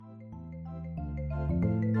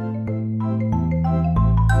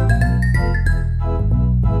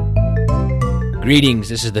Greetings,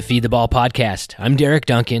 this is the Feed the Ball podcast. I'm Derek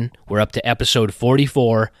Duncan. We're up to episode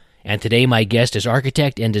 44, and today my guest is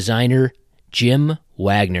architect and designer Jim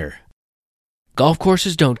Wagner. Golf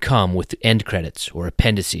courses don't come with end credits or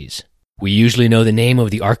appendices. We usually know the name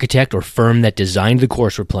of the architect or firm that designed the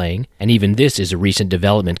course we're playing, and even this is a recent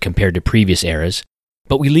development compared to previous eras,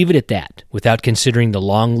 but we leave it at that, without considering the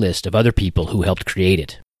long list of other people who helped create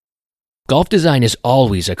it. Golf design is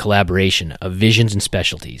always a collaboration of visions and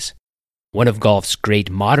specialties. One of golf's great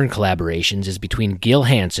modern collaborations is between Gil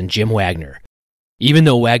Hanse and Jim Wagner. Even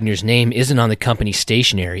though Wagner's name isn't on the company's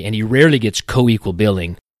stationery and he rarely gets co-equal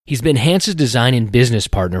billing, he's been Hanse's design and business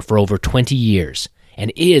partner for over 20 years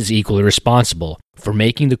and is equally responsible for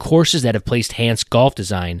making the courses that have placed Hanse golf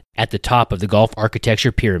design at the top of the golf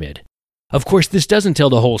architecture pyramid. Of course, this doesn't tell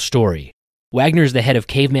the whole story. Wagner is the head of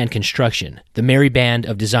Caveman Construction, the merry band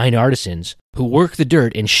of design artisans who work the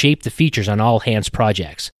dirt and shape the features on all Hanse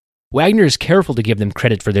projects. Wagner is careful to give them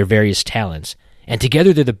credit for their various talents, and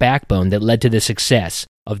together they're the backbone that led to the success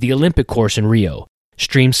of the Olympic course in Rio,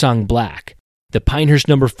 Streamsong Black, the Pinehurst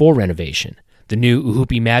No. 4 renovation, the new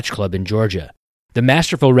Uhupi Match Club in Georgia, the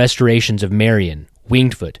masterful restorations of Marion,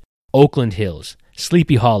 Winged Foot, Oakland Hills,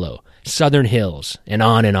 Sleepy Hollow, Southern Hills, and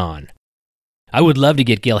on and on. I would love to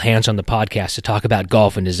get Gil Hanse on the podcast to talk about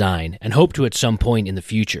golf and design, and hope to at some point in the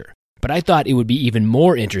future. But I thought it would be even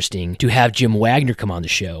more interesting to have Jim Wagner come on the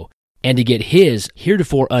show, and to get his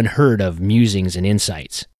heretofore unheard of musings and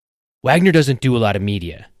insights. Wagner doesn't do a lot of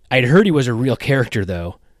media. I'd heard he was a real character,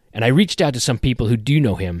 though, and I reached out to some people who do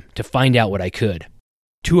know him to find out what I could.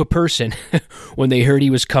 To a person, when they heard he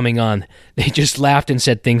was coming on, they just laughed and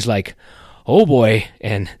said things like, "Oh boy,"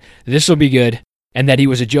 and "this'll be good," and that he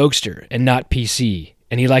was a jokester and not PC,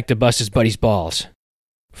 and he liked to bust his buddies' balls.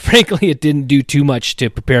 Frankly, it didn't do too much to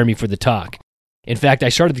prepare me for the talk. In fact, I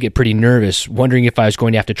started to get pretty nervous, wondering if I was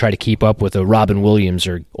going to have to try to keep up with a Robin Williams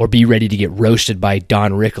or be ready to get roasted by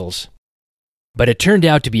Don Rickles. But it turned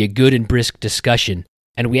out to be a good and brisk discussion,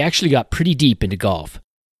 and we actually got pretty deep into golf.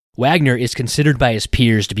 Wagner is considered by his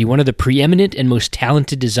peers to be one of the preeminent and most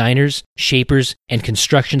talented designers, shapers, and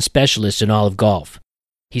construction specialists in all of golf.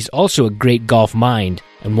 He's also a great golf mind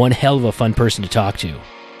and one hell of a fun person to talk to.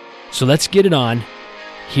 So let's get it on.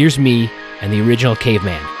 Here's me and the original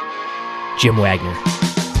caveman, Jim Wagner.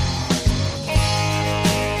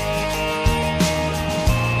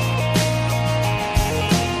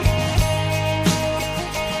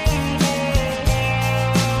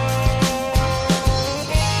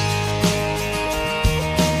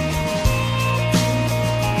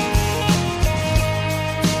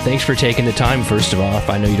 Thanks for taking the time, first of all.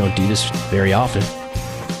 I know you don't do this very often.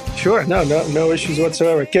 Sure. No issues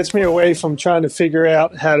whatsoever. It gets me away from trying to figure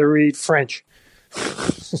out how to read French.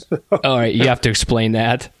 All right, you have to explain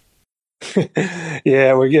that.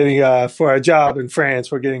 Yeah, we're getting, for a job in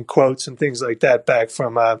France, we're getting quotes and things like that back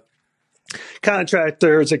from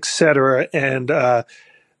contractors, etc., and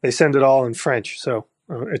they send it all in French, so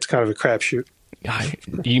it's kind of a crapshoot.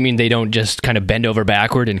 You mean they don't just kind of bend over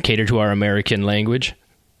backward and cater to our American language?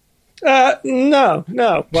 No.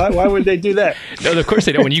 Why would they do that? No, of course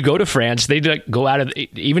they don't. When you go to France, they go out of,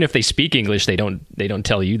 even if they speak English, they don't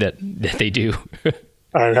tell you that they do.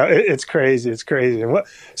 I don't know. It's crazy. It's crazy. And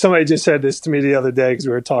somebody just said this to me the other day because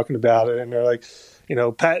we were talking about it, and they're like,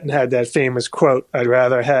 Patton had that famous quote, "I'd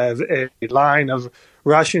rather have a line of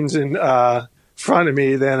Russians in front of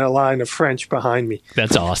me than a line of French behind me."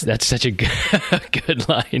 That's awesome. That's such a good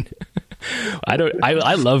line.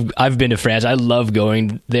 I've been to France. I love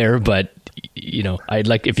going there, but I'd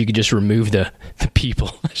like if you could just remove the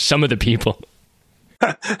people, some of the people.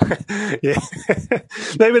 Yeah.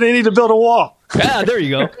 Maybe they need to build a wall. There you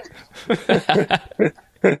go.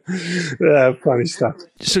 Funny stuff.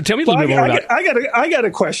 So tell me a little bit more about. I got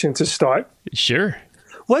a question to start. Sure.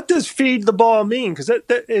 What does feed the ball mean? Because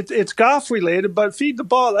it's golf related, but feed the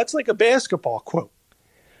ball, that's like a basketball quote.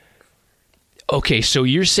 Okay, so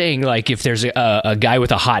you're saying like if there's a guy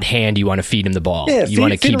with a hot hand, you want to feed him the ball. Yeah, you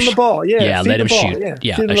want to feed him the ball. Yeah, let him shoot.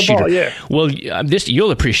 Yeah, feed him the ball. Yeah. Well,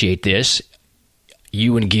 you'll appreciate this.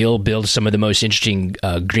 You and Gil build some of the most interesting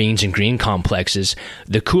greens and green complexes.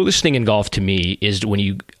 The coolest thing in golf to me is when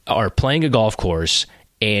you are playing a golf course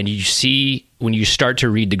and when you start to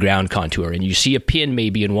read the ground contour and you see a pin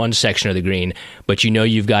maybe in one section of the green, but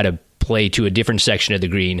you've got to play to a different section of the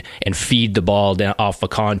green and feed the ball down off a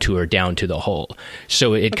contour down to the hole.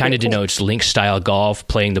 So it kind of denotes link style golf,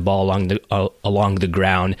 playing the ball along the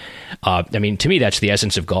ground. To me, that's the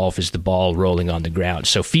essence of golf, is the ball rolling on the ground.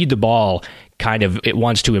 So feed the ball it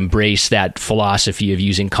wants to embrace that philosophy of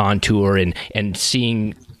using contour and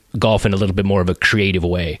seeing golf in a little bit more of a creative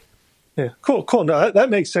way. Yeah, cool. No, that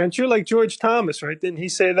makes sense. You're like George Thomas, right? Didn't he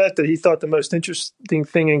say that he thought the most interesting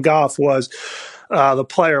thing in golf was the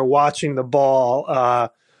player watching the ball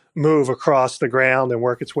move across the ground and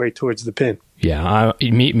work its way towards the pin? Yeah,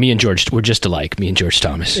 me and George, we're just alike. Me and George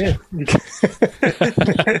Thomas. Yeah,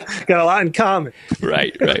 got a lot in common.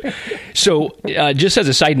 Right. So, just as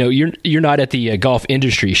a side note, you're not at the golf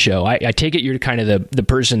industry show. I take it you're kind of the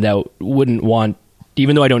person that wouldn't want.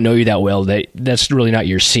 Even though I don't know you that well, that's really not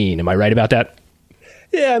your scene. Am I right about that?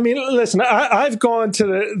 Yeah, I mean, listen, I've gone to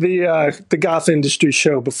the golf industry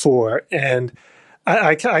show before, and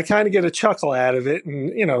I kind of get a chuckle out of it,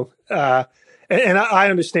 and and I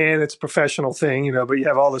understand it's a professional thing, but you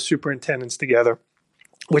have all the superintendents together,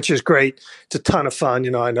 which is great. It's a ton of fun.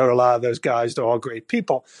 I know a lot of those guys; they're all great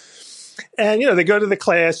people. And, they go to the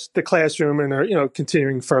classroom and they're,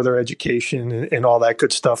 continuing further education and all that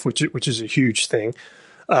good stuff, which is a huge thing.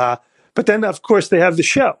 But then, of course, they have the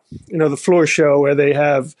show, the floor show where they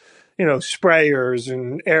have, sprayers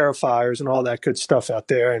and aerifiers and all that good stuff out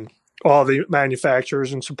there. And all the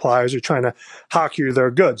manufacturers and suppliers are trying to hawk you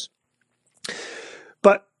their goods.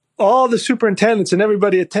 But all the superintendents and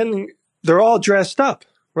everybody attending, they're all dressed up,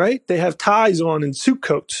 right? They have ties on and suit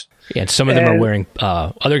coats. Yeah, and some of them are wearing,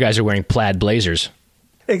 other guys are wearing plaid blazers.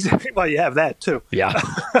 Exactly. Well, you have that too. Yeah.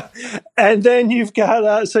 And then you've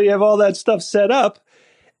got, so you have all that stuff set up.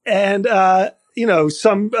 And,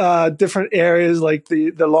 some different areas like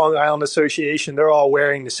the Long Island Association, they're all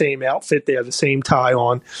wearing the same outfit. They have the same tie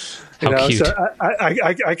on. How cute. So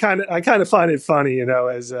I kind of find it funny,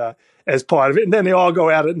 as part of it. And then they all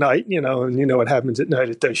go out at night, and what happens at night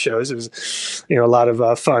at those shows. It was, a lot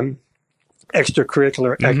of fun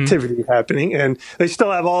extracurricular activity happening, and they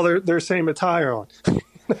still have all their same attire on.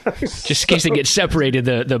 Just in case they get separated,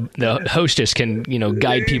 the hostess can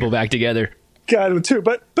guide people back together. Got them too,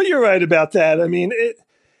 but you're right about that. I mean,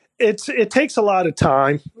 it takes a lot of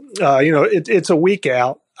time. It's a week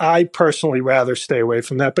out. I personally rather stay away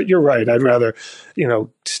from that, but you're right. I'd rather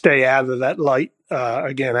stay out of that light.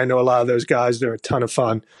 Again, I know a lot of those guys; they're a ton of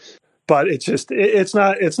fun, but it's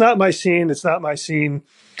not my scene. It's not my scene.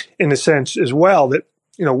 In the sense as well that,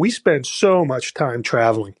 we spend so much time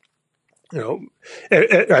traveling. I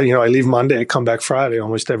leave Monday, I come back Friday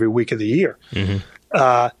almost every week of the year.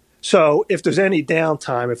 Mm-hmm. So if there's any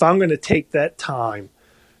downtime, if I'm going to take that time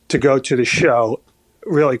to go to the show,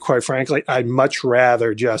 really, quite frankly, I'd much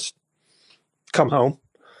rather just come home,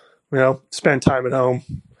 spend time at home,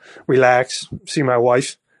 relax, see my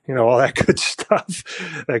wife, all that good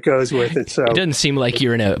stuff that goes with it. So it doesn't seem like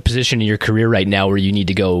you're in a position in your career right now where you need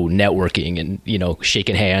to go networking and,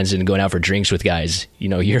 shaking hands and going out for drinks with guys.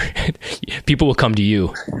 People will come to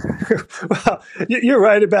you. Well, you're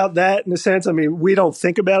right about that in a sense. I mean, we don't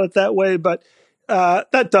think about it that way, but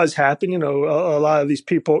that does happen. A lot of these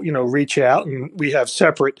people, reach out and we have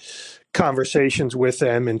separate conversations with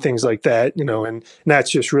them and things like that, and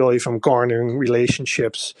that's just really from garnering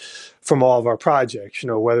relationships from all of our projects,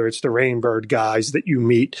 whether it's the Rainbird guys that you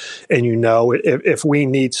meet and if we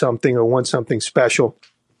need something or want something special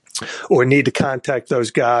or need to contact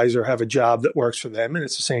those guys or have a job that works for them. And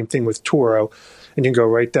it's the same thing with Toro, and you can go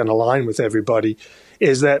right down the line with everybody,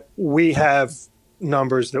 is that we have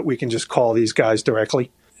numbers that we can just call these guys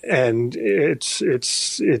directly. And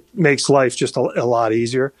it makes life just a lot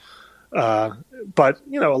easier. But,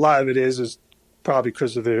 a lot of it is probably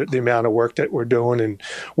because of the amount of work that we're doing and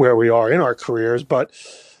where we are in our careers. But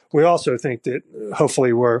we also think that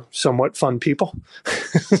hopefully we're somewhat fun people.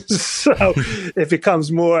 So it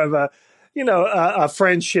becomes more of a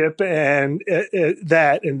friendship and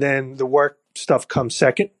that, and then the work stuff comes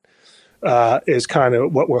second, is kind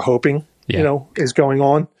of what we're hoping, is going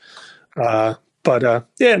on. But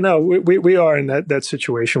we are in that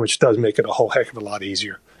situation, which does make it a whole heck of a lot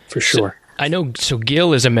easier. For sure. I know. So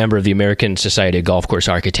Gil is a member of the American Society of Golf Course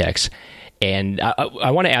Architects, and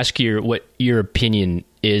I want to ask you what your opinion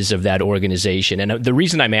is of that organization. And the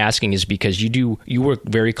reason I'm asking is because you work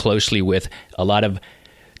very closely with a lot of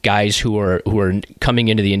guys who are coming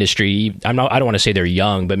into the industry. I don't want to say they're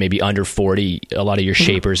young, but maybe under 40. A lot of your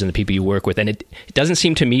shapers and the people you work with, and it doesn't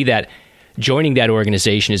seem to me that joining that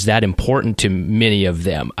organization is that important to many of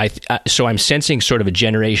them. So I'm sensing sort of a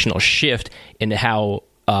generational shift in how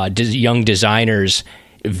young designers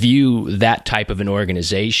view that type of an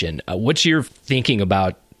organization. What's your thinking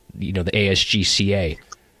about, the ASGCA?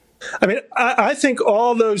 I mean, I think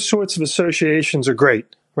all those sorts of associations are great,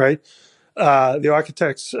 right? The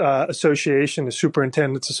Architects Association, the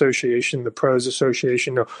Superintendents Association, the Pros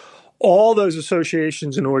Association, all those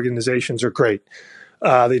associations and organizations are great.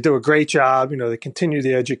 They do a great job. They continue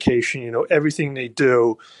the education. Everything they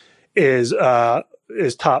do is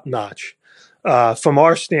is top notch. From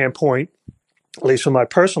our standpoint, at least from my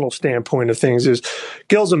personal standpoint of things, is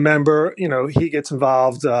Gil's a member. He gets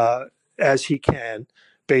involved as he can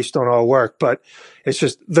based on our work, but it's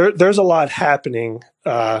just there's a lot happening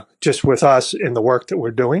just with us in the work that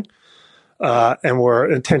we're doing. And we're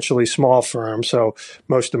an intentionally small firm, so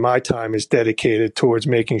most of my time is dedicated towards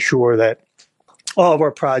making sure that all of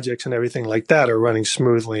our projects and everything like that are running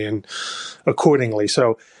smoothly and accordingly.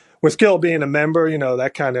 So with Gil being a member,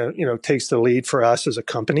 that kind of, takes the lead for us as a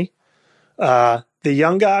company. The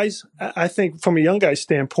young guys, I think from a young guy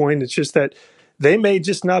standpoint, it's just that they may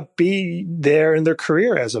just not be there in their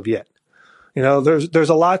career as of yet. There's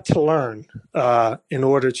a lot to learn in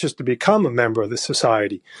order just to become a member of the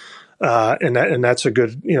society. And that's a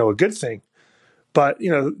good thing. But,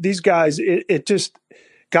 these guys, it just,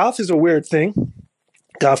 golf is a weird thing.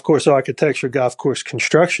 Golf course architecture, golf course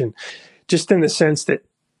construction, just in the sense that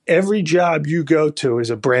every job you go to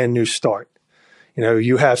is a brand new start.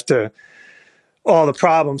 You have to, all the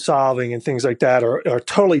problem solving and things like that are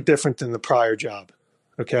totally different than the prior job.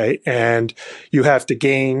 Okay. And you have to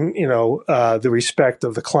gain, the respect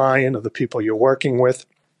of the client, of the people you're working with.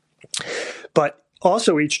 But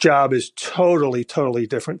also, each job is totally, totally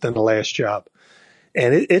different than the last job.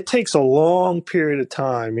 And it takes a long period of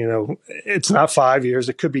time. It's not 5 years.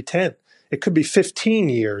 It could be 10. It could be 15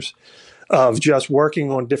 years of just working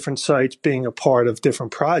on different sites, being a part of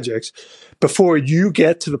different projects before you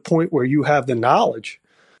get to the point where you have the knowledge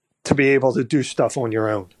to be able to do stuff on your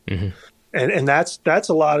own. Mm-hmm. And that's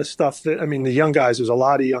a lot of stuff that, the young guys, there's a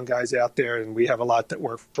lot of young guys out there, and we have a lot that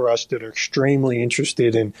work for us that are extremely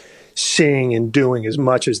interested in seeing and doing as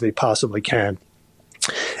much as they possibly can.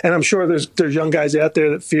 And I'm sure there's young guys out there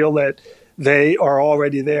that feel that they are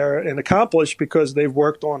already there and accomplished because they've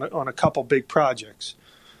worked on a couple big projects.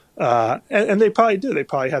 And they probably do. They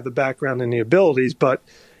probably have the background and the abilities, but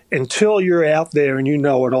until you're out there and you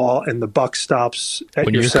know it all and the buck stops at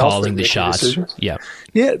when yourself. You're calling the shots. Yeah.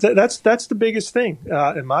 Yeah, that's the biggest thing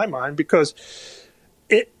in my mind, because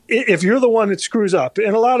if you're the one that screws up,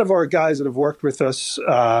 and a lot of our guys that have worked with us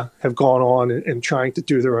have gone on and trying to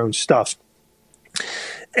do their own stuff.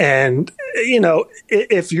 And,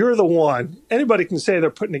 if you're the one, anybody can say they're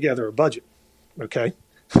putting together a budget, okay,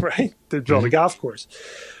 right, to build a golf course.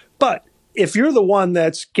 But if you're the one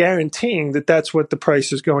that's guaranteeing that that's what the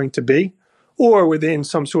price is going to be, or within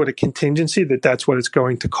some sort of contingency that that's what it's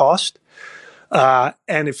going to cost,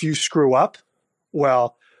 and if you screw up,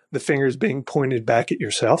 well, the finger's being pointed back at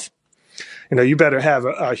yourself. You better have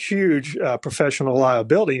a huge professional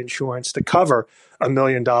liability insurance to cover $1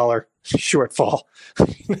 million shortfall.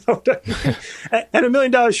 And $1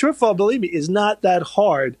 million shortfall, believe me, is not that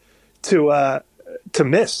hard to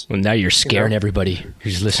miss. Well, now you're scaring everybody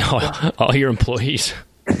who's listening, all your employees.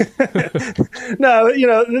 No,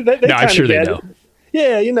 they I'm sure they know.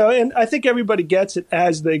 Yeah, and I think everybody gets it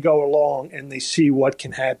as they go along and they see what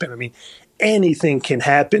can happen. Anything can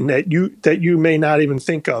happen that you may not even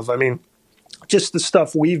think of. Just the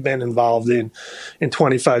stuff we've been involved in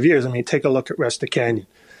 25 years. take a look at Rustic Canyon.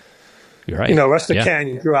 You're right. Rustic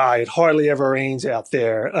Canyon dry. It hardly ever rains out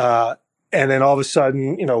there. And then all of a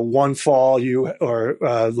sudden, one fall or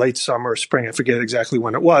late summer or spring, I forget exactly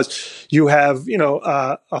when it was, you have,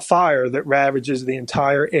 a fire that ravages the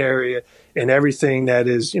entire area and everything that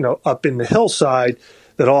is, up in the hillside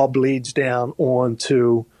that all bleeds down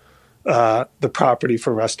onto the property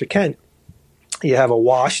for Rustic Canyon. You have a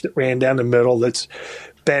wash that ran down the middle that's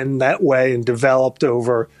been that way and developed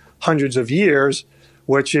over hundreds of years,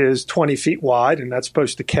 which is 20 feet wide, and that's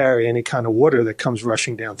supposed to carry any kind of water that comes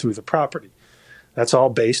rushing down through the property. That's all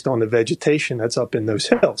based on the vegetation that's up in those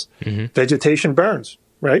hills. Mm-hmm. Vegetation burns,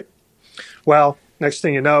 right? Well, next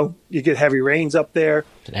thing you know, you get heavy rains up there.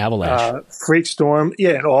 An avalanche. Freak storm.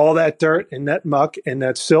 Yeah, and all that dirt and that muck and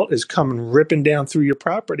that silt is coming ripping down through your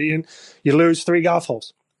property, and you lose 3 golf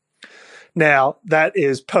holes. Now, that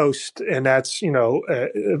is post, and that's,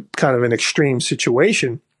 kind of an extreme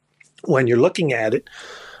situation when you're looking at it,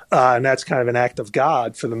 and that's kind of an act of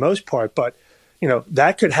God for the most part. But,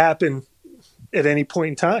 that could happen at any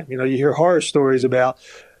point in time. You hear horror stories about,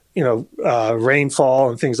 rainfall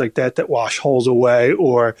and things like that wash holes away,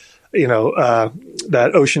 or,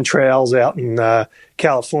 that ocean trails out in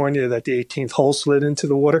California that the 18th hole slid into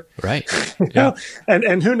the water. Right. Yeah.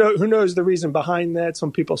 And who knows the reason behind that?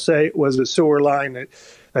 Some people say it was a sewer line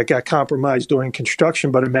that got compromised during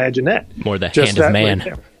construction, but imagine that. More the hand of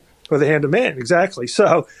man. Or the hand of man, exactly.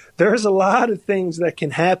 So there's a lot of things that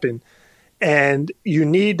can happen, and you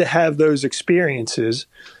need to have those experiences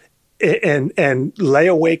and lay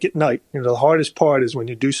awake at night. The hardest part is when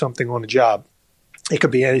you do something on a job It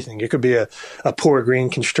could be anything. It could be a poor green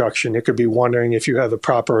construction. It could be wondering if you have the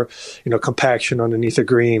proper, compaction underneath a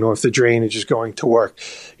green, or if the drainage is going to work.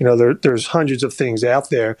 There's hundreds of things out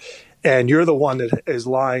there, and you're the one that is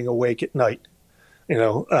lying awake at night,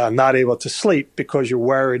 not able to sleep because you're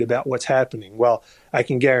worried about what's happening. Well, I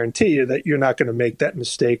can guarantee you that you're not going to make that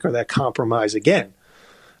mistake or that compromise again.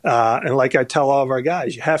 And like I tell all of our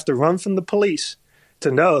guys, you have to run from the police to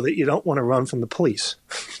know that you don't want to run from the police.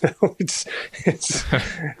 it's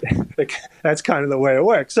that's kind of the way it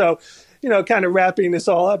works. So, kind of wrapping this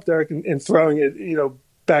all up, Derek, and throwing it,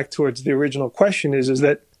 back towards the original question is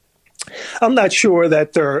that I'm not sure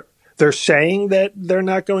that they're saying that they're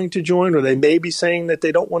not going to join, or they may be saying that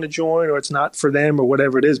they don't want to join, or it's not for them, or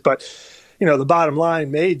whatever it is. But, the bottom line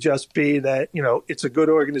may just be that, it's a good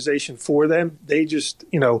organization for them. They just,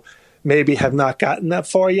 maybe have not gotten that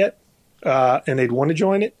far yet. And they'd want to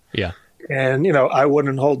join it. Yeah. And, I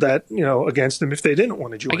wouldn't hold that, against them if they didn't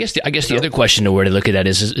want to join. I guess the other question to where to look at that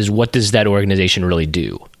is what does that organization really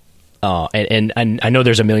do? And I know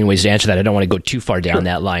there's a million ways to answer that. I don't want to go too far down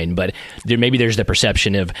that line, but there's the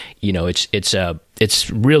perception of,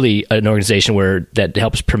 it's really an organization that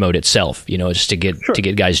helps promote itself, just to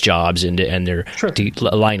get guys jobs and to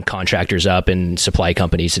align contractors up and supply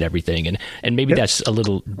companies and everything. And maybe that's a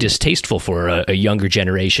little distasteful for a younger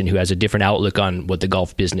generation who has a different outlook on what the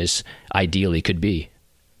golf business ideally could be.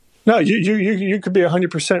 No, you could be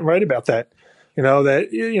 100% right about that.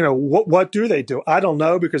 What do they do? I don't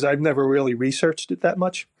know, because I've never really researched it that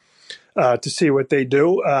much to see what they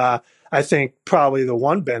do. I think probably the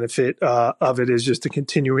one benefit of it is just the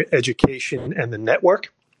continuing education and the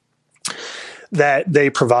network that they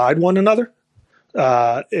provide one another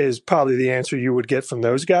is probably the answer you would get from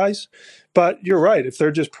those guys. But you're right. If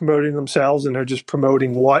they're just promoting themselves and they're just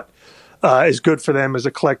promoting what is good for them as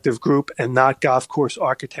a collective group and not golf course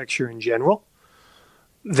architecture in general,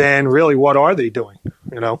 then really what are they doing?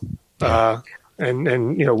 We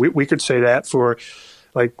could say that for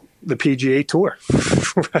like the PGA Tour,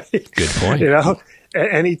 right? Good point.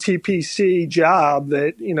 Any TPC job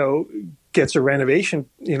that, gets a renovation,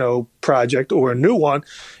 project or a new one,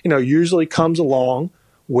 usually comes along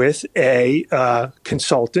with a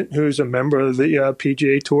consultant who's a member of the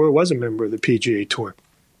PGA Tour, or was a member of the PGA Tour.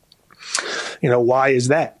 Why is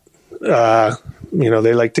that?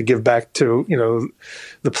 They like to give back to,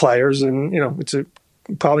 the players, and, it's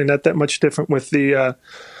probably not that much different with the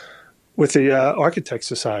Architect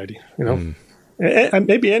Society, and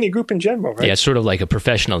maybe any group in general, right? Yeah, it's sort of like a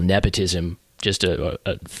professional nepotism, just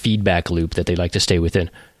a feedback loop that they like to stay within.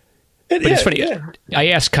 But it's funny. Yeah. I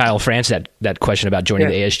asked Kyle France that question about joining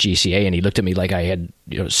the ASGCA, and he looked at me like I had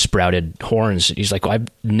sprouted horns. He's like, well, I've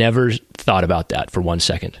never thought about that for 1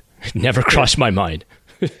 second. It never crossed my mind.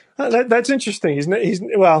 That's interesting. He's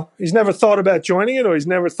never thought about joining it, or he's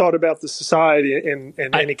never thought about the society and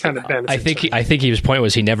any kind of benefits. I think his point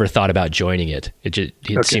was he never thought about joining it. It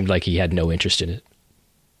seemed like he had no interest in it.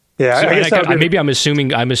 Yeah, so maybe I'm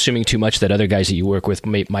assuming too much that other guys that you work with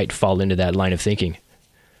might fall into that line of thinking.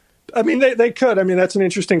 I mean, they could. I mean, that's an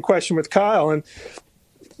interesting question with Kyle, and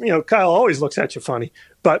Kyle always looks at you funny,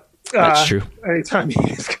 but. That's true. Anytime he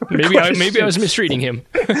maybe I was misreading him.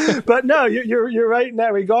 But no, you're right in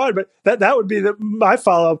that regard. But that would be my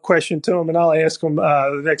follow up question to him, and I'll ask him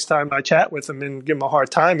the next time I chat with him and give him a hard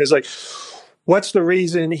time. Is like, what's the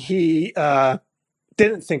reason he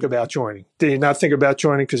didn't think about joining? Did he not think about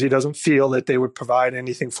joining because he doesn't feel that they would provide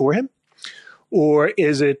anything for him, or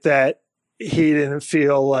is it that he didn't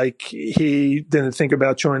feel like he didn't think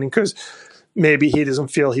about joining because maybe he doesn't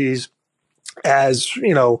feel he's as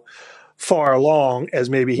far along as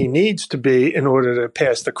maybe he needs to be in order to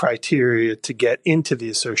pass the criteria to get into the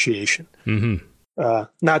association. Mm-hmm.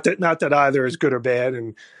 Not that either is good or bad.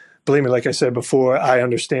 And believe me, like I said before, I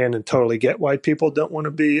understand and totally get why people don't want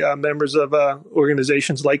to be members of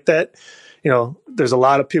organizations like that. There's a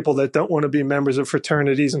lot of people that don't want to be members of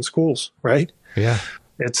fraternities and schools, right? Yeah.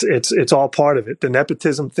 It's all part of it. The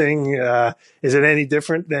nepotism thing, is it any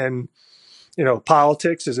different than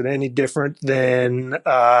politics? Is it any different than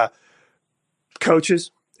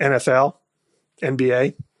coaches, NFL,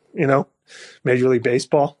 NBA, Major League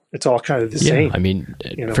Baseball? It's all kind of the same. I mean,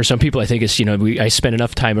 for some people, I think it's, I spend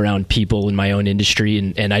enough time around people in my own industry,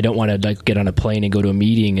 and I don't want to get on a plane and go to a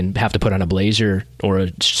meeting and have to put on a blazer or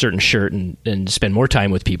a certain shirt and spend more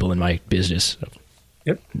time with people in my business.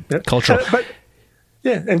 Yep. Cultural.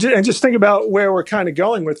 And just think about where we're kind of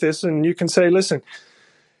going with this, and you can say, listen,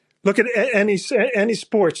 look at any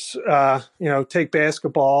sports, take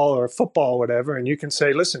basketball or football, or whatever, and you can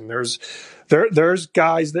say, listen, there's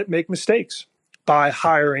guys that make mistakes by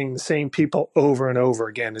hiring the same people over and over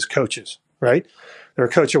again as coaches, right? They're a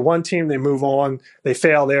coach of one team, they move on, they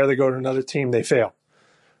fail there, they go to another team, they fail,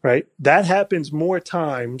 right? That happens more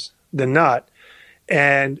times than not.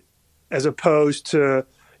 And as opposed to,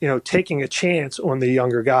 taking a chance on the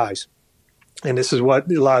younger guys. And this is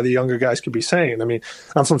what a lot of the younger guys could be saying. I mean,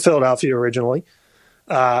 I'm from Philadelphia originally,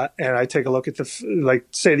 and I take a look at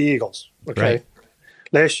say the Eagles, okay? Right.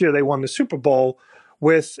 Last year they won the Super Bowl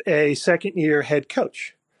with a second-year head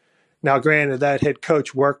coach. Now, granted, that head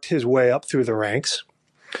coach worked his way up through the ranks.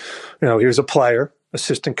 He was a player,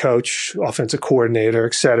 assistant coach, offensive coordinator,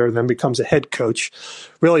 et cetera, then becomes a head coach.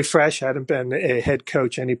 Really fresh, hadn't been a head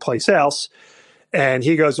coach anyplace else. And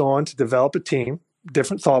he goes on to develop a team,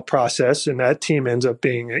 different thought process, and that team ends up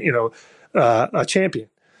being, a champion,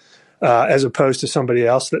 as opposed to somebody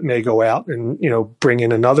else that may go out and, bring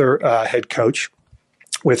in another head coach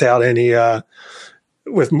without any head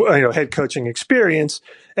coaching experience,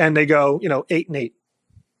 and they go 8-8.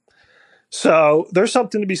 So there's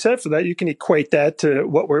something to be said for that. You can equate that to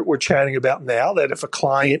what we're chatting about now, that if a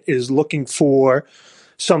client is looking for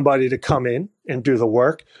somebody to come in and do the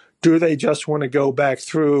work, do they just want to go back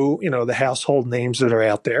through, the household names that are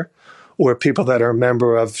out there or people that are a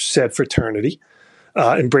member of said fraternity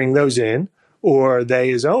and bring those in? Or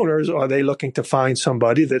they, as owners, are they looking to find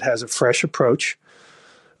somebody that has a fresh approach,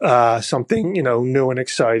 something, new and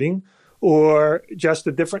exciting, or just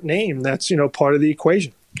a different name that's, part of the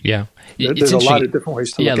equation? Yeah. There's a lot of different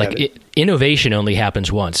ways to look at it. Innovation only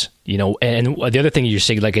happens once, and the other thing you're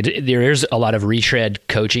saying, there is a lot of retread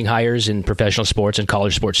coaching hires in professional sports and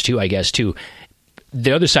college sports too, I guess, too.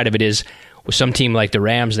 The other side of it is with some team like the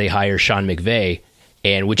Rams, they hire Sean McVay,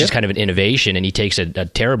 which is kind of an innovation, and he takes a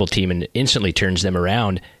terrible team and instantly turns them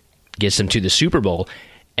around, gets them to the Super Bowl.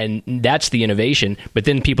 And that's the innovation, but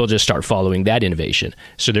then people just start following that innovation.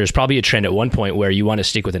 So there's probably a trend at one point where you want to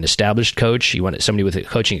stick with an established coach, you want somebody with a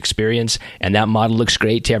coaching experience, and that model looks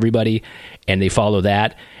great to everybody, and they follow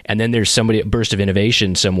that. And then there's a burst of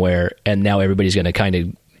innovation somewhere, and now everybody's going to kind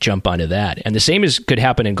of jump onto that. And the same could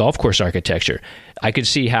happen in golf course architecture. I could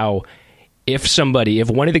see how if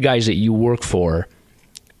one of the guys that you work for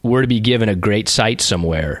were to be given a great site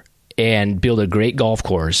somewhere and build a great golf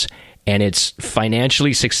course, and it's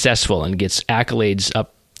financially successful and gets accolades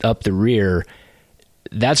up the rear,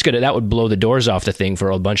 that would blow the doors off the thing for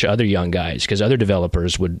a bunch of other young guys, because other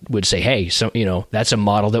developers would say, hey, that's a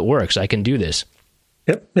model that works. I can do this.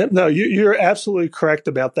 Yep. No, you're absolutely correct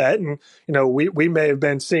about that. And, we may have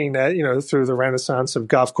been seeing that, through the renaissance of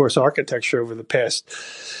golf course architecture over the past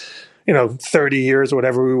 30 years or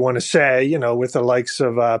whatever we want to say, with the likes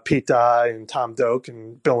of Pete Dye and Tom Doak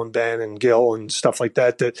and Bill and Ben and Gil and stuff like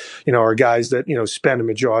that, are guys that, spend a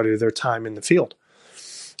majority of their time in the field.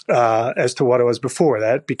 As to what it was before,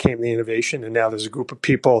 that became the innovation. And now there's a group of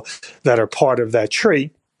people that are part of that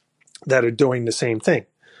tree that are doing the same thing.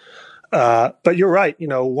 But you're right.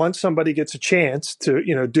 Once somebody gets a chance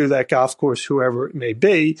to, do that golf course, whoever it may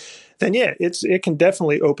be, then it can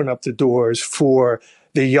definitely open up the doors for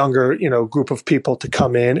the younger, group of people to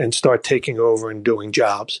come in and start taking over and doing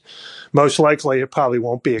jobs. Most likely, it probably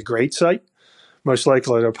won't be a great site. Most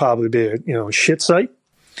likely, it'll probably be a shit site.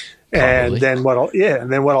 Probably.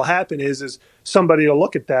 And then what'll happen is somebody will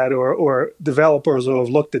look at that, or developers will have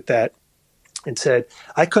looked at that and said,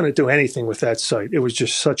 I couldn't do anything with that site. It was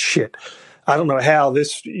just such shit. I don't know how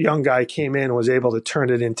this young guy came in and was able to turn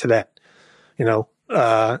it into that,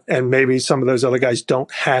 and maybe some of those other guys don't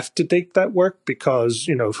have to take that work because,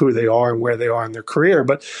 of who they are and where they are in their career.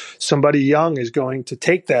 But somebody young is going to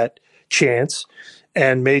take that chance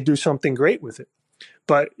and may do something great with it.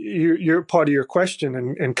 But your part of your question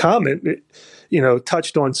and comment,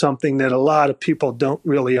 touched on something that a lot of people don't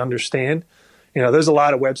really understand. There's a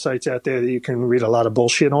lot of websites out there that you can read a lot of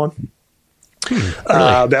bullshit on. Really?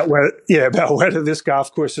 About whether this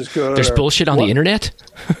golf course is good. There's bullshit on the internet?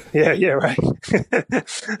 Yeah, right.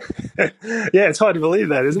 Yeah, it's hard to believe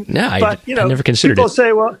that, isn't it? No, I never considered people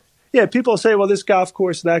it. People say, well, this golf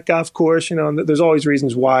course, that golf course, and there's always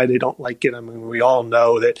reasons why they don't like it. I mean, we all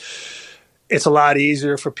know that it's a lot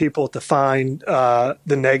easier for people to find the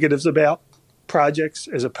negatives about projects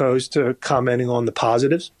as opposed to commenting on the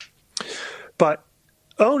positives. But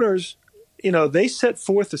owners, they set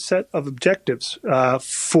forth a set of objectives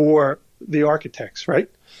for the architects, right?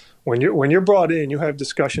 When you're brought in, you have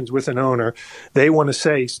discussions with an owner. They want to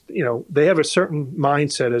say, they have a certain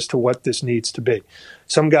mindset as to what this needs to be.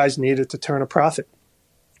 Some guys need it to turn a profit.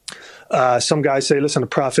 Some guys say, listen, a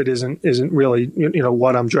profit isn't really,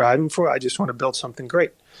 what I'm driving for. I just want to build something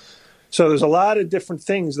great. So there's a lot of different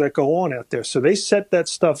things that go on out there. So they set that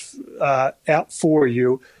stuff out for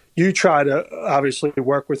you. you try to obviously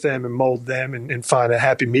work with them and mold them and find a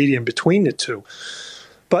happy medium between the two.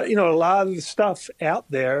 But, a lot of the stuff out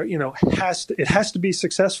there, it has to be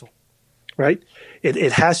successful, right?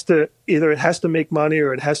 It has to make money,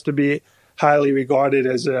 or it has to be highly regarded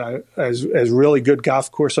as really good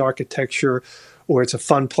golf course architecture, or it's a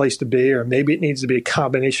fun place to be, or maybe it needs to be a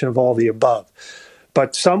combination of all the above.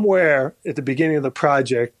 But somewhere at the beginning of the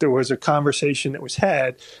project, there was a conversation that was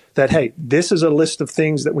had that, hey, this is a list of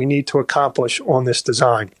things that we need to accomplish on this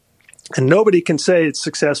design. And nobody can say it's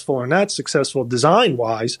successful or not successful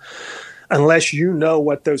design-wise unless you know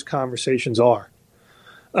what those conversations are.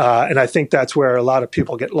 And I think that's where a lot of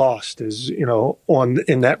people get lost is,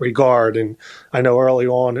 in that regard. And I know early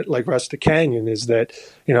on at like Rustic Canyon is that,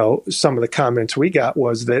 some of the comments we got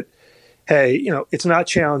was that, hey, it's not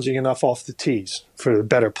challenging enough off the tees for the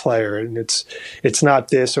better player. And it's not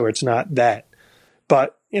this or it's not that.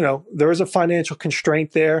 But, there is a financial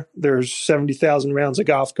constraint there. There's 70,000 rounds of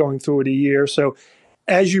golf going through it a year. So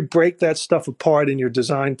as you break that stuff apart in your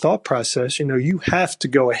design thought process, you have to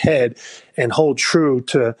go ahead and hold true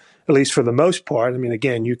to, at least for the most part. I mean,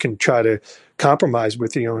 again, you can try to compromise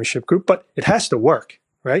with the ownership group, but it has to work,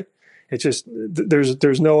 right? It's just,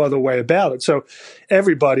 there's no other way about it. So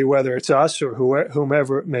everybody, whether it's us or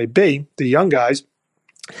whomever it may be, the young guys,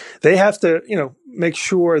 they have to, make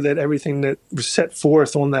sure that everything that was set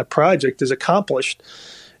forth on that project is accomplished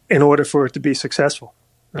in order for it to be successful.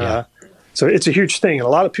 Yeah. So it's a huge thing, and a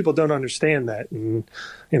lot of people don't understand that. And,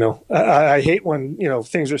 I hate when,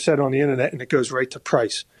 things are said on the internet and it goes right to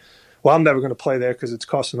price. Well, I'm never going to play there because it's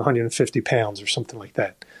costing 150 pounds or something like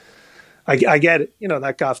that. I get it.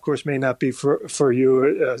 That golf course may not be for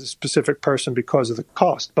you, a specific person, because of the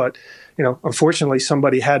cost. But, unfortunately,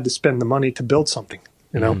 somebody had to spend the money to build something,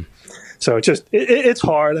 So it's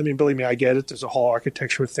hard. I mean, believe me, I get it. There's a whole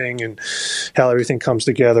architecture thing and how everything comes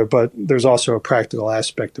together, but there's also a practical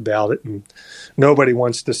aspect about it. And nobody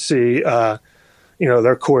wants to see,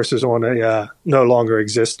 their courses on a no longer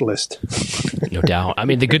exist list. No doubt. I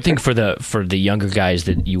mean, the good thing for the younger guys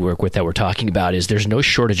that you work with that we're talking about is there's no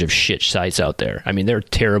shortage of shit sites out there. I mean, there are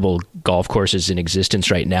terrible golf courses in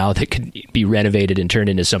existence right now that could be renovated and turned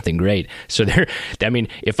into something great. So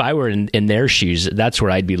if I were in their shoes, that's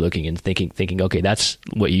where I'd be looking and thinking, okay, that's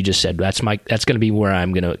what you just said. That's going to be where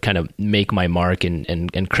I'm going to kind of make my mark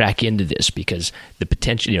and crack into this, because the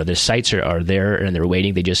potential, the sites are there and they're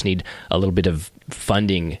waiting. They just need a little bit of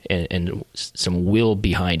funding and some will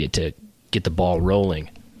behind it to get the ball rolling.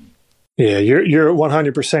 Yeah, you're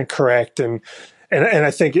 100% correct, and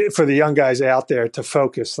I think for the young guys out there to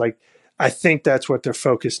focus, like, I think that's what their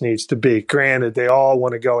focus needs to be. Granted, they all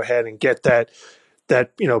want to go ahead and get that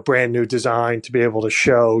brand new design to be able to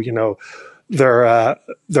show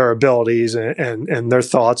their abilities and their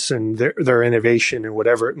thoughts and their innovation and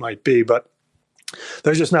whatever it might be, but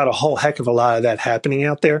there's just not a whole heck of a lot of that happening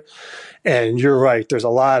out there. And you're right. There's a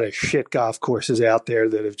lot of shit golf courses out there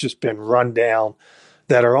that have just been run down,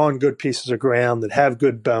 that are on good pieces of ground, that have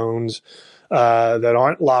good bones, that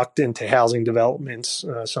aren't locked into housing developments.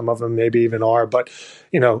 Some of them maybe even are. But,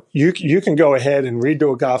 you can go ahead and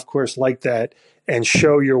redo a golf course like that and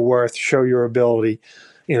show your worth, show your ability,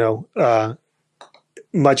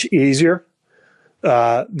 much easier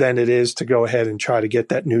than it is to go ahead and try to get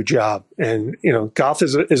that new job. And, golf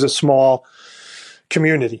is a small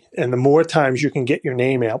community, and the more times you can get your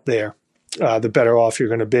name out there, the better off you're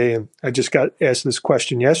going to be. And I just got asked this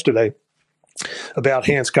question yesterday about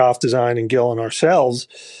Hans Golf Design and Gil and ourselves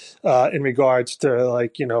in regards to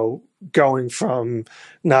going from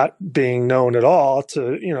not being known at all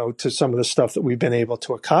to some of the stuff that we've been able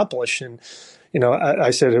to accomplish. And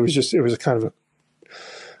I said it was a kind of a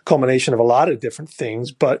culmination of a lot of different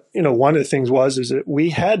things. But one of the things is that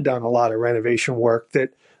we had done a lot of renovation work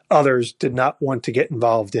that others did not want to get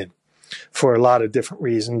involved in for a lot of different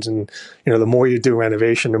reasons. And, the more you do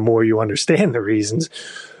renovation, the more you understand the reasons.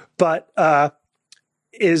 But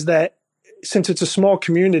is that since it's a small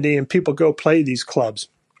community and people go play these clubs,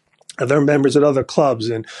 and they're members at other clubs,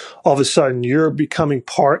 and all of a sudden you're becoming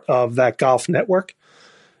part of that golf network.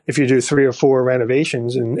 If you do 3 or 4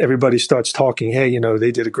 renovations and everybody starts talking, hey,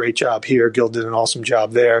 they did a great job here, Gil did an awesome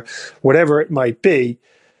job there, whatever it might be,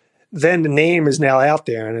 then the name is now out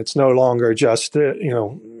there, and it's no longer just,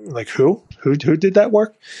 like who did that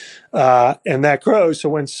work? And that grows. So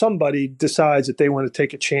when somebody decides that they want to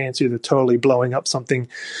take a chance, either totally blowing up something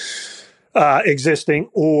existing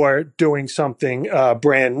or doing something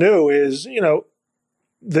brand new, is,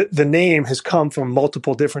 the name has come from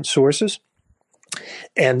multiple different sources.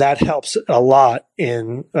 And that helps a lot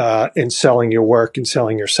in selling your work and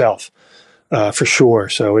selling yourself. for sure.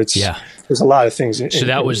 So there's a lot of things. So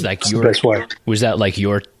that was like was that like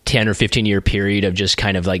your 10 or 15 year period of just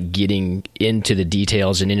kind of like getting into the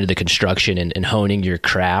details and into the construction and honing your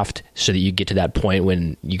craft so that you get to that point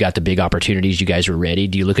when you got the big opportunities, you guys were ready?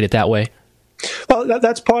 Do you look at it that way? Well,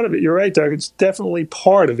 that's part of it. You're right, Doug. It's definitely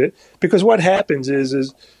part of it, because what happens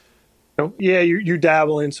is you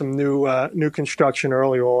dabble in some new construction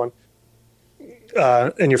early on,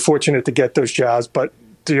 and you're fortunate to get those jobs, but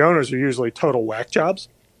the owners are usually total whack jobs.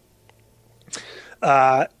 So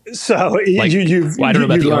I don't know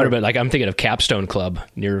about the owner, but like I'm thinking of Capstone Club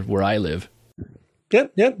near where I live.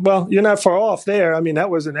 Yep. Well, you're not far off there. I mean,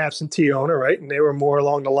 that was an absentee owner, right? And they were more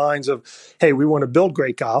along the lines of, hey, we want to build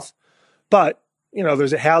great golf, but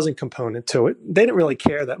there's a housing component to it. They didn't really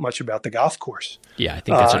care that much about the golf course. Yeah, I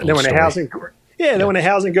think that's an old story. Then when the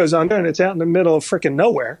housing goes under and it's out in the middle of freaking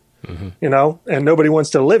nowhere, and nobody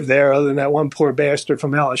wants to live there other than that one poor bastard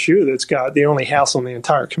from LSU that's got the only house on the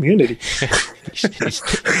entire community.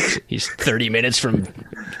 he's 30 minutes from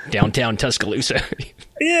downtown Tuscaloosa.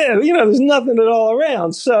 Yeah, there's nothing at all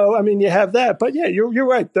around. So, I mean, you have that. But yeah, you're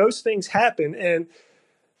right. Those things happen. And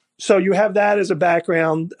so you have that as a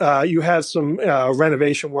background. You have some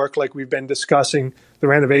renovation work like we've been discussing. The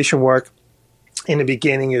renovation work in the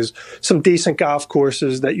beginning is some decent golf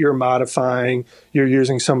courses that you're modifying. You're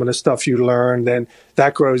using some of the stuff you learned, and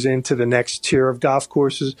that grows into the next tier of golf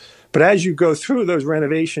courses. But as you go through those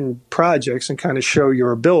renovation projects and kind of show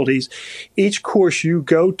your abilities, each course you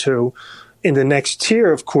go to in the next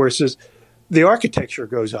tier of courses, the architecture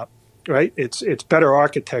goes up, right? It's better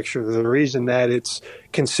architecture. The reason that it's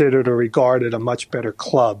considered or regarded a much better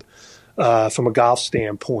club from a golf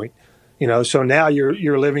standpoint. So now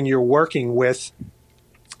you're working with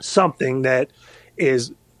something that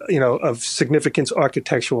is, of significant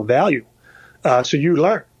architectural value. So you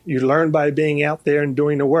learn by being out there and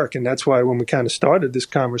doing the work. And that's why when we kind of started this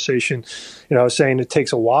conversation, I was saying it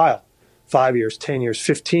takes a while, 5 years, 10 years,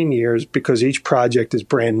 15 years, because each project is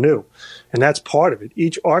brand new. And that's part of it.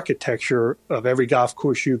 Each architecture of every golf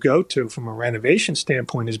course you go to from a renovation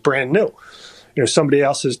standpoint is brand new. Somebody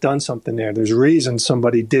else has done something there. There's reasons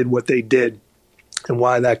somebody did what they did and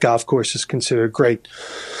why that golf course is considered great.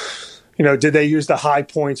 Did they use the high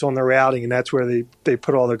points on the routing and that's where they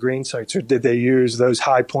put all the green sites? Or did they use those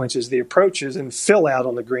high points as the approaches and fill out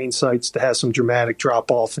on the green sites to have some dramatic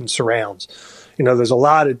drop-off and surrounds? There's a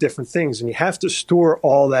lot of different things, and you have to store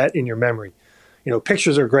all that in your memory.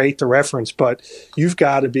 Pictures are great to reference, but you've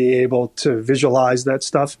got to be able to visualize that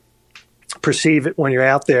stuff, perceive it when you're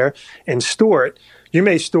out there, and store it. You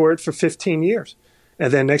may store it for 15 years.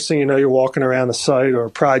 And then next thing you know, you're walking around a site or a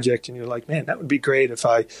project and you're like, man, that would be great if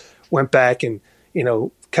I went back and,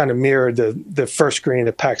 kind of mirrored the first green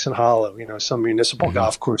at Paxton Hollow, some municipal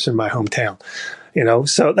golf course in my hometown,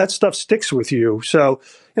 so that stuff sticks with you. So,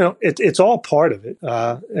 it's all part of it.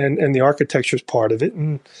 And the architecture is part of it.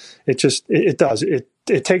 And it does.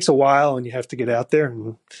 It takes a while and you have to get out there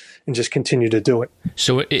and just continue to do it.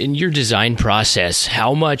 So in your design process,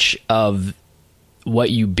 how much of what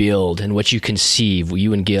you build and what you conceive,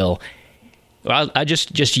 you and Gil, well, I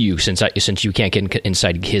just you, since you can't get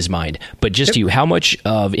inside his mind, but just you, how much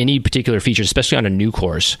of any particular feature, especially on a new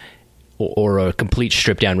course or a complete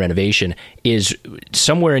stripped down renovation, is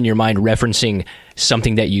somewhere in your mind referencing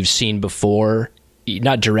something that you've seen before,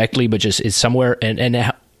 not directly, but just is somewhere, and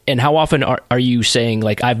how often are you saying,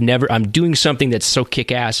 like, I'm doing something that's so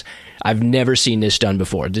kick-ass, I've never seen this done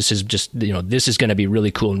before. This is just, this is going to be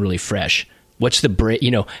really cool and really fresh. What's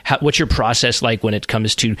what's your process like when it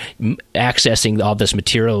comes to accessing all this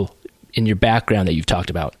material in your background that you've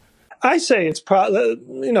talked about? I say it's probably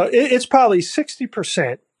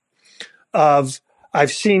 60% of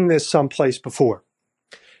I've seen this someplace before.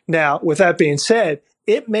 Now, with that being said,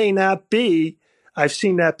 it may not be I've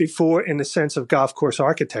seen that before in the sense of golf course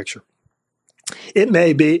architecture. It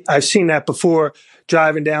may be I've seen that before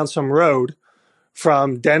driving down some road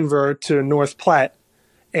from Denver to North Platte,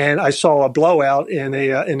 and I saw a blowout in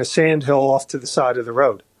a sand hill off to the side of the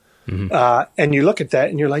road. Mm-hmm. And you look at that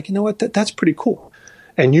and you're like, you know what, that's pretty cool.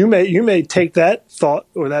 And you may take that thought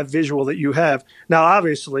or that visual that you have. Now,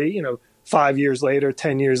 obviously, 5 years later,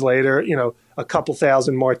 10 years later, a couple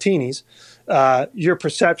thousand martinis, your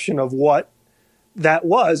perception of what that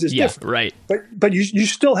was is different. Right. But you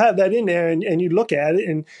still have that in there and you look at it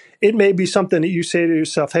and it may be something that you say to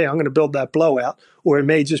yourself, hey, I'm going to build that blowout, or it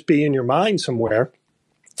may just be in your mind somewhere.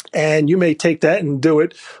 And you may take that and do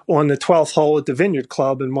it on the 12th hole at the Vineyard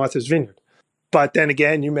Club in Martha's Vineyard. But then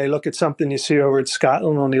again, you may look at something you see over at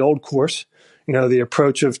Scotland on the old course, the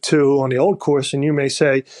approach of 2 on the old course, and you may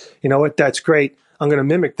say, you know what, that's great. I'm going to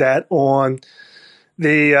mimic that on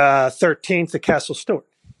the 13th at Castle Stewart.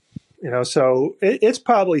 So it's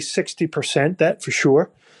probably 60% that for sure.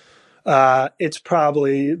 It's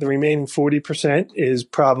probably the remaining 40% is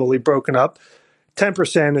probably broken up.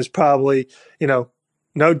 10% is probably,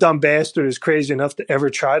 no dumb bastard is crazy enough to ever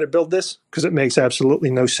try to build this because it makes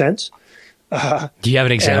absolutely no sense. Do you have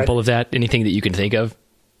an example of that? Anything that you can think of?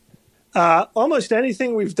 Almost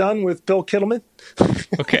anything we've done with Bill Kittleman.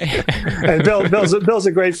 Okay. And Bill's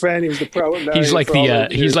a great friend. He was the pro. He's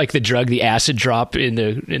like the drug, the acid drop in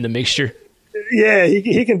the mixture. Yeah,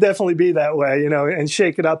 he can definitely be that way, and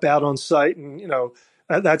shake it up out on site. And,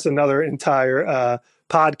 that's another entire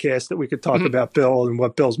podcast that we could talk about Bill and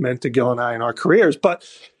what Bill's meant to Gil and I in our careers. But,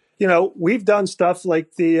 we've done stuff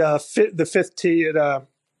like the fifth tee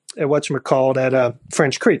at whatchamacallit at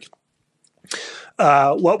French Creek.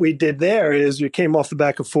 What we did there is we came off the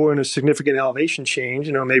back of 4 in a significant elevation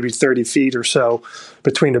change, maybe 30 feet or so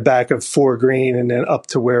between the back of 4 green and then up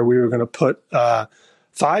to where we were going to put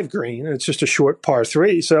 5 green. And it's just a short par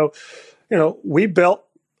 3. So, we built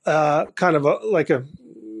kind of like a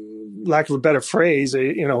lack of a better phrase,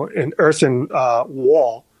 an earthen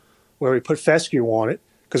wall where we put fescue on it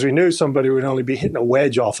because we knew somebody would only be hitting a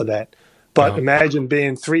wedge off of that. But imagine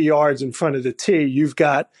being 3 yards in front of the tee, you've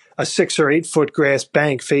got a 6 or 8 foot grass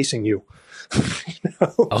bank facing you.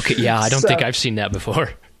 Okay, yeah, I don't think I've seen that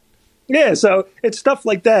before. Yeah, so it's stuff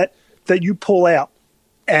like that you pull out.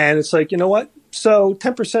 And it's like, you know what? So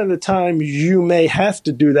 10% of the time, you may have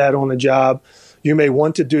to do that on the job. You may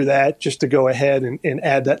want to do that just to go ahead and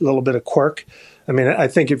add that little bit of quirk. I mean, I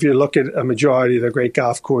think if you look at a majority of the great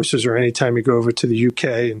golf courses or anytime you go over to the UK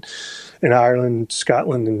and Ireland,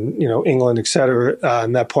 Scotland, and, England, et cetera,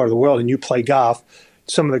 in that part of the world, and you play golf,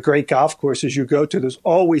 some of the great golf courses you go to, there's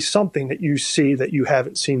always something that you see that you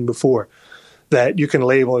haven't seen before that you can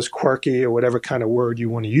label as quirky or whatever kind of word you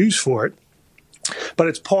want to use for it. But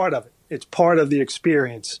it's part of it. It's part of the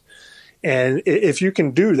experience. And if you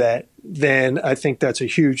can do that, then I think that's a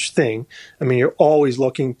huge thing. I mean, you're always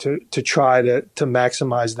looking to try to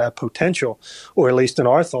maximize that potential, or at least in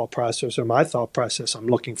our thought process or my thought process, I'm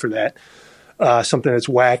looking for that. Something that's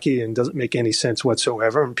wacky and doesn't make any sense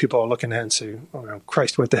whatsoever. And people are looking at it and say, oh,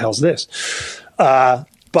 Christ, what the hell's this? But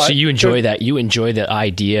so you enjoy that. You enjoy the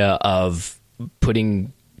idea of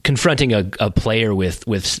confronting a player with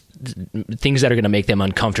things that are going to make them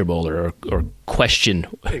uncomfortable or question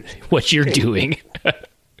what you're doing.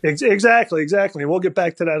 Exactly. And we'll get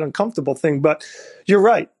back to that uncomfortable thing. But you're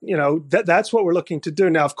right. That's what we're looking to do.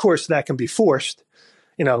 Now, of course, that can be forced.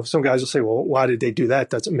 Some guys will say, well, why did they do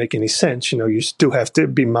that? Doesn't make any sense. You do have to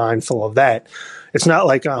be mindful of that. It's not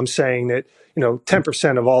like I'm saying that,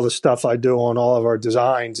 10% of all the stuff I do on all of our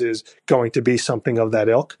designs is going to be something of that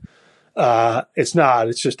ilk. It's not.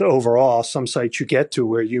 It's just overall some sites you get to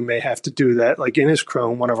where you may have to do that. Like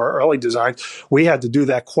Inniscrone, one of our early designs, we had to do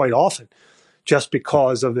that quite often just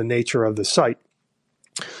because of the nature of the site.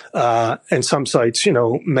 And some sites,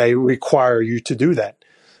 may require you to do that.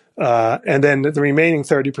 And then the remaining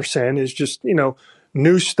 30% is just,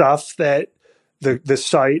 new stuff that the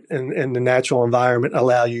site and the natural environment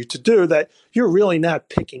allow you to do that you're really not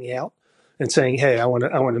picking out and saying, hey, I want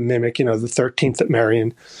to mimic, the 13th at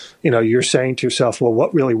Merion. You're saying to yourself, well,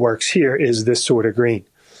 what really works here is this sort of green.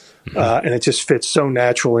 And it just fits so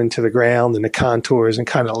natural into the ground and the contours and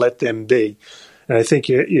kind of let them be. And I think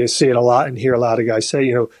you see it a lot and hear a lot of guys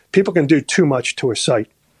say, people can do too much to a site.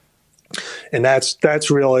 And that's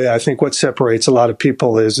really, I think, what separates a lot of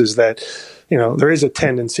people is that, there is a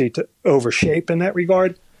tendency to overshape in that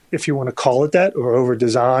regard, if you want to call it that, or over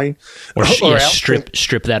design, or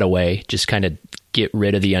strip that away, just kind of get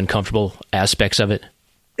rid of the uncomfortable aspects of it.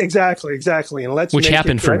 Exactly, and which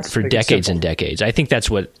happened for decades and decades. I think that's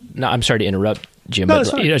what. No, I'm sorry to interrupt, Jim,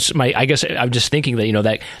 but I guess I'm just thinking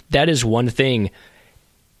that that is one thing.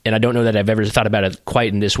 And I don't know that I've ever thought about it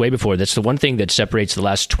quite in this way before. That's the one thing that separates the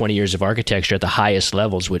last 20 years of architecture at the highest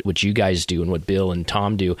levels, what you guys do and what Bill and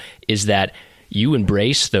Tom do, is that you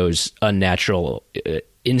embrace those unnatural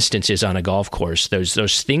instances on a golf course,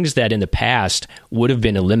 those things that in the past would have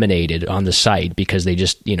been eliminated on the site because they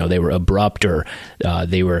just, they were abrupt or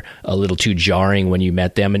they were a little too jarring when you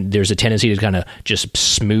met them. And there's a tendency to kind of just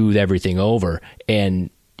smooth everything over. And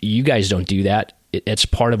you guys don't do that. It's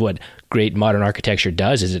part of what great modern architecture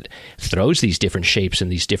does, is it throws these different shapes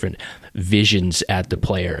and these different visions at the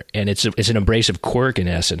player. And it's an embrace of quirk, in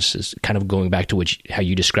essence, is kind of going back to how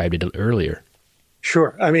you described it earlier.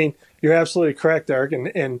 Sure. I mean, you're absolutely correct, Eric.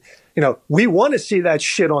 And we want to see that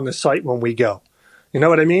shit on the site when we go. You know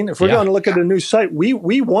what I mean? If we're going to look at a new site, we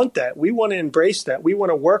want that. We want to embrace that. We want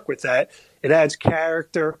to work with that. It adds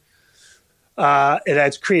character. It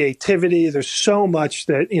adds creativity. There's so much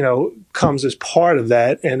that, comes as part of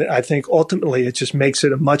that. And I think ultimately it just makes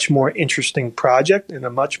it a much more interesting project and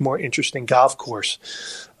a much more interesting golf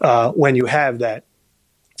course when you have that,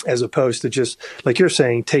 as opposed to just, like you're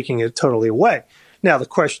saying, taking it totally away. Now, the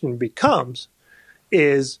question becomes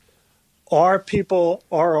are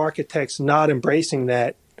architects not embracing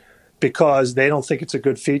that because they don't think it's a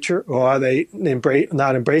good feature, or are they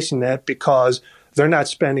not embracing that because they're not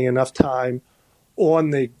spending enough time on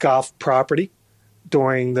the golf property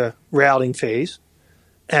during the routing phase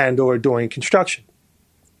and or during construction?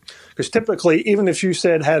 Because typically, even if you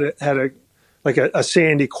said had a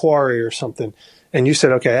sandy quarry or something, and you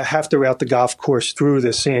said, okay, I have to route the golf course through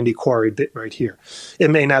this sandy quarry bit right here, it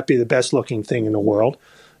may not be the best looking thing in the world,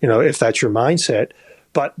 if that's your mindset,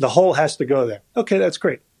 but the hole has to go there. Okay, that's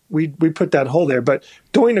great. We put that hole there. But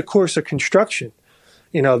during the course of construction,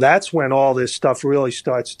 that's when all this stuff really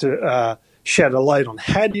starts to shed a light on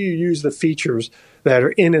how do you use the features that are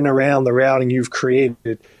in and around the routing you've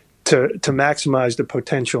created to maximize the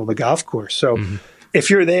potential of the golf course. So if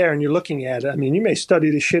you're there and you're looking at it, you may study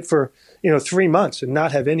this shit for 3 months and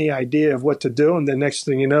not have any idea of what to do. And the next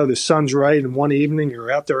thing you know, the sun's right, and one evening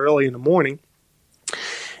you're out there early in the morning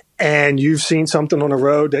and you've seen something on the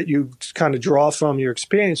road that you kind of draw from your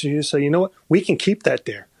experience, and you say, you know what, we can keep that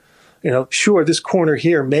there. Sure, this corner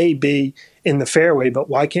here may be in the fairway, but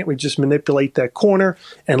why can't we just manipulate that corner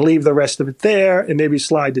and leave the rest of it there and maybe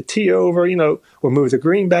slide the tee over, or move the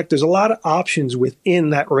green back? There's a lot of options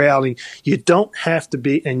within that routing. You don't have to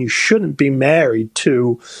be, and you shouldn't be married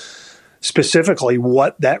to specifically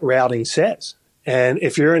what that routing says. And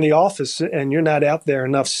if you're in the office and you're not out there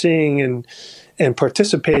enough seeing and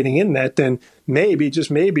participating in that, then maybe, just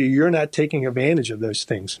maybe, you're not taking advantage of those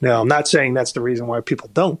things. Now, I'm not saying that's the reason why people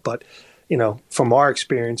don't, but, from our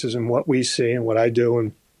experiences and what we see and what I do,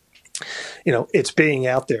 and, it's being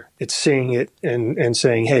out there, it's seeing it and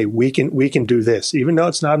saying, hey, we can do this. Even though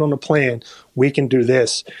it's not on the plan, we can do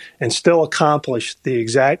this and still accomplish the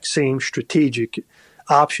exact same strategic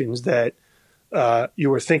options that you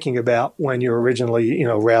were thinking about when you originally,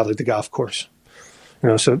 routed the golf course.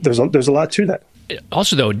 So there's a lot to that.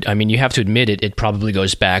 Also, though, you have to admit it probably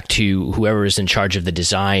goes back to whoever is in charge of the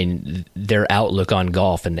design, their outlook on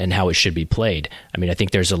golf and how it should be played. I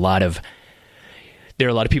think there are a lot of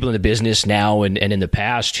people in the business now and in the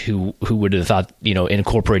past who would have thought,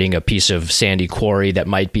 incorporating a piece of sandy quarry that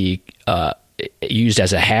might be used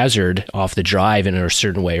as a hazard off the drive in a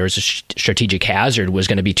certain way, or as a strategic hazard, was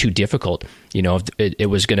going to be too difficult. It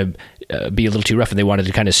was going to be a little too rough, and they wanted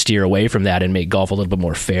to kind of steer away from that and make golf a little bit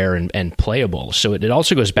more fair and playable. So it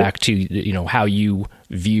also goes back to, how you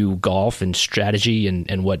view golf and strategy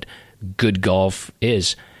and what good golf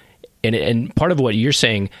is. And part of what you're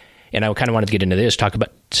saying, and I kind of wanted to get into this,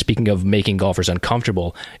 speaking of making golfers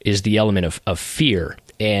uncomfortable, is the element of fear.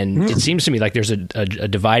 And it seems to me like there's a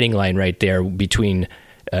dividing line right there between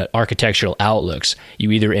architectural outlooks.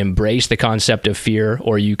 You either embrace the concept of fear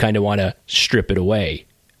or you kind of want to strip it away.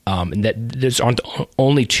 And that there's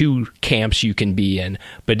only two camps you can be in,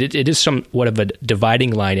 but it is somewhat of a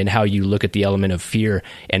dividing line in how you look at the element of fear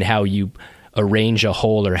and how you arrange a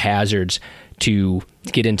hole or hazards to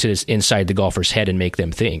get inside the golfer's head and make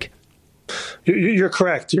them think. You're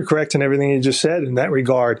correct. You're correct in everything you just said in that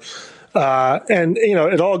regard. And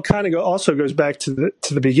it all kind of also goes back to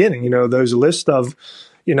the beginning. Those list of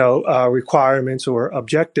requirements or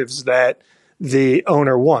objectives that the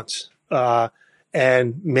owner wants,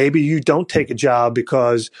 and maybe you don't take a job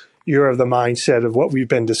because you're of the mindset of what we've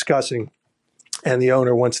been discussing, and the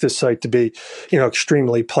owner wants this site to be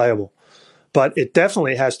extremely playable. But it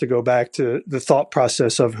definitely has to go back to the thought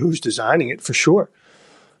process of who's designing it, for sure.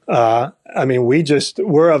 We're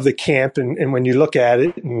of the camp, and when you look at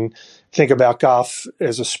it and think about golf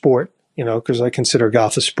as a sport, because I consider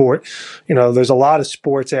golf a sport, there's a lot of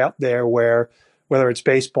sports out there where, whether it's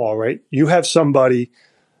baseball, right, you have somebody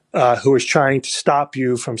who is trying to stop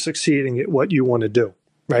you from succeeding at what you want to do,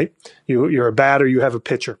 right? You're a batter, you have a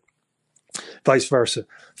pitcher, vice versa.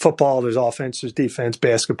 Football, there's offense, there's defense.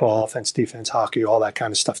 Basketball, offense, defense. Hockey, all that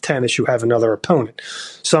kind of stuff. Tennis, you have another opponent,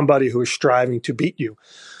 somebody who is striving to beat you.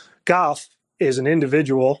 Golf is an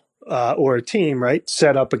individual or a team, right,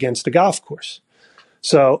 set up against the golf course.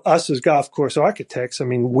 So us as golf course architects,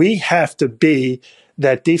 we have to be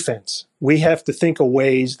that defense. We have to think of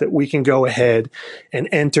ways that we can go ahead and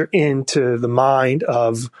enter into the mind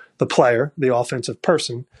of the player, the offensive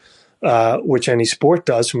person, which any sport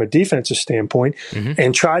does from a defensive standpoint,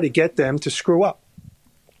 and try to get them to screw up.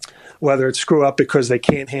 Whether it's screw up because they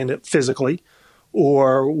can't handle it physically,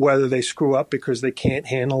 or whether they screw up because they can't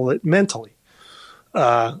handle it mentally.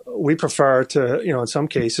 We prefer to, in some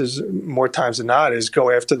cases, more times than not, is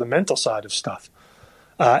go after the mental side of stuff.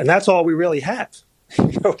 And that's all we really have.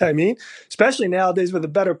 You know what I mean? Especially nowadays with a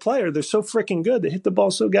better player. They're so freaking good. They hit the ball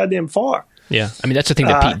so goddamn far. Yeah. I mean, that's the thing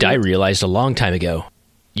that Pete Dye realized a long time ago.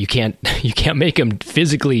 You can't make them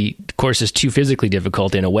physically, courses too physically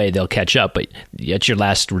difficult. In a way, they'll catch up, but yet your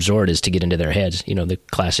last resort is to get into their heads. The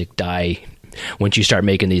classic Dye. Once you start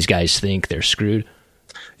making these guys think, they're screwed.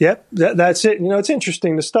 Yep, that's it. It's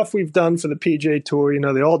interesting. The stuff we've done for the PGA Tour,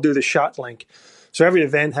 they all do the shot link. So every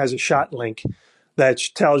event has a shot link that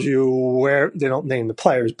tells you where, they don't name the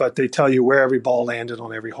players, but they tell you where every ball landed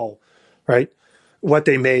on every hole, right? What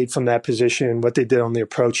they made from that position, what they did on the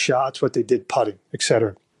approach shots, what they did putting, et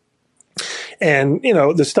cetera. And,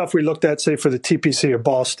 the stuff we looked at, say, for the TPC of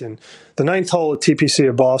Boston, the 9th hole of TPC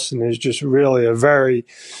of Boston is just really a very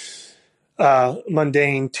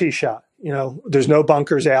mundane tee shot. There's no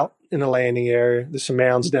bunkers out in the landing area. There's some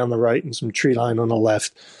mounds down the right and some tree line on the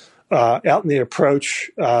left. Out in the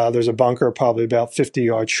approach, there's a bunker probably about 50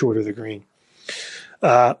 yards short of the green.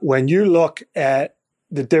 When you look at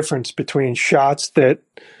the difference between shots that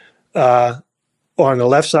are on the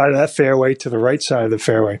left side of that fairway to the right side of the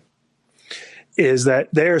fairway, is that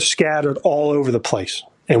they're scattered all over the place.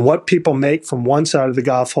 And what people make from one side of the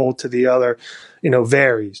golf hole to the other,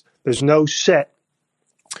 varies. There's no set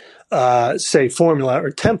formula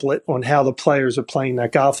or template on how the players are playing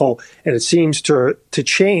that golf hole, and it seems to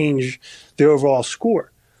change the overall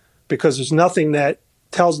score because there's nothing that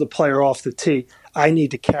tells the player off the tee, I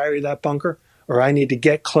need to carry that bunker or I need to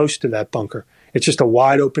get close to that bunker. It's just a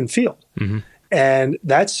wide open field. Mm-hmm. And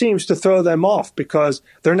that seems to throw them off because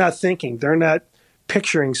they're not thinking, they're not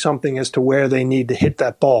picturing something as to where they need to hit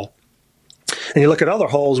that ball. And you look at other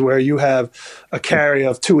holes where you have a carry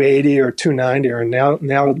of 280 or 290 or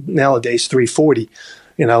nowadays 340,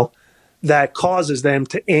 that causes them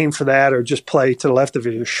to aim for that or just play to the left of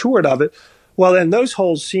it or short of it. Well, then those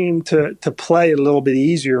holes seem to play a little bit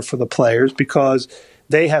easier for the players because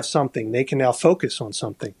they have something. They can now focus on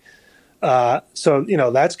something. So,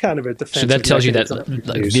 that's kind of a defensive. So that tells you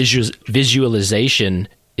that visualization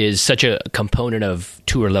is such a component of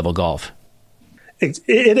tour level golf. It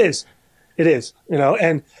is. It is,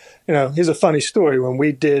 and, here's a funny story. When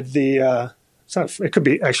we did it could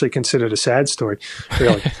be actually considered a sad story,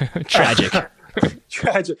 really. Tragic.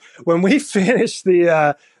 Tragic. When we finished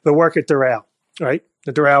the work at Doral, right?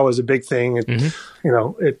 The Doral was a big thing. It,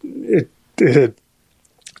 it had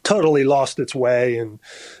totally lost its way, and,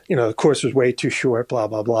 the course was way too short, blah,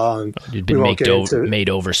 blah, blah. And it'd been made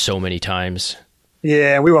over so many times.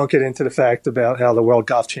 Yeah, we won't get into the fact about how the World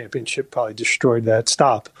Golf Championship probably destroyed that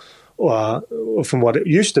stop. From what it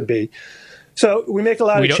used to be. So we make a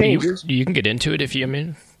lot of changes. You can get into it if you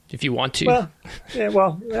want to.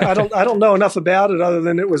 Well, I don't know enough about it other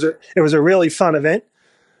than it was a really fun event.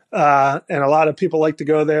 And a lot of people like to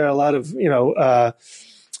go there. A lot of,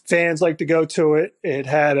 fans like to go to it. It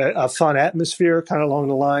had a fun atmosphere, kind of along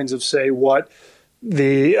the lines of, say, what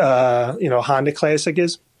the, Honda Classic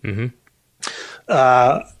is. Mm-hmm.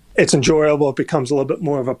 It's enjoyable. It becomes a little bit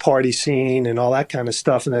more of a party scene and all that kind of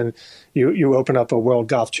stuff. And then you open up a World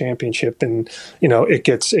Golf Championship and, it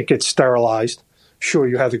gets sterilized. Sure,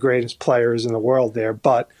 you have the greatest players in the world there,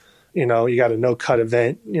 but, you got a no-cut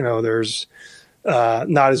event. There's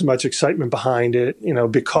not as much excitement behind it,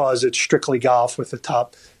 because it's strictly golf with the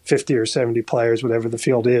top 50 or 70 players, whatever the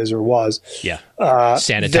field is or was. Yeah.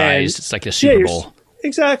 Sanitized. It's like the Super Bowl.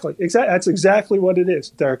 Exactly. That's exactly what it is,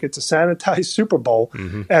 Derek. It's a sanitized Super Bowl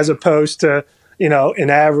as opposed to, an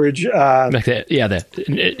average. Opposed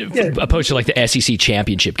to like the SEC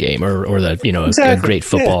championship game or the, a great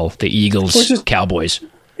football, the Eagles, Cowboys.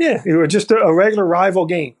 Yeah, it was just a regular rival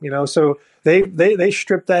game, so they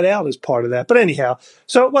stripped that out as part of that. But anyhow,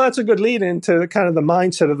 that's a good lead into kind of the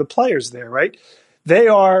mindset of the players there, right? They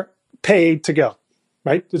are paid to go,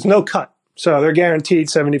 right? There's no cut. So they're guaranteed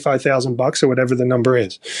 $75,000 or whatever the number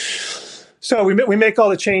is. So we make all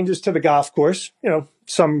the changes to the golf course,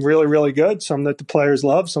 some really, really good, some that the players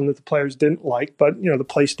love, some that the players didn't like, but, the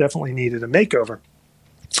place definitely needed a makeover.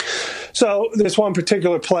 So this one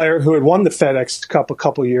particular player who had won the FedEx Cup a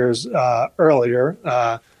couple years earlier,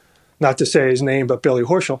 not to say his name, but Billy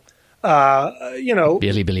Horschel,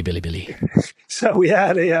 Billy. So we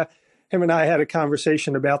had him and I had a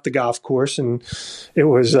conversation about the golf course, and it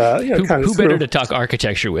was who better to talk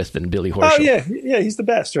architecture with than Billy Horschel? Oh yeah, he's the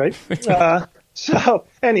best, right? So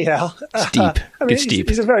anyhow, steep.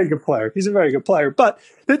 He's a very good player. He's a very good player, but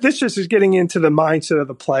this just is getting into the mindset of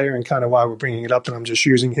the player and kind of why we're bringing it up, and I'm just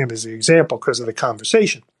using him as the example because of the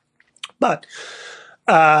conversation. But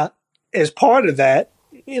as part of that,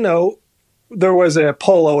 there was a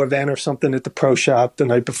polo event or something at the pro shop the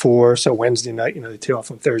night before. So Wednesday night, they tee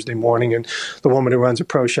off on Thursday morning, and the woman who runs a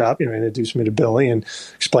pro shop, introduced me to Billy and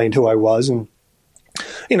explained who I was. And,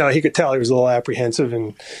 he could tell he was a little apprehensive.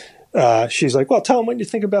 And she's like, well, tell him what you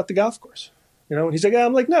think about the golf course. And he's like,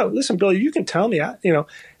 I'm like, no, listen, Billy, you can tell me,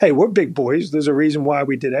 hey, we're big boys. There's a reason why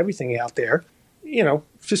we did everything out there.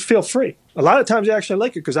 Just feel free. A lot of times I actually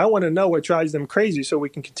like it because I want to know what drives them crazy so we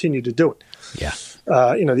can continue to do it. Yeah.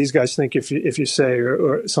 These guys think if you say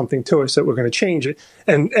or something to us that we're going to change it.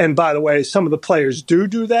 And by the way, some of the players do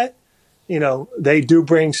that. They do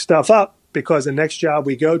bring stuff up because the next job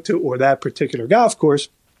we go to or that particular golf course,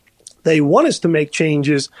 they want us to make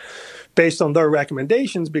changes based on their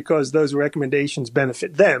recommendations because those recommendations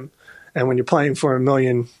benefit them. And when you're playing for $1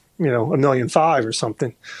 million, $1.5 million or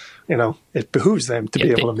something, it behooves them to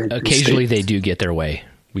be able to make occasionally mistakes. They do get their way.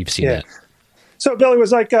 We've seen that. So Billy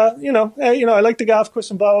was like, hey, I like the golf course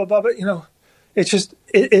and blah, blah, blah, but, it's just,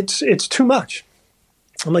 it's too much.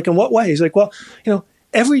 I'm like, in what way? He's like, well,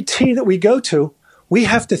 every tee that we go to, we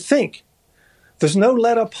have to think. There's no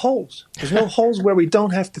let up holes. There's no holes where we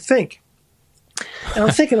don't have to think. And I'm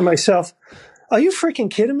thinking to myself, are you freaking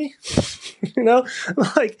kidding me?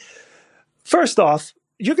 Like, first off,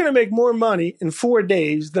 you're going to make more money in 4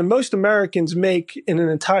 days than most Americans make in an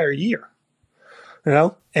entire year.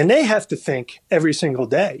 And they have to think every single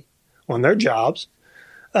day on their jobs.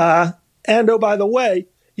 And oh, by the way,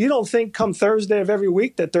 you don't think come Thursday of every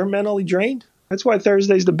week that they're mentally drained? That's why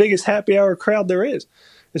Thursday's the biggest happy hour crowd there is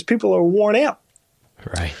people are worn out.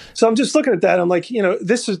 Right. So I'm just looking at that. I'm like,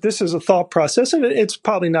 this is a thought process, and it's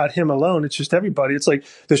probably not him alone. It's just everybody. It's like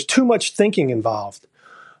there's too much thinking involved,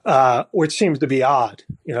 which seems to be odd,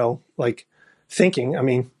 like thinking. I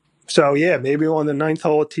mean, so yeah, maybe on the 9th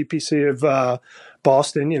hole at TPC of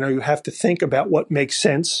Boston, you have to think about what makes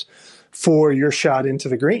sense for your shot into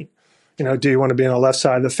the green. Do you want to be on the left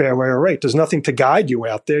side of the fairway or right? There's nothing to guide you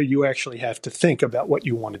out there. You actually have to think about what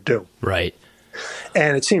you want to do. Right.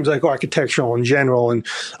 And it seems like architectural in general, and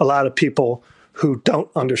a lot of people who don't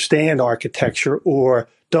understand architecture or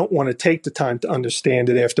don't want to take the time to understand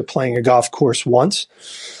it after playing a golf course once,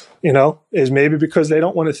 is maybe because they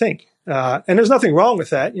don't want to think. And there's nothing wrong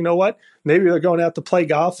with that. You know what? Maybe they're going out to play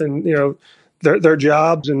golf and, their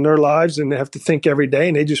jobs and their lives, and they have to think every day,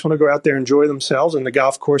 and they just want to go out there and enjoy themselves. And the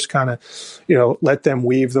golf course kind of, let them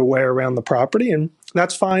weave their way around the property, and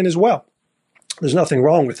that's fine as well. There's nothing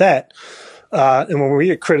wrong with that. And when we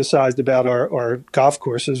get criticized about our golf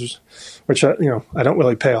courses, which I don't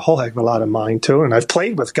really pay a whole heck of a lot of mind to, and I've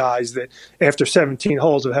played with guys that after 17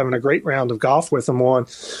 holes of having a great round of golf with them on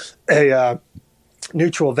a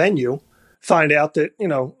neutral venue, find out that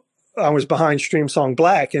I was behind Streamsong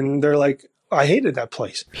Black, and they're like, I hated that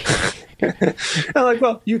place. I'm like,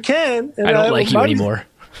 well, you can. And I don't like you anymore.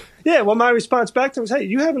 Yeah, well, my response back to him was, hey,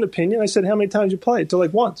 you have an opinion. I said, how many times you played? To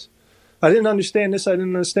like once. I didn't understand this. I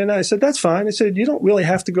didn't understand that. I said, that's fine. I said, you don't really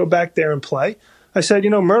have to go back there and play. I said,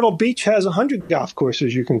 Myrtle Beach has 100 golf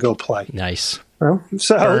courses you can go play. Nice.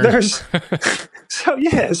 So there's,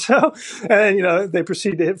 and then, they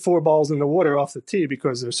proceed to hit 4 balls in the water off the tee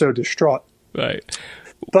because they're so distraught. Right.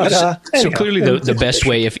 But so clearly the best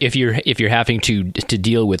way, if you're having to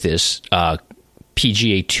deal with this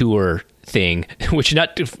PGA Tour thing, which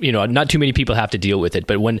not too many people have to deal with it,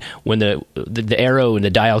 but when the arrow and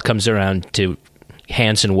the dial comes around to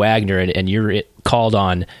Hanson Wagner and you're called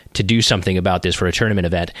on to do something about this for a tournament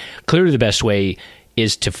event, clearly the best way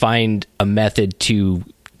is to find a method to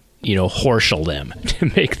horschel them, to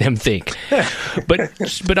make them think.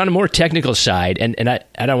 But on a more technical side, and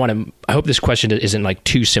I don't want to, I hope this question isn't like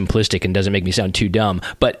too simplistic and doesn't make me sound too dumb,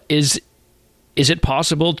 but is it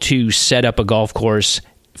possible to set up a golf course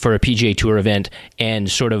for a PGA Tour event and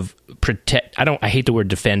sort of protect, I hate the word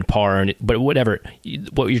defend par, but whatever,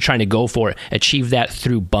 what you're trying to go for, achieve that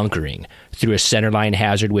through bunkering, through a centerline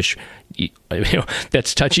hazard, which,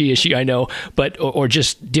 that's touchy issue, I know, but, or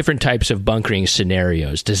just different types of bunkering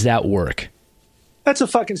scenarios. Does that work? That's a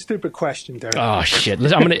fucking stupid question, Derek. Oh, shit. I'm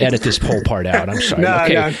going to edit this whole part out. I'm sorry.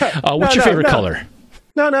 No, what's your favorite color?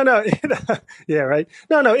 No. Yeah, right.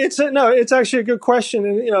 No, it's actually a good question.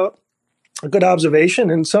 And, a good observation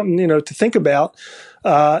and something, to think about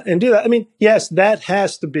and do that. I mean, yes, that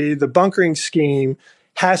has to be, the bunkering scheme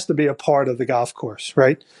has to be a part of the golf course,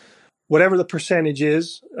 right? Whatever the percentage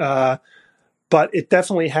is, but it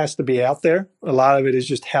definitely has to be out there. A lot of it is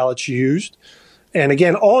just how it's used. And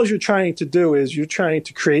again, all you're trying to do is you're trying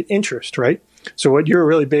to create interest, right? So what you're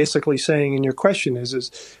really basically saying in your question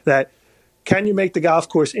is that can you make the golf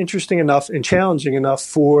course interesting enough and challenging enough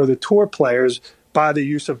for the tour players by the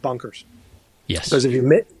use of bunkers? Yes. Because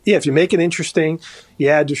if you make it interesting, you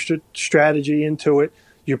add the strategy into it,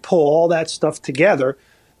 you pull all that stuff together,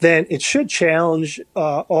 then it should challenge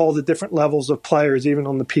all the different levels of players, even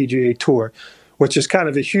on the PGA Tour, which is kind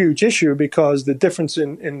of a huge issue because the difference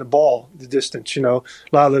in the ball, the distance, a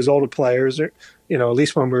lot of those older players, at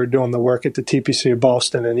least when we were doing the work at the TPC of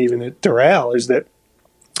Boston and even at Doral, is that,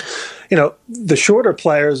 the shorter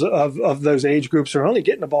players of those age groups are only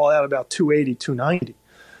getting the ball out about 280, 290,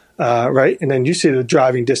 right? And then you see the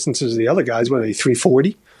driving distances of the other guys, what are they,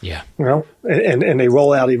 340? Yeah. And they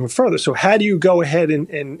roll out even further. So how do you go ahead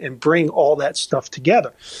and bring all that stuff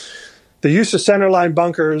together? The use of centerline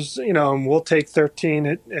bunkers, and we'll take 13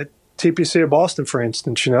 at TPC of Boston, for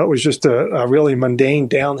instance. It was just a really mundane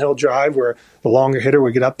downhill drive where the longer hitter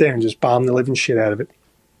would get up there and just bomb the living shit out of it.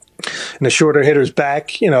 And the shorter hitter's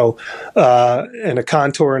back, and a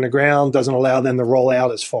contour in the ground doesn't allow them to roll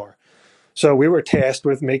out as far. So we were tasked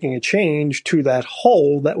with making a change to that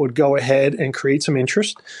hole that would go ahead and create some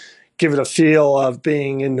interest, give it a feel of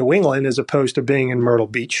being in New England as opposed to being in Myrtle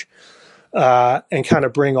Beach, and kind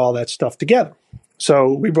of bring all that stuff together.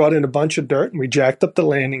 So we brought in a bunch of dirt and we jacked up the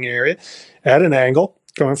landing area at an angle,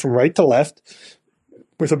 going from right to left,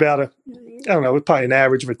 with about probably an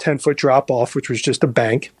average of a 10-foot drop off, which was just a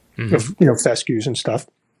bank of fescues and stuff.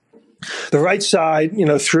 The right side,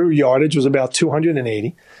 through yardage was about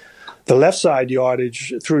 280. The left side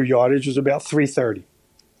through yardage was about 330.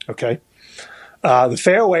 Okay. The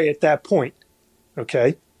fairway at that point,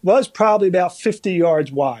 was probably about 50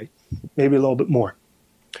 yards wide, maybe a little bit more.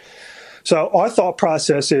 So our thought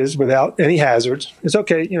process is, without any hazards, is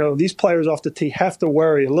these players off the tee have to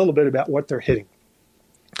worry a little bit about what they're hitting.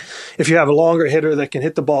 If you have a longer hitter that can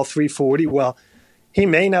hit the ball 340, well, he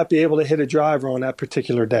may not be able to hit a driver on that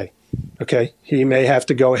particular day. Okay. He may have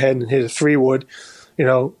to go ahead and hit a 3-wood,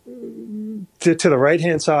 to the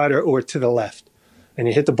right-hand side or to the left. And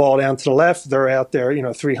you hit the ball down to the left, they're out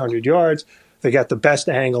there, 300 yards. They got the best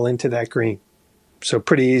angle into that green. So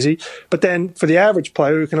pretty easy. But then for the average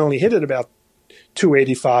player who can only hit it about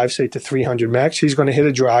 285, say to 300 max, he's going to hit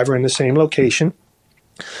a driver in the same location.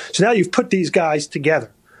 So now you've put these guys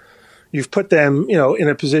together. You've put them, in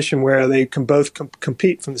a position where they can both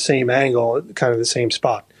compete from the same angle, kind of the same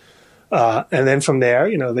spot. And then from there,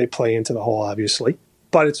 they play into the hole, obviously.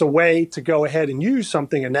 But it's a way to go ahead and use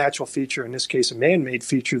something, a natural feature, in this case a man-made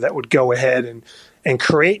feature, that would go ahead and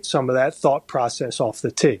create some of that thought process off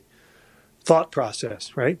the tee. Thought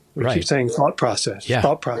process, right? We keep saying thought process. Yeah.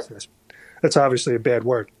 Thought process. That's obviously a bad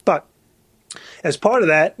word. But as part of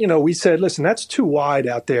that, we said, listen, that's too wide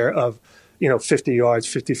out there of, 50 yards,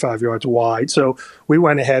 55 yards wide. So we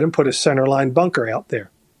went ahead and put a centerline bunker out there.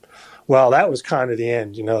 Well, that was kind of the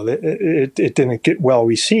end. It didn't get well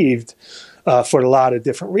received for a lot of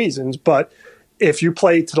different reasons. But if you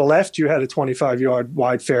played to the left, you had a 25-yard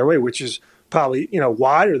wide fairway, which is probably,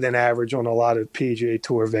 wider than average on a lot of PGA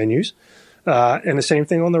Tour venues. And the same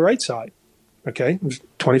thing on the right side. Okay, it was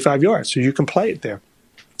 25 yards, so you can play it there.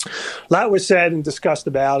 A lot was said and discussed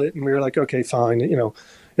about it, and we were like, okay, fine.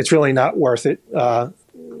 It's really not worth it.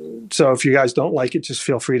 So if you guys don't like it, just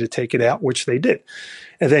feel free to take it out, which they did.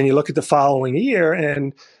 And then you look at the following year,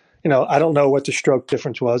 and I don't know what the stroke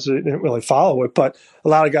difference was. I didn't really follow it, but a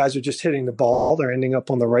lot of guys are just hitting the ball. They're ending up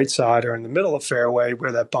on the right side or in the middle of fairway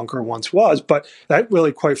where that bunker once was. But that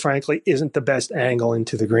really, quite frankly, isn't the best angle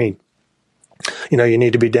into the green. You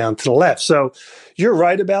need to be down to the left. So you're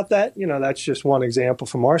right about that. That's just one example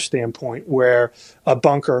from our standpoint where a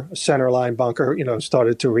centerline bunker,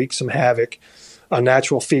 started to wreak some havoc, a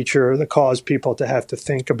natural feature that caused people to have to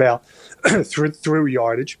think about through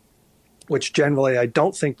yardage, which generally I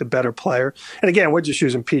don't think the better player. And again, we're just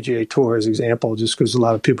using PGA Tour as an example just because a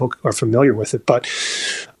lot of people are familiar with it. But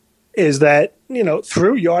is that,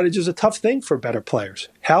 through yardage is a tough thing for better players.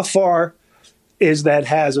 How far is that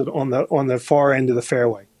hazard on the far end of the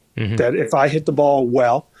fairway? Mm-hmm. That if I hit the ball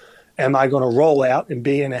well, am I going to roll out and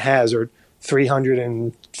be in a hazard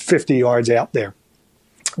 350 yards out there?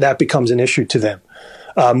 That becomes an issue to them,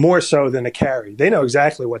 more so than a carry. They know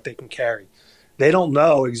exactly what they can carry. They don't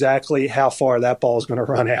know exactly how far that ball is going to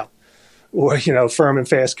run out. Or, firm and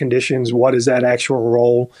fast conditions, what is that actual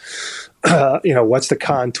roll? What's the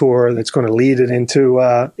contour that's going to lead it into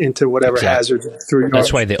whatever hazard through.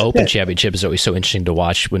 That's why the Open Championship is always so interesting to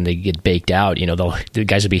watch when they get baked out. The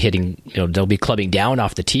guys will be hitting, they'll be clubbing down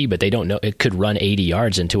off the tee, but they don't know it could run 80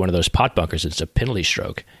 yards into one of those pot bunkers. It's a penalty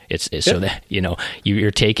stroke. So that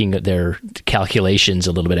you're taking their calculations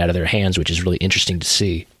a little bit out of their hands, which is really interesting to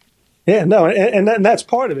see. Yeah, no, and that's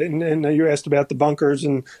part of it. And you asked about the bunkers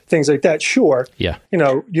and things like that. Sure. Yeah.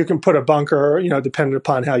 You can put a bunker, depending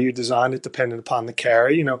upon how you design it, depending upon the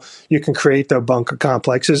carry, you can create the bunker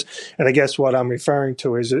complexes. And I guess what I'm referring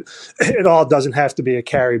to is it all doesn't have to be a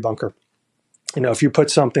carry bunker. If you put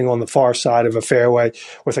something on the far side of a fairway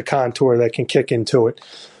with a contour that can kick into it,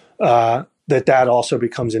 that also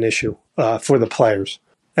becomes an issue for the players.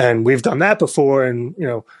 And we've done that before, and,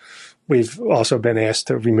 we've also been asked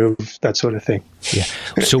to remove that sort of thing. Yeah.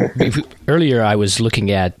 So earlier I was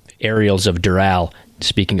looking at aerials of Doral,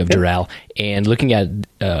 speaking of Doral, and looking at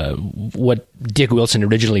what Dick Wilson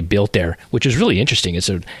originally built there, which is really interesting. It's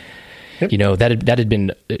that had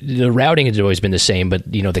been, the routing had always been the same, but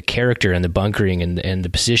the character and the bunkering and the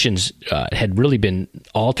positions had really been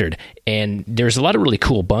altered. And there's a lot of really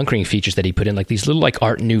cool bunkering features that he put in, like these little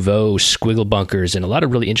Art Nouveau squiggle bunkers and a lot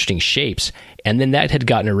of really interesting shapes. And then that had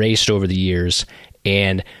gotten erased over the years.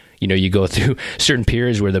 And you go through certain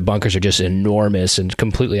periods where the bunkers are just enormous and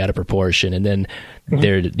completely out of proportion, and then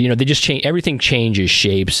they just change. Everything changes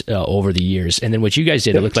shapes over the years. And then what you guys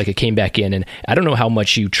did, it looked like it came back in. And I don't know how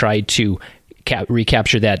much you tried to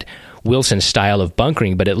recapture that Wilson style of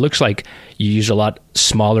bunkering, but it looks like you use a lot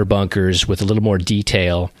smaller bunkers with a little more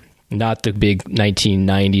detail, not the big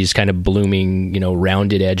 1990s kind of blooming,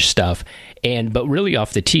 rounded edge stuff. But really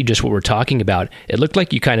off the tee, just what we're talking about, it looked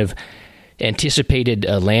like you kind of anticipated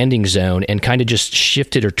a landing zone and kind of just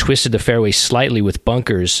shifted or twisted the fairway slightly with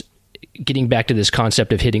bunkers, getting back to this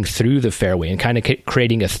concept of hitting through the fairway and kind of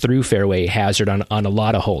creating a through fairway hazard on a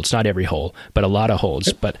lot of holes, not every hole, but a lot of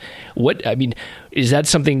holes. But is that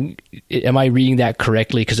something, am I reading that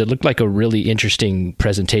correctly? Because it looked like a really interesting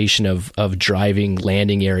presentation of driving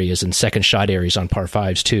landing areas and second shot areas on par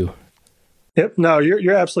fives too. Yep. No,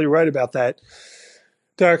 you're absolutely right about that,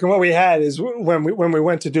 Derek. And what we had is when we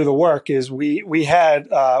went to do the work is we had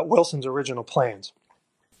Wilson's original plans.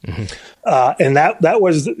 Mm-hmm. And that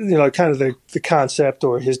was, kind of the concept,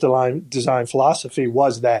 or his design philosophy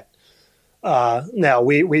was that. Now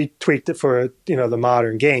we tweaked it for, the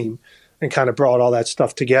modern game and kind of brought all that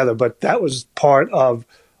stuff together. But that was part of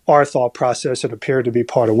our thought process. It appeared to be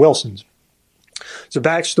part of Wilson's. So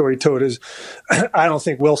backstory to it is, I don't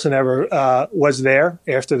think Wilson ever was there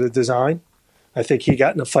after the design. I think he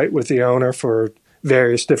got in a fight with the owner for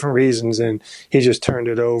various different reasons, and he just turned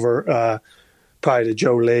it over probably to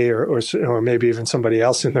Joe Lee or maybe even somebody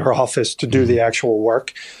else in their office to do the actual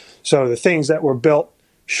work. So the things that were built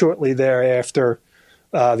shortly thereafter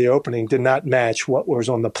the opening did not match what was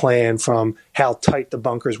on the plan, from how tight the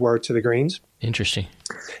bunkers were to the greens. Interesting.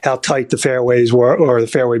 How tight the fairways were, or the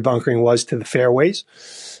fairway bunkering was to the fairways,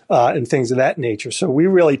 and things of that nature. So we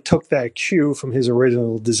really took that cue from his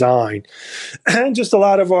original design. And just a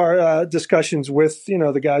lot of our discussions with,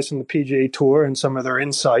 the guys from the PGA Tour and some of their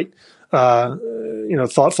insight,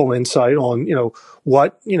 thoughtful insight on,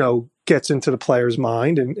 what, gets into the player's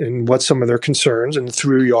mind and what some of their concerns, and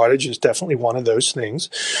through yardage is definitely one of those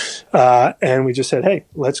things. And we just said, hey,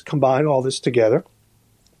 let's combine all this together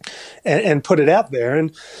and put it out there.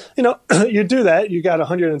 And, you do that, you got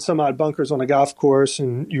 100 and some odd bunkers on a golf course,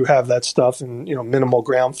 and you have that stuff and, minimal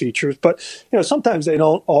ground features. But, sometimes they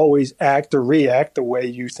don't always act or react the way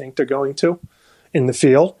you think they're going to in the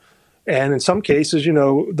field. And in some cases,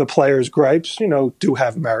 the players' gripes, do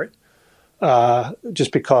have merit.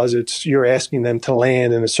 Just because you're asking them to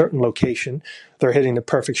land in a certain location, they're hitting the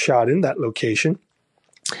perfect shot in that location.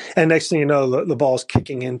 And next thing you know, the ball's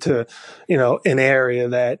kicking into, an area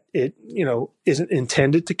that it, isn't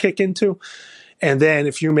intended to kick into. And then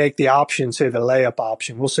if you make the option, say the layup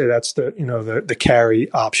option, we'll say that's the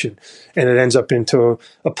carry option, and it ends up into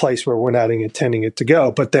a place where we're not intending it to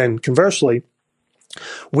go. But then conversely,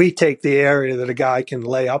 we take the area that a guy can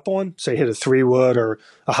lay up on, say hit a 3-wood or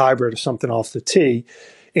a hybrid or something off the tee,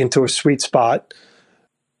 into a sweet spot.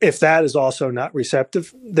 If that is also not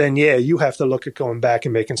receptive, then you have to look at going back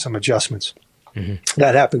and making some adjustments. Mm-hmm.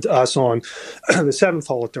 That happened to us on the 7th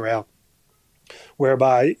hole at Doral,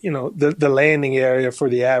 whereby, the landing area for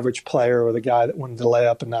the average player or the guy that wanted to lay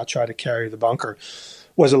up and not try to carry the bunker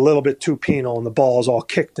was a little bit too penal, and the ball's all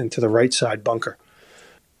kicked into the right side bunker.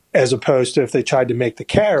 As opposed to if they tried to make the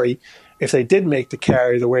carry, if they did make the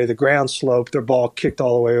carry, the way the ground sloped, their ball kicked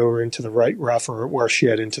all the way over into the right rough or worse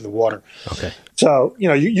yet, into the water. Okay. So,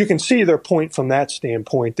 you can see their point from that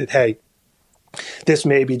standpoint that, hey, this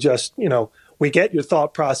may be just, we get your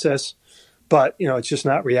thought process, but, it's just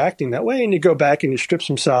not reacting that way. And you go back and you strip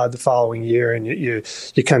some sod the following year, and you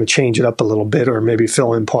kind of change it up a little bit, or maybe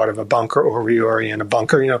fill in part of a bunker or reorient a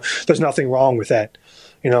bunker. There's nothing wrong with that.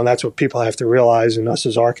 And that's what people have to realize, and us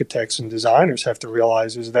as architects and designers have to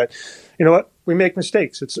realize, is that, we make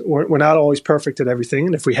mistakes. We're not always perfect at everything.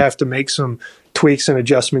 And if we have to make some tweaks and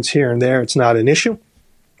adjustments here and there, it's not an issue.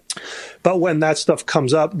 But when that stuff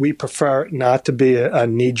comes up, we prefer not to be a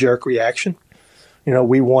knee-jerk reaction.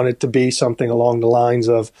 We want it to be something along the lines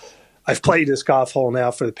of, I've played this golf hole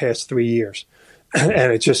now for the past 3 years.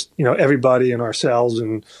 And it's just, everybody and ourselves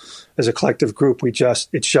and as a collective group,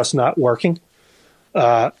 it's just not working.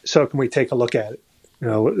 So can we take a look at it?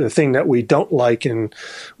 The thing that we don't like and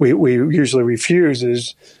we usually refuse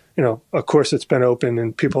is, of course it's been open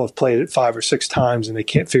and people have played it 5 or 6 times and they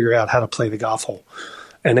can't figure out how to play the golf hole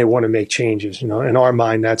and they want to make changes. In our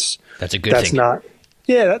mind, that's a good thing. Not,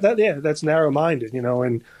 that's narrow-minded,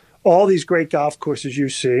 and all these great golf courses you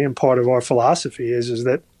see, and part of our philosophy is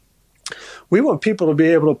that we want people to be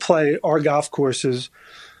able to play our golf courses,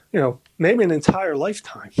 maybe an entire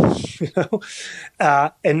lifetime,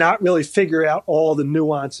 and not really figure out all the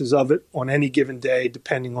nuances of it on any given day,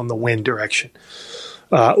 depending on the wind direction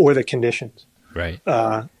or the conditions. Right.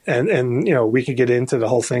 And we could get into the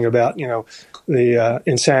whole thing about, the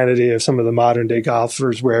insanity of some of the modern day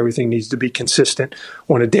golfers where everything needs to be consistent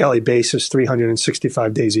on a daily basis,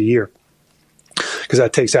 365 days a year, because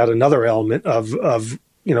that takes out another element of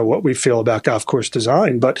what we feel about golf course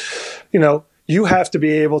design. But, you have to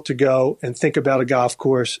be able to go and think about a golf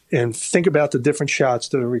course and think about the different shots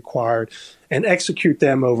that are required and execute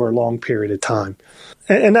them over a long period of time.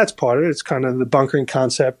 And that's part of it. It's kind of the bunkering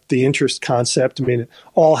concept, the interest concept. I mean, it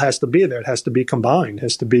all has to be there. It has to be combined. It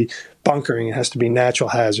has to be bunkering. It has to be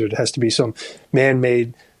natural hazard. It has to be some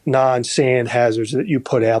man-made non-sand hazards that you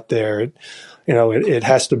put out there. It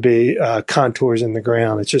has to be contours in the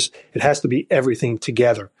ground. It has to be everything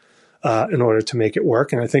together. In order to make it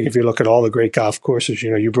work. And I think if you look at all the great golf courses,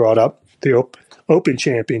 you brought up the Open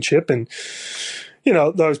Championship and,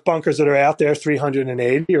 those bunkers that are out there,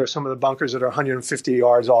 380, or some of the bunkers that are 150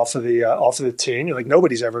 yards off of the tee. And you're like,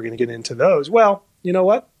 nobody's ever going to get into those. Well, you know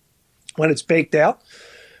what? When it's baked out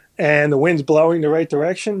and the wind's blowing the right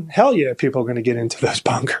direction, hell yeah, people are going to get into those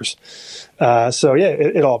bunkers.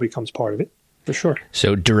 It all becomes part of it, for sure.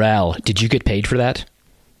 So, Doral, did you get paid for that?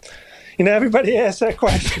 Everybody asks that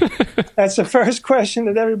question. That's the first question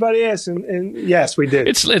that everybody asks, and yes, we did.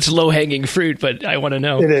 It's low-hanging fruit, but I want to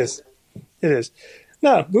know. It is.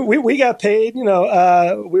 No, we got paid. We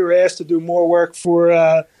were asked to do more work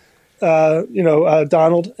for,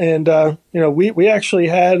 Donald, and we actually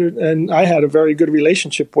had, and I had a very good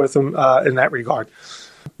relationship with him in that regard.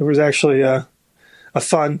 It was actually a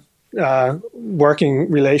fun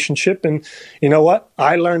working relationship, and you know what?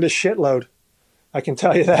 I learned a shitload. I can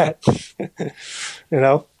tell you that,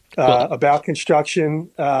 about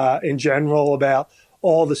construction in general, about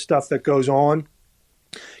all the stuff that goes on.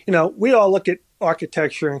 We all look at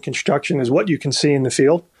architecture and construction as what you can see in the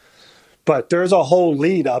field, but there's a whole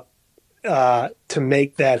lead up to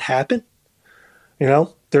make that happen.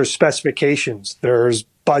 There's specifications, there's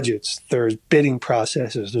budgets, there's bidding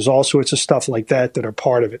processes, there's all sorts of stuff like that are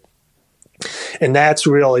part of it. And that's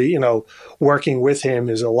really, working with him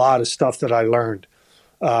is a lot of stuff that I learned.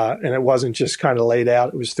 And it wasn't just kind of laid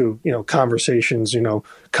out. It was through, conversations,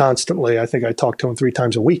 constantly. I think I talked to him 3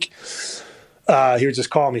 times a week. He would just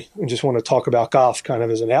call me and just want to talk about golf kind of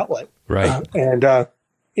as an outlet. Right.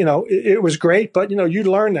 It was great, but, you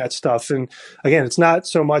learn that stuff. And again, it's not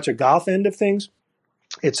so much a golf end of things.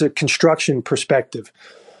 It's a construction perspective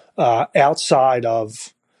outside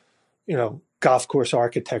of, golf course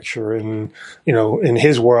architecture and, in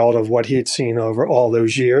his world of what he had seen over all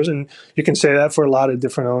those years. And you can say that for a lot of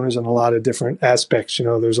different owners and a lot of different aspects.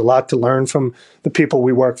 There's a lot to learn from the people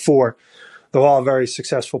we work for. They're all very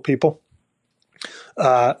successful people.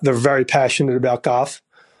 They're very passionate about golf,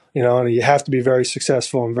 and you have to be very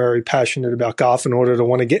successful and very passionate about golf in order to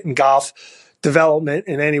want to get in golf development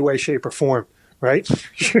in any way, shape, or form. Right?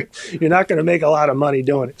 You're not going to make a lot of money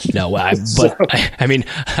doing it. No,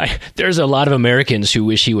 there's a lot of Americans who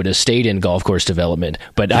wish he would have stayed in golf course development.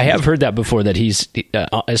 But I have heard that before, that he's,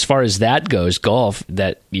 as far as that goes, golf,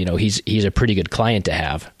 that, he's a pretty good client to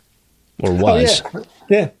have, or was. Oh,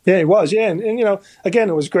 yeah, he was. Yeah. And again,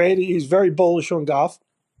 it was great. He's very bullish on golf,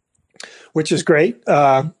 which is great.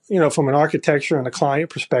 From an architecture and a client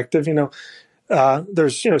perspective,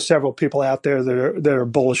 there's several people out there that are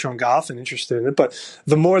bullish on golf and interested in it, but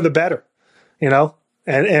the more the better, and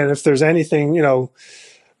if there's anything to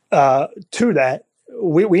that,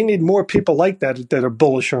 we need more people like that are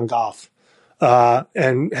bullish on golf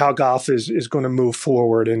and how golf is going to move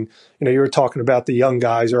forward. And you were talking about the young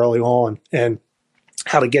guys early on and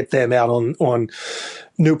how to get them out on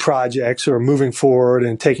new projects or moving forward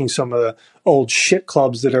and taking some of the old shit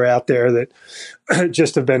clubs that are out there that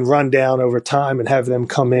just have been run down over time and have them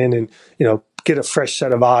come in and, get a fresh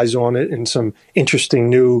set of eyes on it and some interesting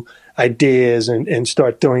new ideas and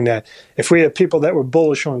start doing that. If we have people that were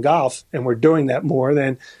bullish on golf and we're doing that more,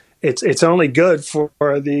 then it's only good for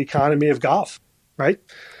the economy of golf, right?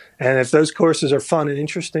 And if those courses are fun and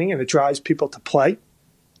interesting and it drives people to play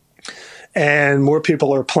and more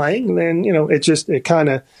people are playing, then, it kind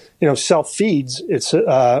of, self-feeds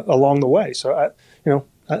along the way. So,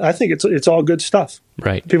 I think it's all good stuff.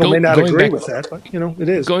 Right. People may not agree with that, but, it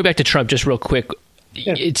is. Going back to Trump just real quick,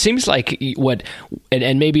 yeah. It seems like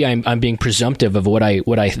and maybe I'm being presumptive of what I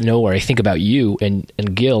know or I think about you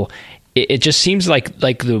and Gil. It just seems like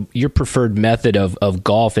your preferred method of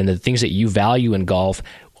golf and the things that you value in golf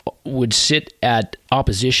would sit at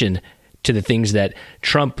opposition to the things that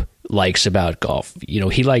Trump likes about golf.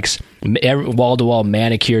 He likes wall-to-wall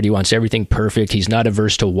manicured. He wants everything perfect. He's not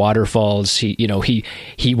averse to waterfalls. He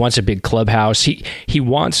wants a big clubhouse. He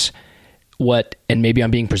wants what, and maybe I'm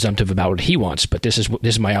being presumptive about what he wants, but this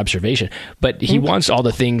is my observation. But he wants all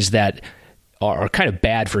the things that are kind of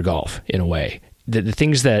bad for golf in a way. The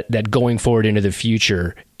things that going forward into the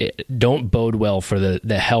future don't bode well for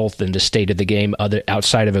the health and the state of the game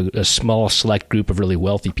outside of a small select group of really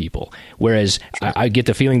wealthy people. Whereas I get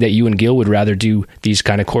the feeling that you and Gil would rather do these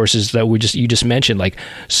kind of courses that you just mentioned, like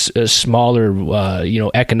smaller,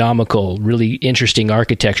 economical, really interesting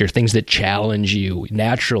architecture, things that challenge you,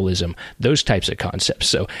 naturalism, those types of concepts.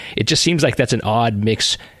 So it just seems like that's an odd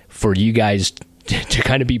mix for you guys to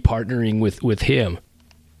kind of be partnering with him.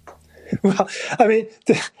 Well, I mean,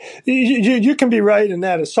 you can be right in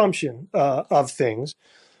that assumption of things,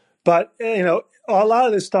 but a lot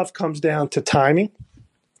of this stuff comes down to timing,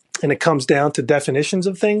 and it comes down to definitions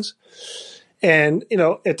of things. And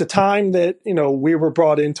at the time that we were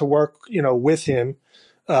brought in to work with him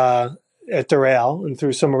at Doral and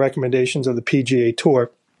through some recommendations of the PGA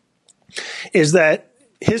Tour, is that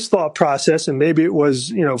his thought process, and maybe it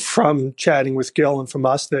was from chatting with Gil and from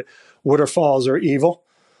us, that waterfalls are evil.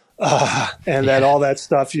 And that all that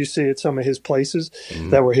stuff you see at some of his places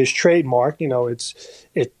that were his trademark,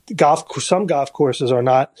 some golf courses are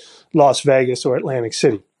not Las Vegas or Atlantic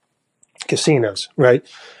City casinos, right?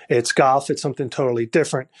 It's golf. It's something totally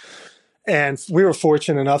different. And we were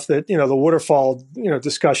fortunate enough that, the waterfall,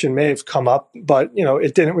 discussion may have come up, but,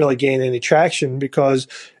 it didn't really gain any traction because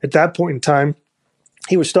at that point in time,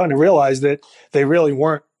 he was starting to realize that they really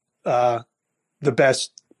weren't the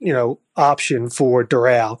best option for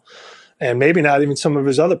Doral, and maybe not even some of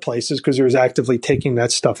his other places because he was actively taking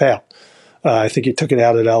that stuff out. I think he took it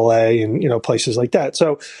out at LA and, places like that.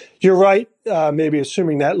 So you're right. Maybe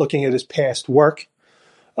assuming that, looking at his past work,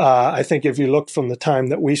 I think if you look from the time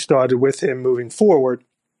that we started with him moving forward,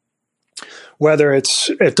 whether it's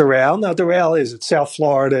at Doral, now Doral it's South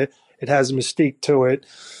Florida. It has a mystique to it.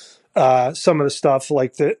 Some of the stuff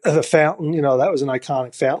like the fountain, that was an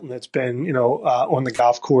iconic fountain that's been, on the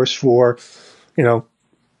golf course for,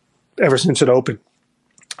 ever since it opened.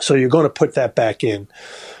 So you're going to put that back in.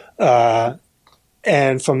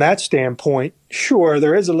 And from that standpoint, sure,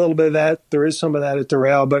 there is a little bit of that. There is some of that at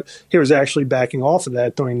Doral, but he was actually backing off of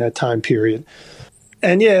that during that time period.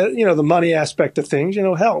 And yeah, the money aspect of things,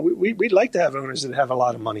 hell, we'd like to have owners that have a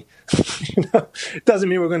lot of money. It doesn't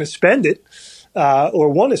mean we're going to spend it. Or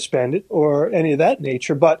want to spend it or any of that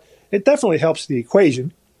nature, but it definitely helps the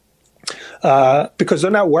equation because they're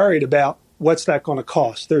not worried about what's that going to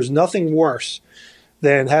cost. There's nothing worse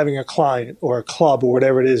than having a client or a club or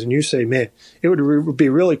whatever it is, and you say, man, it would be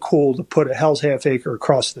really cool to put a hell's half acre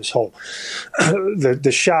across this hole.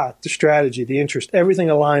 The shot, the strategy, the interest, everything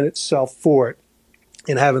align itself for it,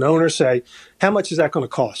 and have an owner say, how much is that going to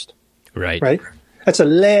cost? Right. That's the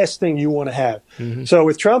last thing you want to have. Mm-hmm. So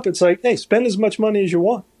with Trump, it's like, hey, spend as much money as you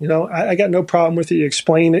want. I got no problem with it. You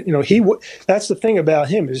explain it. That's the thing about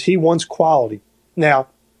him is he wants quality. Now,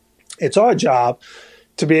 it's our job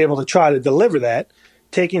to be able to try to deliver that,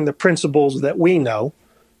 taking the principles that we know,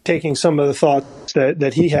 taking some of the thoughts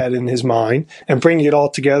that he had in his mind, and bringing it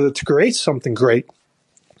all together to create something great.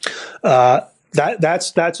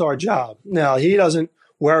 That's our job. Now, he doesn't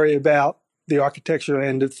worry about the architecture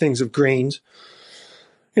end of things of greens.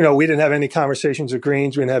 We didn't have any conversations of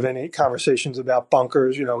greens. We didn't have any conversations about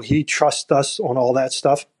bunkers. He trusts us on all that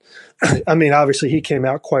stuff. I mean, obviously, he came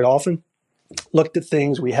out quite often, looked at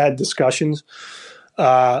things. We had discussions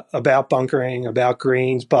about bunkering, about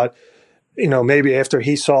greens. But, maybe after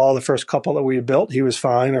he saw the first couple that we built, he was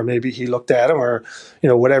fine. Or maybe he looked at them or,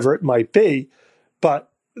 whatever it might be. But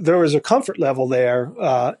there was a comfort level there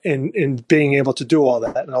in being able to do all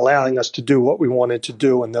that and allowing us to do what we wanted to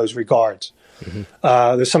do in those regards.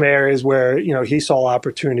 Mm-hmm. There's some areas where, he saw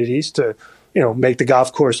opportunities to, make the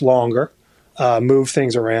golf course longer, move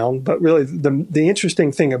things around. But really, the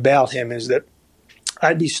interesting thing about him is that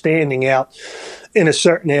I'd be standing out in a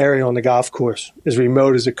certain area on the golf course, as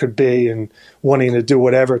remote as it could be, and wanting to do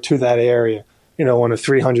whatever to that area, on a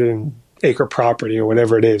 300-acre property or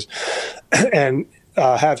whatever it is, and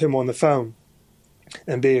have him on the phone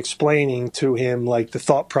and be explaining to him like the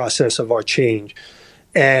thought process of our change.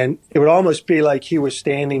 And it would almost be like he was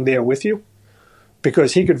standing there with you,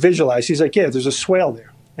 because he could visualize. He's like, yeah, there's a swale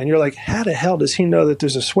there. And you're like, how the hell does he know that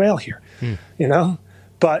there's a swale here?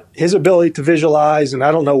 But his ability to visualize, and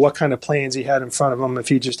I don't know what kind of plans he had in front of him, if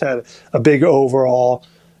he just had a big overall,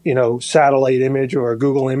 satellite image or a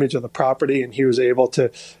Google image of the property, and he was able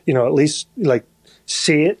to, at least like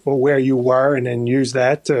see it or where you were, and then use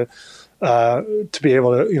that to be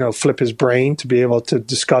able to, flip his brain to be able to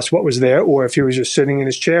discuss what was there, or if he was just sitting in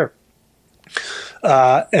his chair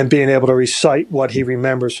and being able to recite what he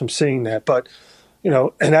remembers from seeing that. But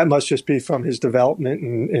and that must just be from his development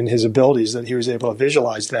and his abilities that he was able to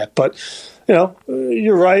visualize that. But,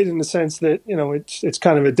 you're right in the sense that, it's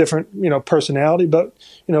kind of a different, personality. But,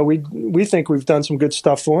 we think we've done some good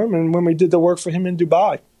stuff for him. And when we did the work for him in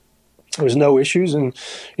Dubai, there was no issues. And,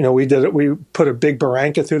 we did it. We put a big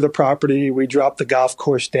barranca through the property. We dropped the golf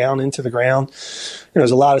course down into the ground.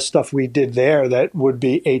 There's a lot of stuff we did there that would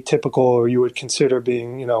be atypical, or you would consider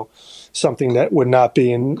being, something that would not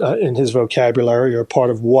be in his vocabulary or part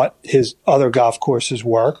of what his other golf courses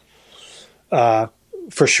were,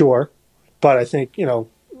 for sure. But I think,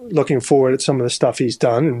 looking forward at some of the stuff he's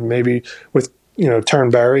done, and maybe with,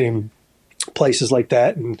 Turnberry and places like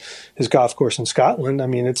that, and his golf course in Scotland, I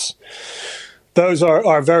mean, those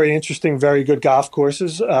are very interesting, very good golf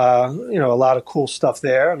courses. A lot of cool stuff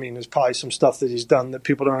there. I mean, there's probably some stuff that he's done that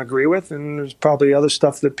people don't agree with, and there's probably other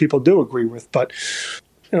stuff that people do agree with. But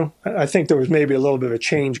I think there was maybe a little bit of a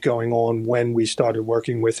change going on when we started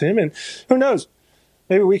working with him. And who knows,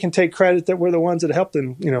 maybe we can take credit that we're the ones that helped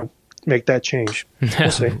him, make that change. We'll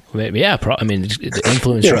see. Yeah. The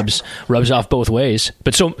influence rubs off both ways,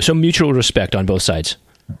 but so mutual respect on both sides.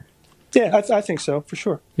 Yeah, I think so, for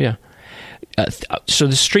sure. Yeah. So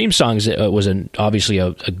the Stream Songs was obviously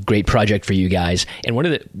a great project for you guys. And one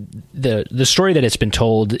of the story that it's been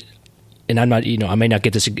told, and I'm not, I may not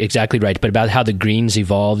get this exactly right, but about how the greens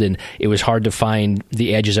evolved, and it was hard to find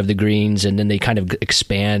the edges of the greens, and then they kind of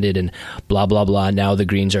expanded and blah, blah, blah. Now the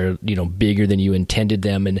greens are, bigger than you intended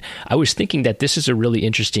them. And I was thinking that this is a really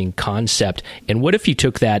interesting concept. And what if you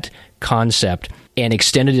took that concept and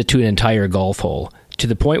extended it to an entire golf hole, to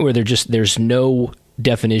the point where there's no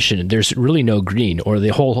definition, there's really no green, or the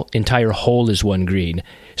whole entire hole is one green.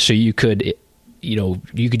 So you could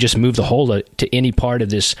just move the hole to any part of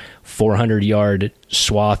this 400-yard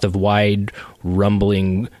swath of wide,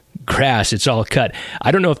 rumbling grass. It's all cut. I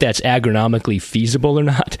don't know if that's agronomically feasible or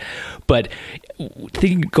not, but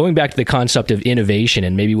going back to the concept of innovation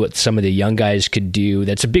and maybe what some of the young guys could do,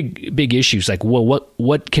 that's a big issue. It's like, well,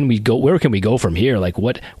 what can we go? Where can we go from here? Like,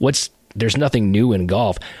 there's nothing new in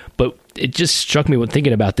golf. But it just struck me when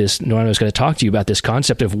thinking about this, Norman, I was going to talk to you about this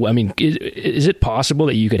concept of, is it possible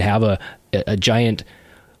that you could have a giant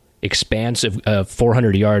expanse of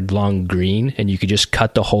 400-yard long green, and you could just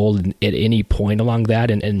cut the hole at any point along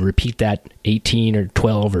that and repeat that 18 or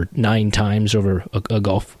 12 or 9 times over a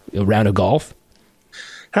round of golf?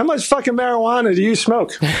 How much fucking marijuana do you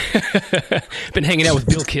smoke? Been hanging out with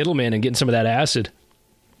Bill Kittleman and getting some of that acid.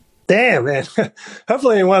 Damn, man.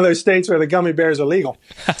 Hopefully in one of those states where the gummy bears are legal.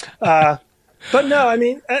 But no, I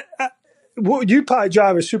mean, you probably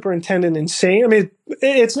drive a superintendent insane. I mean,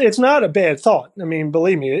 it's not a bad thought. I mean,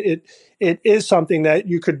 believe me, it is something that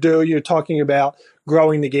you could do. You're talking about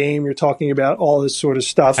growing the game. You're talking about all this sort of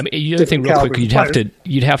stuff. I mean, the other thing, real quick, you'd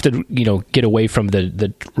have to get away from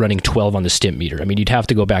the running 12 on the stimp meter. I mean, you'd have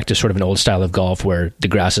to go back to sort of an old style of golf where the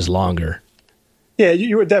grass is longer. Yeah,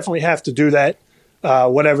 you would definitely have to do that.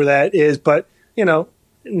 Whatever that is. But,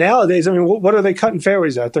 nowadays, I mean, what are they cutting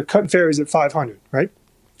fairways at? They're cutting fairways at 500, right?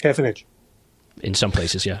 Half an inch. In some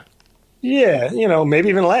places, yeah. Yeah, maybe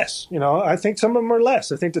even less. I think some of them are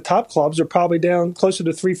less. I think the top clubs are probably down closer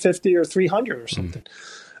to 350 or 300 or something.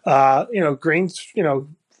 Greens,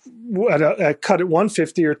 a cut at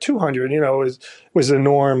 150 or 200, was the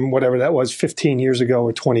norm, whatever that was 15 years ago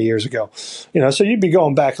or 20 years ago. So you'd be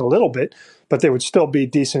going back a little bit, but they would still be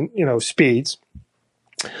decent, speeds.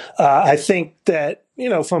 I think that,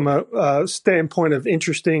 from a standpoint of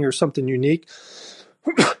interesting or something unique,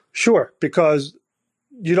 sure, because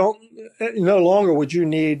no longer would you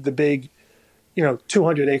need the big,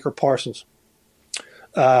 200-acre parcels.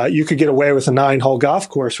 You could get away with a 9-hole golf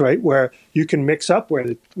course, right, where you can mix up where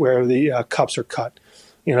the cups are cut.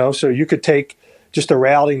 So you could take, just a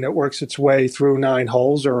routing that works its way through 9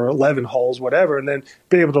 holes or 11 holes, whatever, and then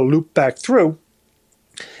be able to loop back through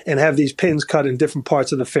and have these pins cut in different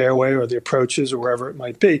parts of the fairway or the approaches or wherever it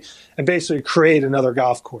might be, and basically create another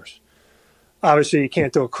golf course. Obviously, you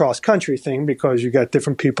can't do a cross-country thing because you got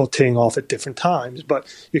different people teeing off at different times, but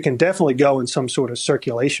you can definitely go in some sort of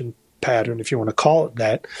circulation pattern, if you want to call it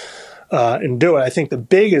that, and do it. I think the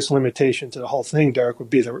biggest limitation to the whole thing, Derek, would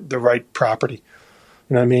be the right property.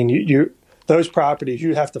 You know what I mean? You those properties,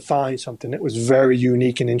 you'd have to find something that was very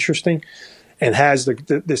unique and interesting and has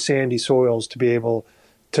the sandy soils to be able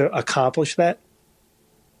to accomplish that.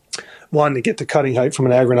 One, to get the cutting height from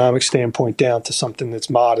an agronomic standpoint down to something that's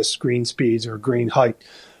modest, green speeds or green height.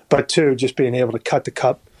 But two, just being able to cut the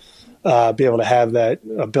cup, be able to have that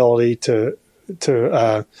ability to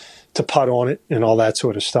putt on it and all that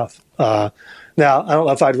sort of stuff. Now, I don't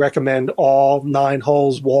know if I'd recommend all 9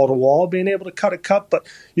 holes wall to wall being able to cut a cup, but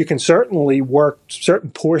you can certainly work certain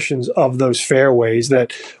portions of those fairways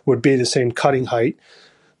that would be the same cutting height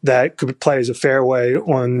that could play as a fairway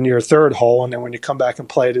on your 3rd hole, and then when you come back and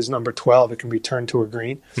play it as number 12, it can be turned to a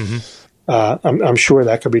green. Mm-hmm. I'm sure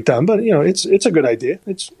that could be done, but it's a good idea.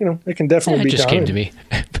 It can definitely be done. It just came to me.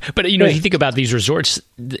 But if you think about these resorts,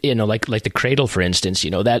 like the Cradle, for instance,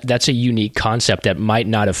 that's a unique concept that might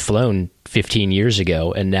not have flown 15 years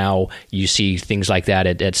ago, and now you see things like that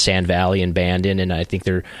at Sand Valley and Bandon, and I think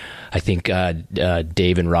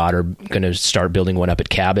Dave and Rod are going to start building one up at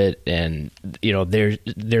Cabot, and there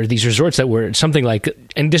are these resorts that were something like,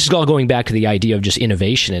 and this is all going back to the idea of just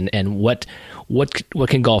innovation and what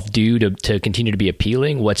can golf do to continue to be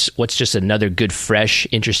appealing? What's just another good, fresh,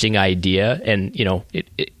 interesting idea? And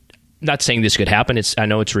not saying this could happen. I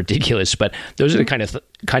know it's ridiculous, but those are the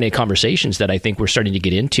kind of conversations that I think we're starting to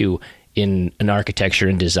get into in architecture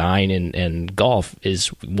and design and golf. Is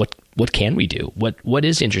what can we do? What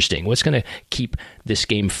is interesting? What's going to keep this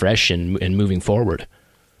game fresh and moving forward?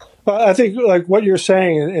 Well, I think like what you're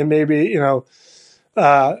saying, and maybe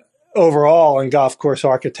overall in golf course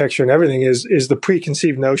architecture and everything is the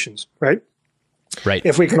preconceived notions, right? Right.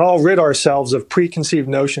 If we can all rid ourselves of preconceived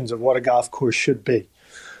notions of what a golf course should be,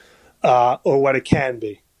 or what it can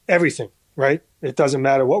be, everything, right? It doesn't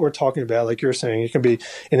matter what we're talking about. Like you're saying, it can be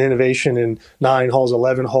an innovation in 9 holes,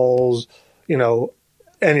 11 holes,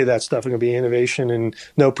 any of that stuff. It can be innovation and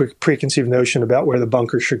no preconceived notion about where the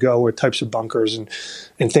bunkers should go, what types of bunkers and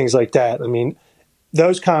things like that. I mean,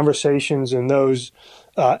 those conversations and those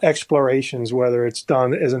explorations, whether it's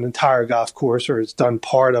done as an entire golf course or it's done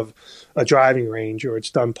part of a driving range or it's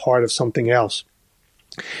done part of something else,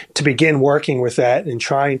 to begin working with that and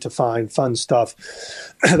trying to find fun stuff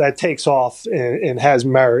that takes off and has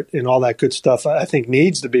merit and all that good stuff, I think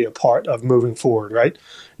needs to be a part of moving forward, right?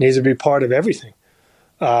 Needs to be part of everything.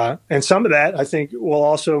 And some of that, I think, will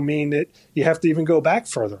also mean that you have to even go back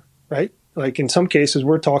further, right? Like in some cases,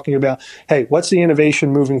 we're talking about, hey, what's the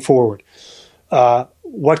innovation moving forward?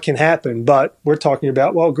 What can happen? But we're talking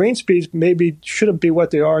about, well, green speeds maybe shouldn't be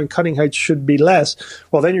what they are and cutting heights should be less.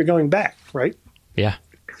 Well, then you're going back, right? Yeah.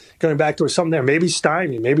 Going back to something there. Maybe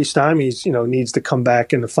Stymie's, needs to come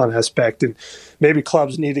back in the fun aspect. And maybe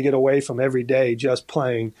clubs need to get away from every day just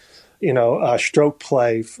playing, stroke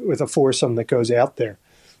play with a foursome that goes out there,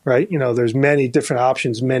 right? There's many different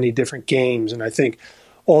options, many different games. And I think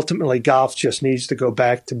ultimately golf just needs to go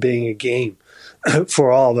back to being a game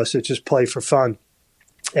for all of us that just play for fun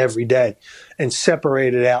every day and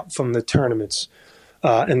separate it out from the tournaments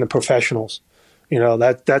and the professionals.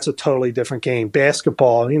 That's a totally different game.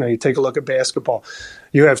 Basketball, you take a look at basketball.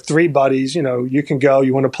 You have 3 buddies, you can go,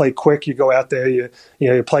 you want to play quick, you go out there, you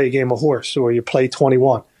play a game of horse or you play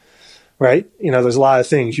 21, right? There's a lot of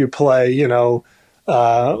things. You play, 1-on-1,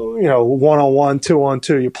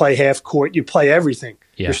 2-on-2, you play half court, you play everything.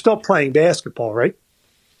 Yeah. You're still playing basketball, right?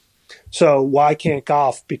 So why can't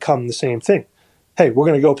golf become the same thing? Hey, we're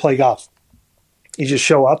going to go play golf. You just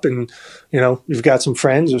show up and, you've got some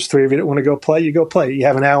friends. There's 3 of you that want to go play. You go play. You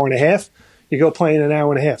have an hour and a half. You go play in an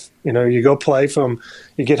hour and a half. You go play from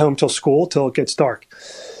you get home till school till it gets dark.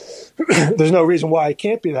 There's no reason why it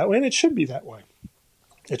can't be that way, and it should be that way.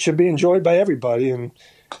 It should be enjoyed by everybody. And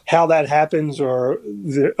how that happens or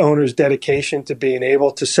the owner's dedication to being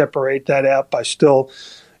able to separate that out by still,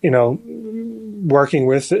 working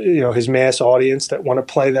with, his mass audience that want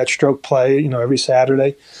to play that stroke play, every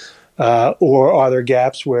Saturday. Or are there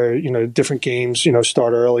gaps where, different games,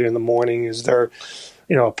 start early in the morning? Is there,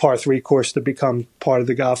 a par 3 course to become part of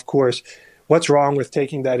the golf course? What's wrong with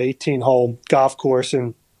taking that 18-hole golf course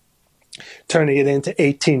and turning it into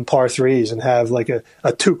 18 par 3s and have like a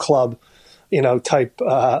 2-club, type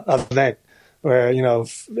event? where,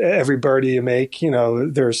 every birdie you make,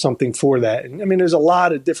 there's something for that. And I mean, there's a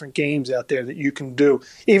lot of different games out there that you can do,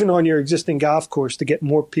 even on your existing golf course, to get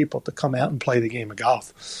more people to come out and play the game of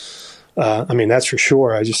golf. I mean, that's for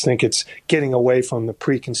sure. I just think it's getting away from the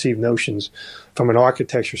preconceived notions from an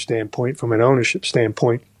architecture standpoint, from an ownership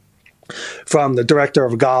standpoint, from the director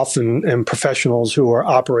of golf and professionals who are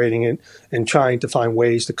operating it and trying to find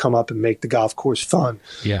ways to come up and make the golf course fun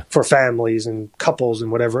for families and couples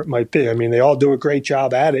and whatever it might be. I mean, they all do a great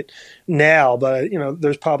job at it now, but,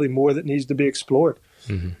 there's probably more that needs to be explored.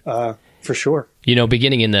 For sure.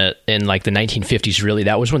 Beginning in like the 1950s, really,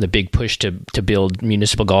 that was when the big push to build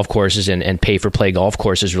municipal golf courses and pay for play golf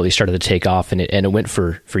courses really started to take off, and it went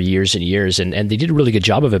for years and years, and they did a really good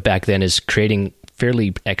job of it back then, is creating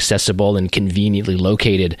fairly accessible and conveniently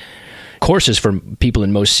located courses for people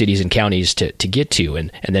in most cities and counties to get to,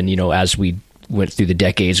 and then as we went through the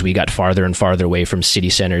decades, we got farther and farther away from city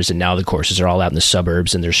centers, and now the courses are all out in the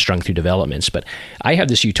suburbs and they're strung through developments. But I have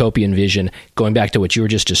this utopian vision, going back to what you were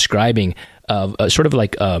just describing, of sort of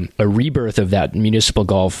like a rebirth of that municipal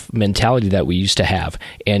golf mentality that we used to have.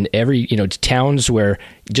 And every, towns where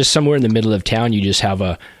just somewhere in the middle of town, you just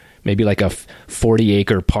have maybe like a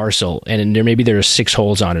 40-acre parcel, and there are 6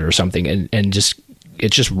 holes on it or something, and just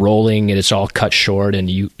it's just rolling and it's all cut short, and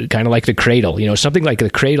you kind of like the Cradle, something like the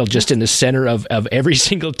Cradle just in the center of every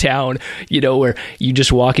single town, where you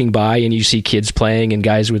just walking by and you see kids playing and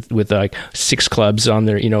guys with like 6 clubs on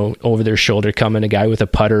their, over their shoulder coming, a guy with a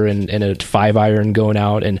putter and a 5-iron going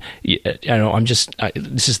out. And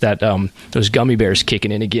this is that, those gummy bears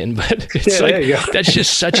kicking in again, but it's that's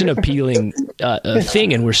just such an appealing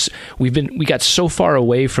thing. And we got so far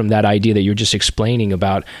away from that idea that you're just explaining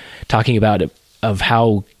about, talking about it, of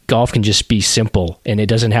how golf can just be simple, and it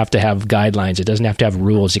doesn't have to have guidelines. It doesn't have to have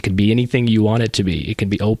rules. It can be anything you want it to be. It can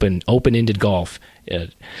be open-ended golf.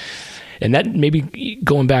 And that, maybe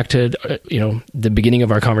going back to, the beginning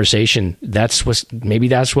of our conversation, that's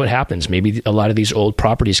what happens. Maybe a lot of these old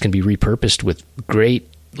properties can be repurposed with great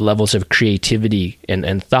levels of creativity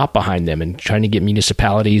and thought behind them, and trying to get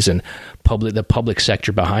municipalities and the public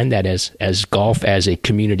sector behind that as golf as a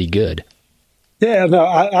community good. Yeah, no,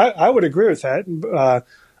 I would agree with that.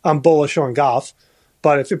 I'm bullish on golf,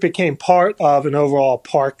 but if it became part of an overall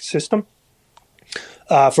park system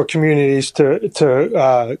for communities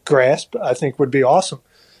to grasp, I think would be awesome.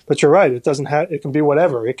 But you're right; it can be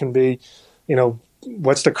whatever. It can be,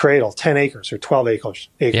 what's the Cradle? 10 acres or 12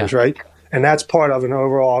 acres, right? And that's part of an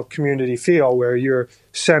overall community feel where your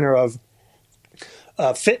center of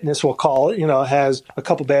fitness, we'll call it, has a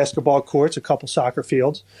couple basketball courts, a couple soccer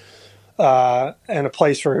fields. And a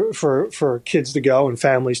place for kids to go and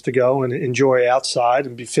families to go and enjoy outside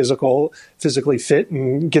and be physically fit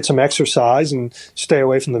and get some exercise and stay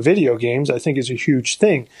away from the video games, I think is a huge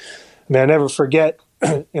thing. I mean, I never forget,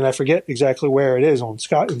 and I forget exactly where it is in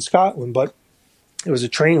Scotland, but it was a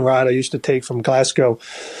train ride I used to take from Glasgow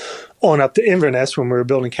on up to Inverness when we were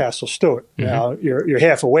building Castle Stewart. Mm-hmm. Now you're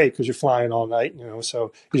half awake because you're flying all night,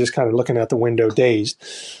 so you're just kind of looking out the window dazed.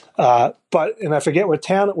 And I forget what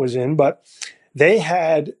town it was in, but they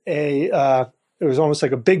had it was almost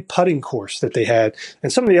like a big putting course that they had,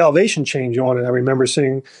 and some of the elevation change on it. I remember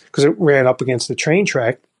seeing, because it ran up against the train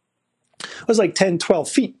track, it was like 10, 12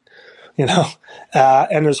 feet, and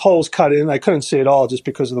there's holes cut in. I couldn't see it all just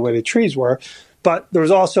because of the way the trees were. But there was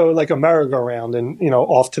also like a merry-go-round and,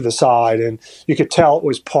 off to the side. And you could tell it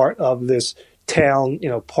was part of this town,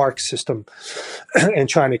 park system and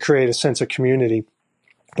trying to create a sense of community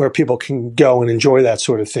where people can go and enjoy that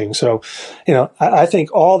sort of thing. So, I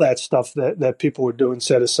think all that stuff that people were doing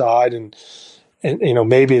set aside and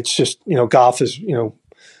maybe it's just, golf has,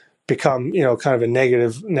 become, kind of a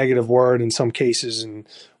negative word in some cases and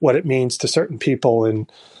what it means to certain people.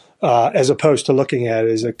 And, as opposed to looking at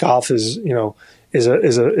it as a golf is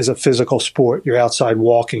a physical sport. You're outside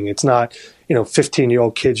walking. It's not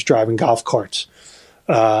 15-year-old kids driving golf carts.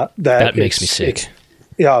 That makes me sick.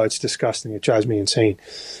 It's disgusting. It drives me insane.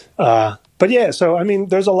 But yeah, so I mean,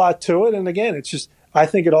 there's a lot to it. And again, it's just, I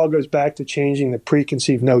think it all goes back to changing the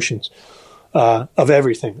preconceived notions of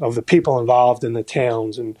everything, of the people involved in the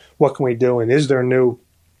towns, and what can we do? And is there new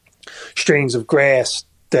strains of grass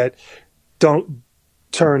that don't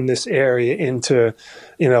turn this area into,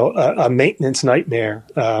 a maintenance nightmare?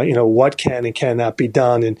 What can and cannot be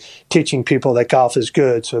done, and teaching people that golf is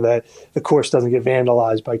good so that the course doesn't get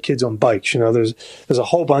vandalized by kids on bikes. There's a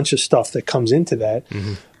whole bunch of stuff that comes into that.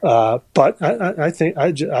 Mm-hmm. But I think,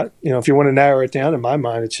 if you want to narrow it down, in my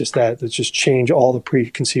mind, it's just let's just change all the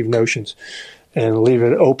preconceived notions and leave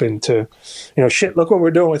it open to, shit, look what we're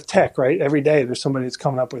doing with tech, right? Every day there's somebody that's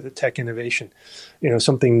coming up with a tech innovation,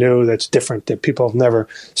 something new that's different that people have never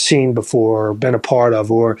seen before or been a part of,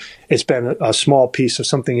 or it's been a small piece of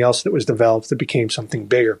something else that was developed that became something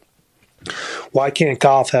bigger. Why can't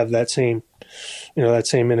golf have that same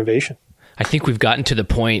innovation? I think we've gotten to the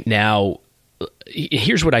point now.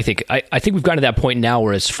 Here's what I think. I think we've gotten to that point now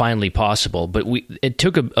where it's finally possible, but it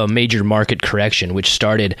took a major market correction, which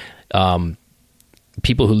started,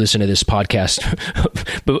 people who listen to this podcast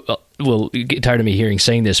will get tired of me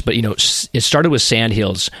saying this, but it started with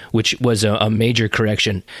Sandhills, which was a major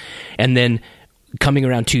correction. And then coming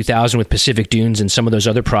around 2000 with Pacific Dunes and some of those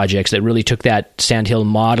other projects that really took that Sandhill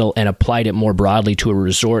model and applied it more broadly to a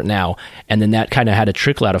resort now. And then that kind of had a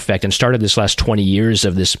trickle out effect and started this last 20 years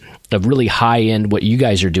of really high end, what you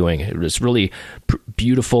guys are doing. It was really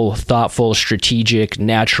beautiful, thoughtful, strategic,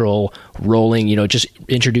 natural, rolling, it just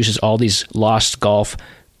introduces all these lost golf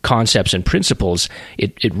concepts and principles.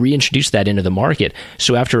 It reintroduced that into the market.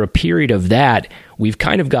 So after a period of that, we've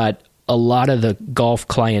kind of got a lot of the golf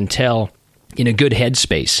clientele in a good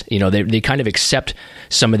headspace. They kind of accept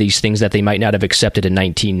some of these things that they might not have accepted in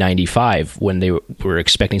 1995 when they were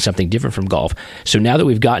expecting something different from golf. So now that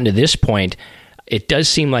we've gotten to this point, it does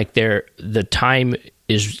seem like the time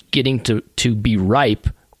is getting to be ripe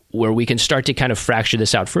where we can start to kind of fracture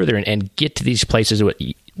this out further and get to these places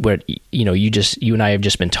where you and I have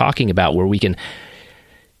just been talking about, where we can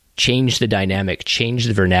change the dynamic, change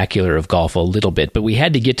the vernacular of golf a little bit. But we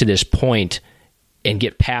had to get to this point and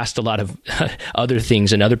get past a lot of other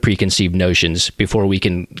things and other preconceived notions before we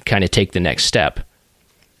can kind of take the next step.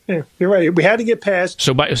 Yeah, you're right. We had to get past.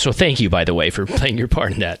 So thank you, by the way, for playing your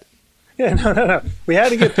part in that. Yeah, no. We had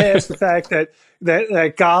to get past the fact that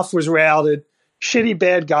golf was routed, shitty,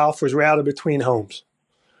 bad golf was routed between homes,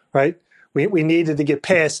 right? We needed to get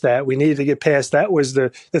past that. That was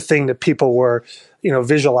the thing that people were,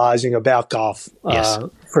 visualizing about golf, yes.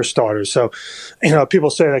 For starters. So,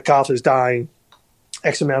 people say that golf is dying.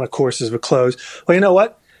 X amount of courses would close. Well, you know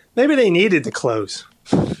what? Maybe they needed to close.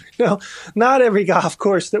 Not every golf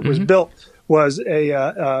course that was built was even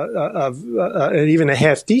a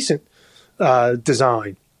half decent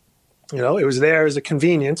design. It was there as a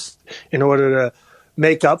convenience in order to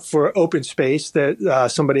make up for open space that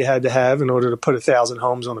somebody had to have in order to put 1,000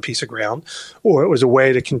 homes on a piece of ground, or it was a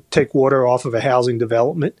way to take water off of a housing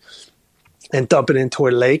development and dump it into a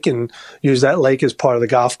lake and use that lake as part of the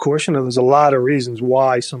golf course. There's a lot of reasons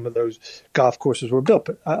why some of those golf courses were built.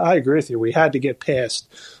 But I agree with you. We had to get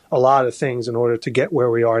past a lot of things in order to get where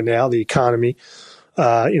we are now, the economy,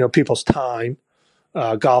 people's time,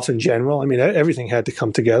 golf in general. I mean, everything had to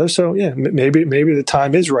come together. So, yeah, maybe the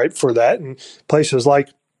time is ripe for that. And places like,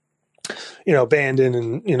 Bandon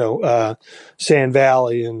and, Sand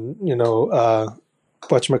Valley and,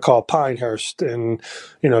 Pinehurst and,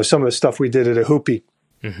 some of the stuff we did at Ahupee.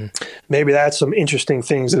 Mm-hmm. Maybe that's some interesting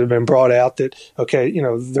things that have been brought out that, okay,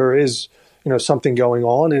 there is, something going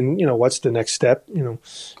on and, what's the next step?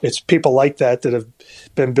 It's people like that have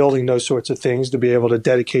been building those sorts of things to be able to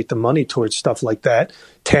dedicate the money towards stuff like that.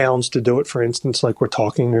 Towns to do it, for instance, like we're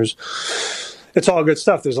talking, it's all good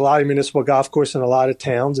stuff. There's a lot of municipal golf courses in a lot of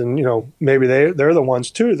towns and, maybe they're the ones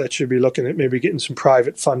too that should be looking at maybe getting some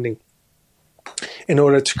private funding in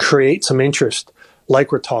order to create some interest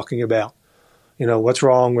like we're talking about. What's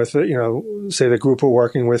wrong with, say the group we're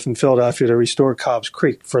working with in Philadelphia to restore Cobbs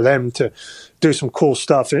Creek, for them to do some cool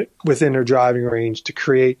stuff within their driving range to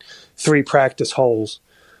create 3 practice holes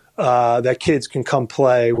that kids can come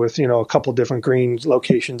play with, a couple different green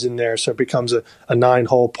locations in there. So it becomes a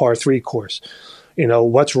 9-hole par 3 course.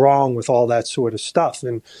 What's wrong with all that sort of stuff?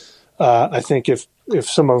 And I think if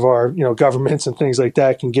some of our, governments and things like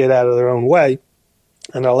that can get out of their own way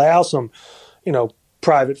and allow some,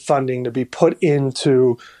 private funding to be put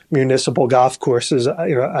into municipal golf courses,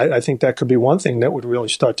 I think that could be one thing that would really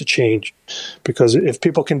start to change. Because if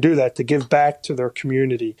people can do that to give back to their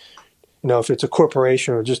community, if it's a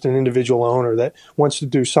corporation or just an individual owner that wants to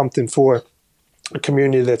do something for a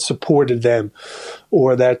community that supported them,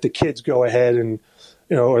 or that the kids go ahead and,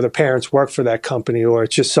 or the parents work for that company, or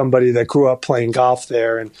it's just somebody that grew up playing golf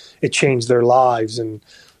there and it changed their lives, and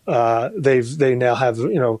they now have,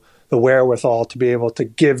 the wherewithal to be able to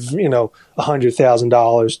give,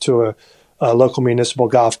 $100,000 to a local municipal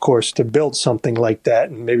golf course to build something like that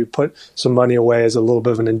and maybe put some money away as a little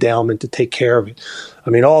bit of an endowment to take care of it. I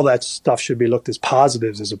mean, all that stuff should be looked as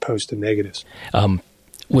positives as opposed to negatives.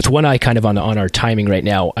 With one eye kind of on our timing right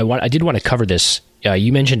now, I did want to cover this.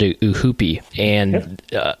 You mentioned Ahupee, and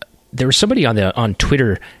there was somebody on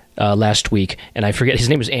Twitter last week, and I forget his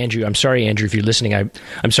name was Andrew. I'm sorry, Andrew, if you're listening.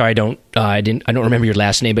 I'm sorry, I don't remember your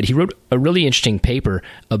last name, but he wrote a really interesting paper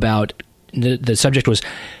about the subject was,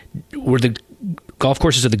 were the golf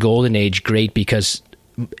courses of the Golden Age great because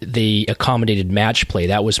they accommodated match play?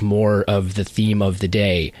 That was more of the theme of the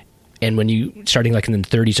day. And when you, starting like in the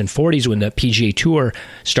 30s and 40s, when the PGA Tour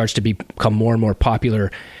starts to become more and more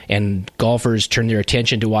popular and golfers turn their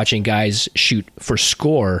attention to watching guys shoot for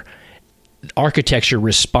score, architecture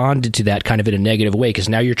responded to that kind of in a negative way, because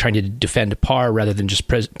now you're trying to defend par rather than just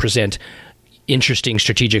present interesting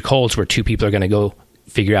strategic holes where two people are going to go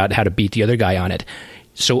figure out how to beat the other guy on it.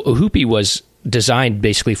 So Ohupi was designed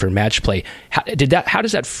basically for match play. How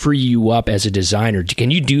does that free you up as a designer? Can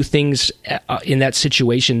you do things in that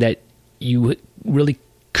situation that you really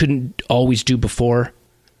couldn't always do before?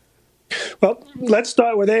 Well, let's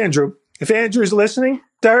start with Andrew. If Andrew's listening,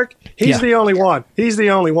 Derek, he's the only one. He's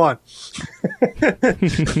the only one.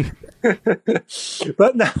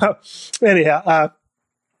 But no, anyhow,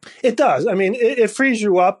 it does. I mean, it frees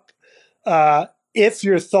you up if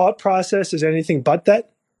your thought process is anything but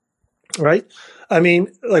that, right? I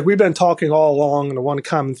mean, like we've been talking all along, and the one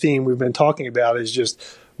common theme we've been talking about is just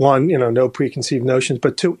one, no preconceived notions,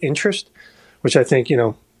 but two, interest, which I think,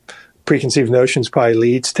 preconceived notions probably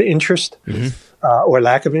leads to interest or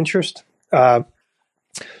lack of interest.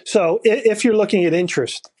 So if you're looking at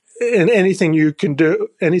interest in anything you can do,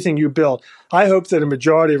 anything you build, I hope that a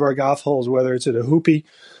majority of our golf holes, whether it's at Ohupi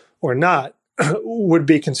or not, would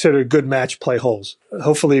be considered good match play holes.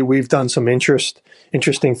 Hopefully we've done some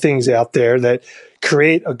interesting things out there that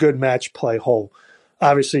create a good match play hole.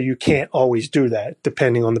 Obviously, you can't always do that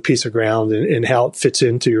depending on the piece of ground and how it fits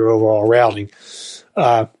into your overall routing.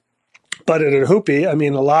 But at Ohupi, I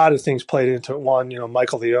mean, a lot of things played into it. One,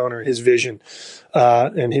 Michael, the owner, his vision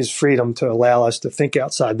and his freedom to allow us to think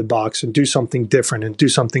outside the box and do something different and do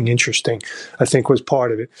something interesting, I think was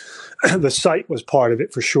part of it. The site was part of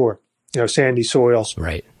it for sure. Sandy soils.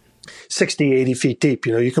 Right. 60, 80 feet deep.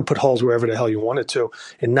 You can put holes wherever the hell you wanted to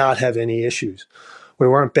and not have any issues. We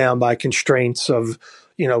weren't bound by constraints of,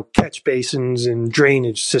 catch basins and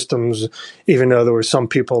drainage systems, even though there were some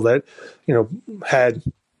people that, had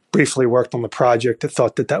briefly worked on the project that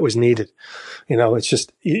thought that was needed. It's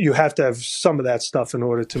just, you have to have some of that stuff in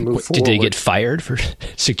order to move forward. Did they get fired for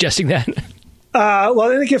suggesting that? Well,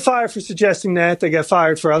 they didn't get fired for suggesting that. They got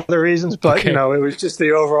fired for other reasons, but, okay. It was just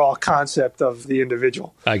the overall concept of the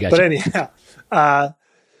individual. I got But you. anyhow,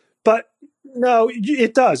 but no,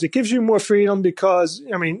 it does. It gives you more freedom because,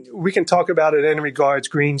 we can talk about it in regards,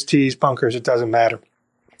 greens, tees, bunkers, it doesn't matter.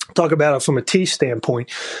 Talk about it from a tee standpoint.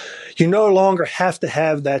 You no longer have to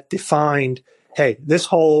have that defined, hey, this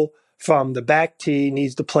hole from the back tee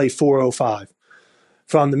needs to play 405.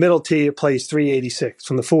 From the middle tee, it plays 386.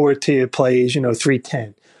 From the forward tee, it plays,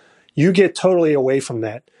 310. You get totally away from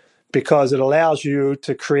that because it allows you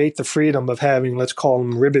to create the freedom of having, let's call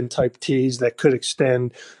them ribbon-type tees that could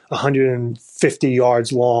extend 150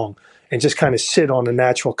 yards long and just kind of sit on a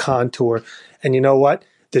natural contour. And you know what?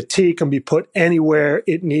 The tee can be put anywhere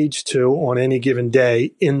it needs to on any given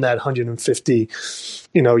day in that 150,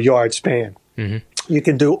 yard span. Mm-hmm. You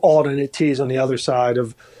can do alternate tees on the other side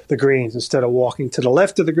of the greens. Instead of walking to the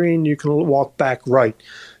left of the green, you can walk back right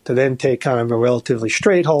to then take kind of a relatively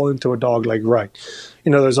straight hole into a dogleg right.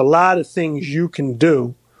 There's a lot of things you can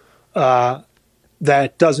do that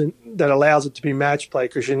allows it to be match play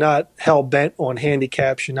because you're not hell bent on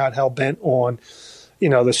handicaps. You're not hell bent on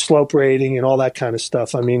the slope rating and all that kind of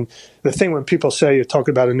stuff. I mean, the thing when people say you're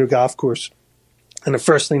talking about a new golf course, and the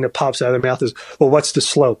first thing that pops out of their mouth is, well, what's the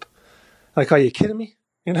slope? Like, are you kidding me?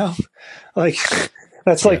 Like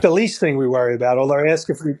that's like the least thing we worry about.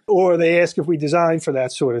 Or they ask if we design for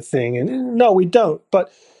that sort of thing. And no, we don't.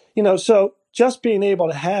 But, so just being able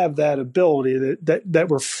to have that ability that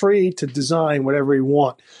we're free to design whatever we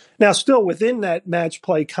want. Now, still within that match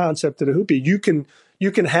play concept of the Ohupi,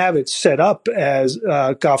 you can have it set up as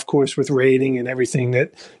a golf course with rating and everything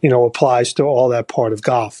that, applies to all that part of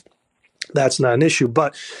golf. That's not an issue.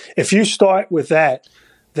 But if you start with that,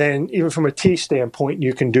 then even from a tee standpoint,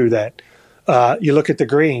 you can do that. You look at the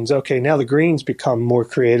greens. Okay, now the greens become more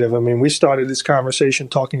creative. I mean, we started this conversation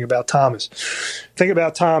talking about Thomas. Think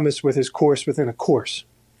about Thomas with his course within a course,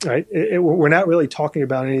 right? We're not really talking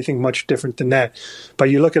about anything much different than that. But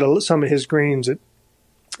you look at some of his greens at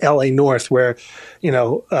LA North where,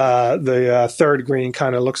 the third green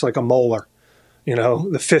kind of looks like a molar.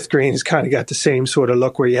 The fifth green has kind of got the same sort of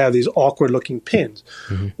look where you have these awkward looking pins.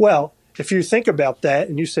 Mm-hmm. Well, if you think about that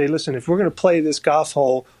and you say, listen, if we're going to play this golf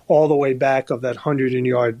hole all the way back of that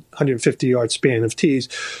 150 yard span of tees,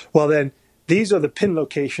 well, then these are the pin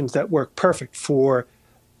locations that work perfect for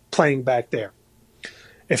playing back there.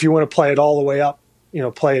 If you want to play it all the way up,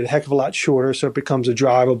 play it a heck of a lot shorter so it becomes a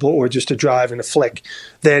drivable or just a drive and a flick,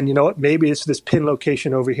 then you know what? Maybe it's this pin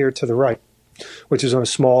location over here to the right, which is on a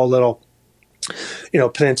small little,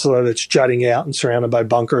 peninsula that's jutting out and surrounded by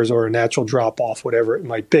bunkers or a natural drop-off, whatever it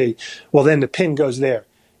might be. Well, then the pin goes there,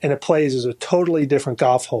 and it plays as a totally different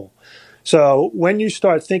golf hole. So when you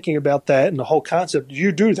start thinking about that and the whole concept,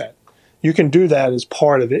 you do that. You can do that as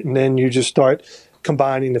part of it, and then you just start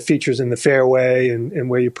combining the features in the fairway and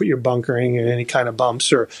where you put your bunkering and any kind of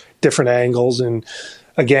bumps or different angles. And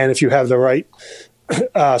again, if you have the right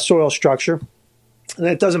soil structure, and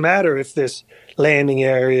it doesn't matter if this landing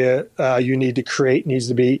area you need to create needs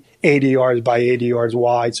to be 80 yards by 80 yards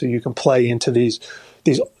wide, so you can play into these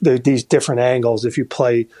different angles if you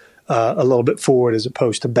play a little bit forward as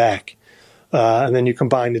opposed to back. And then you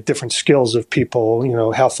combine the different skills of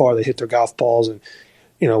people, how far they hit their golf balls and,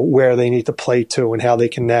 where they need to play to and how they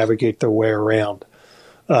can navigate their way around,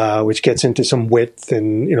 which gets into some width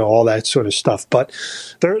and, all that sort of stuff. But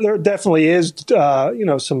there definitely is,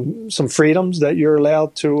 some freedoms that you're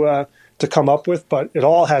allowed to come up with, but it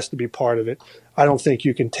all has to be part of it. I don't think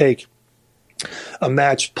you can take a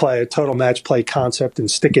total match play concept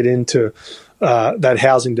and stick it into that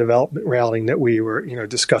housing development routing that we were,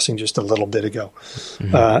 discussing just a little bit ago.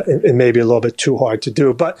 Mm-hmm. It may be a little bit too hard to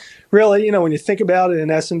do, but really, when you think about it,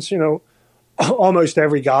 in essence, almost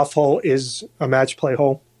every golf hole is a match play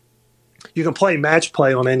hole. You can play match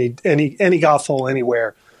play on any golf hole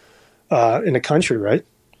anywhere in the country, right?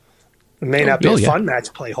 It may not be a fun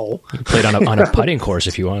match play hole. You can play it on a putting course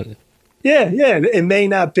if you want. Yeah. It may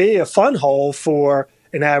not be a fun hole for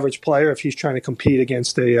an average player if he's trying to compete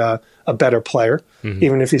against a better player, mm-hmm.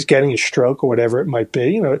 even if he's getting a stroke or whatever it might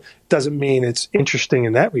be. It doesn't mean it's interesting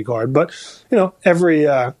in that regard. But every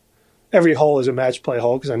hole is a match play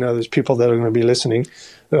hole, because I know there's people that are going to be listening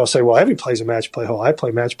that'll say, "Well, every play's a match play hole. I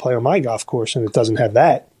play match play on my golf course, and it doesn't have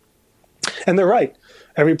that." And they're right.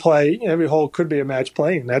 Every hole could be a match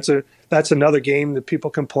play, and that's another game that people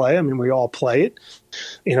can play. I mean, we all play it.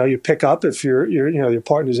 You pick up if your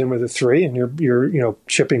partner's in with a 3 and you're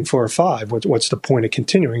chipping for a 5. What's the point of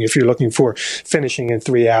continuing if you're looking for finishing in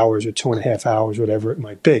 3 hours or 2.5 hours, whatever it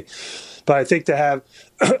might be? But I think to have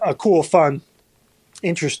a cool, fun,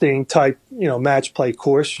 interesting type match play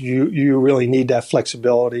course, you really need that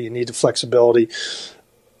flexibility. You need the flexibility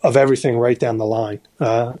of everything right down the line.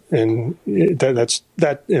 And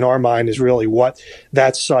that in our mind is really what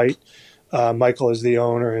that site, Michael is the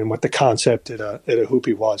owner, and what the concept at a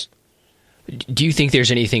Hoopy was. Do you think there's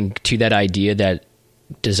anything to that idea that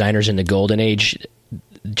designers in the golden age,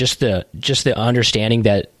 just the understanding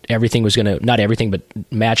that everything was not everything, but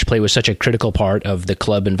match play was such a critical part of the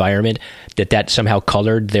club environment, that somehow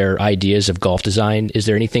colored their ideas of golf design? Is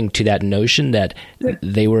there anything to that notion that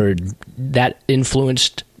they were that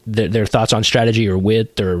influenced their thoughts on strategy or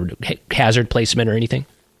width or hazard placement or anything?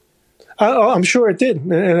 I'm sure it did,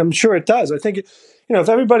 and I'm sure it does. I think, if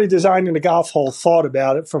everybody designing a golf hole thought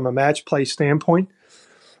about it from a match play standpoint,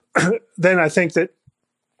 then I think that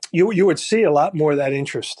you would see a lot more of that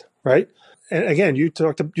interest, right? And again, you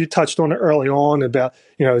touched on it early on about,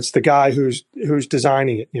 it's the guy who's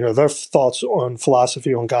designing it, their thoughts on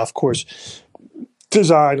philosophy on golf course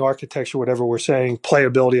design, architecture, whatever we're saying,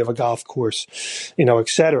 playability of a golf course, et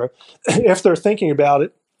cetera. If they're thinking about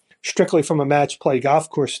it strictly from a match play golf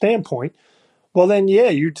course standpoint, well, then,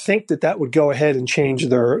 you'd think that would go ahead and change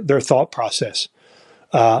their thought process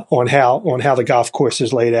on how the golf course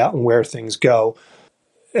is laid out and where things go,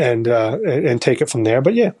 and take it from there.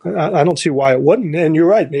 But I don't see why it wouldn't. And you're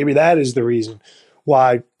right. Maybe that is the reason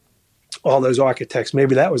why all those architects,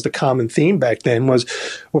 maybe that was the common theme back then, was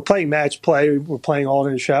we're playing match play, we're playing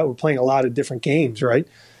alternate shot, we're playing a lot of different games, right?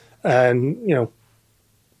 And,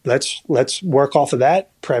 let's work off of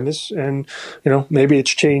that premise. And, maybe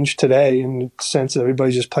it's changed today in the sense that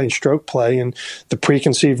everybody's just playing stroke play, and the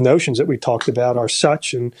preconceived notions that we talked about are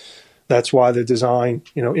such, and that's why the design,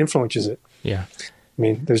 influences it. Yeah. I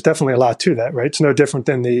mean, there's definitely a lot to that, right? It's no different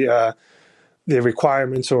than the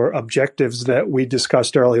requirements or objectives that we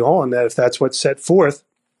discussed early on, that if that's what's set forth,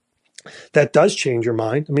 that does change your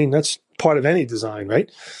mind. I mean, that's part of any design, right?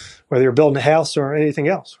 Whether you're building a house or anything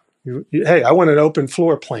else. Hey, I want an open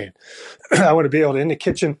floor plan. I want to be able to, in the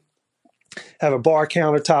kitchen, have a bar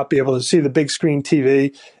countertop, be able to see the big screen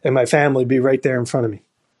TV, and my family be right there in front of me.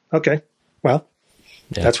 Okay, well,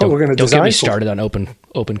 that's what we're going to design. Don't get me started on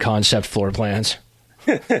open concept floor plans.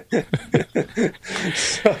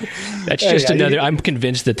 That's just another. I'm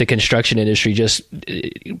convinced that the construction industry just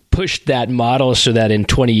pushed that model so that in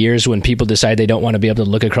 20 years, when people decide they don't want to be able to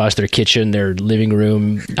look across their kitchen, their living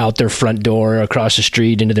room, out their front door, across the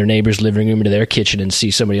street, into their neighbor's living room, into their kitchen, and see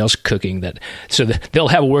somebody else cooking, they'll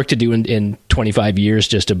have work to do in 25 years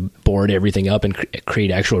just to board everything up and create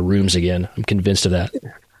actual rooms again. I'm convinced of that.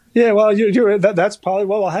 Yeah, well, that's probably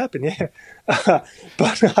what will happen. Yeah,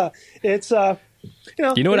 but it's.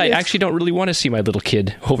 You know what? I actually don't really want to see my little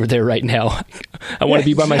kid over there right now. I want to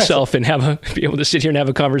be by myself and be able to sit here and have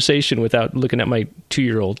a conversation without looking at my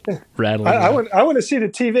 2-year-old rattling. I want to see the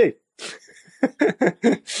TV.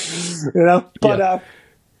 But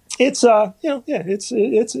it's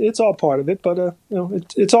it's all part of it. But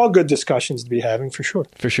it's all good discussions to be having for sure.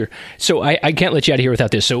 For sure. So I can't let you out of here without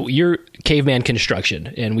this. So you're Caveman Construction,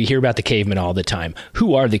 and we hear about the cavemen all the time.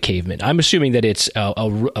 Who are the cavemen? I'm assuming that it's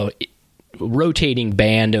a rotating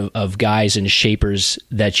band of guys and shapers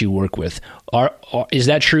that you work with. Is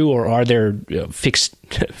that true, or are there fixed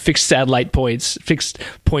satellite points, fixed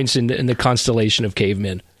points in the constellation of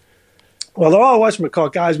cavemen? Well, they're all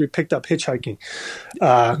whatchamacallit guys we picked up hitchhiking.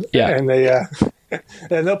 And they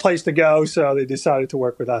had no place to go, so they decided to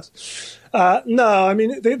work with us. No, I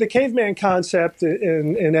mean, the caveman concept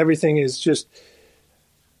and everything is just,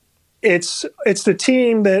 it's the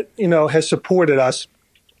team that, has supported us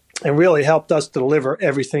and really helped us deliver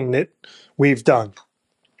everything that we've done.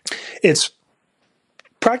 It's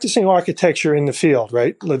practicing architecture in the field,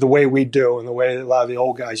 right? The way we do and the way a lot of the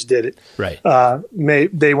old guys did it. Right.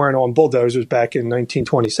 They weren't on bulldozers back in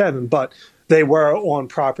 1927, but they were on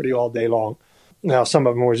property all day long. Now, some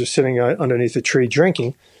of them were just sitting underneath a tree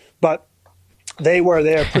drinking, but they were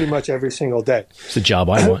there pretty much every single day. It's the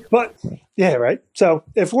job I want. But yeah, right. So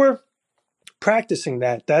if we're practicing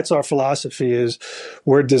that's our philosophy, is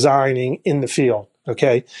we're designing in the field.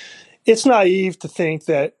 Okay. It's naive to think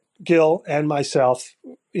that Gil and myself,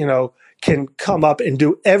 can come up and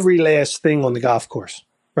do every last thing on the golf course,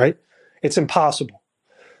 right? It's impossible.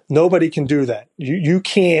 Nobody can do that. You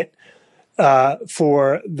can't,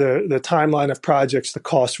 for the timeline of projects, the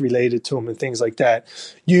costs related to them and things like that.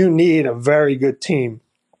 You need a very good team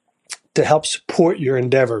to help support your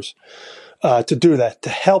endeavors, to do that, to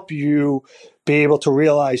help you be able to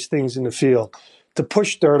realize things in the field, to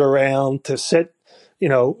push dirt around, to set,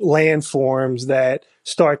 landforms that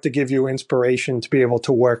start to give you inspiration to be able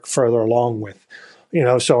to work further along with.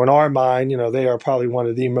 So in our mind, they are probably one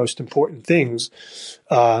of the most important things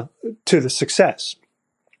to the success,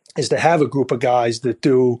 is to have a group of guys that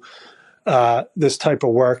do this type of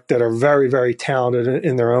work, that are very, very talented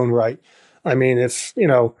in their own right. I mean, if,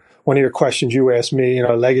 one of your questions you asked me,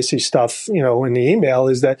 legacy stuff, in the email,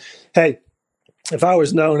 is that, hey, if I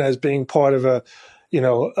was known as being part of a,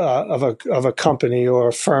 of a company or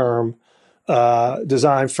a firm,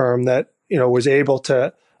 design firm that, was able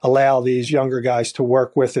to allow these younger guys to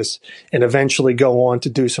work with us and eventually go on to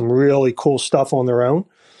do some really cool stuff on their own,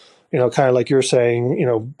 kind of like you're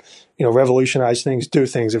saying, revolutionize things, do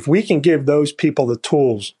things. If we can give those people the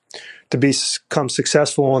tools to become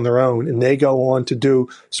successful on their own, and they go on to do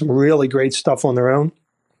some really great stuff on their own,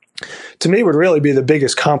 to me would really be the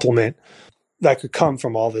biggest compliment that could come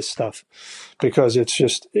from all this stuff, because it's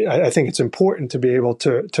just, I think it's important to be able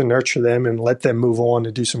to nurture them and let them move on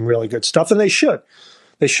and do some really good stuff. And they should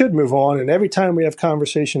move on. And every time we have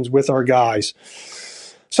conversations with our guys,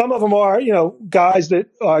 some of them are, guys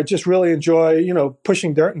that just really enjoy,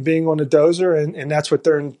 pushing dirt and being on a dozer. And that's what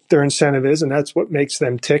their incentive is. And that's what makes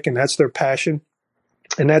them tick. And that's their passion.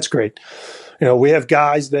 And that's great. We have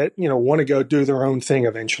guys that, want to go do their own thing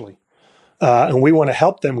eventually. And we want to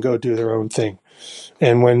help them go do their own thing.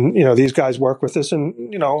 And when, these guys work with us,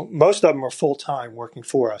 and, most of them are full-time working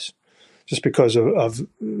for us, just because of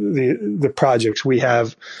the projects we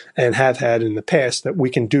have and have had in the past, that we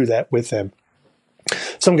can do that with them.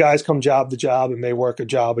 Some guys come job to job and may work a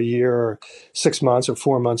job a year or 6 months or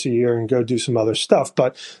 4 months a year and go do some other stuff.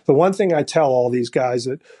 But the one thing I tell all these guys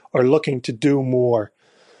that are looking to do more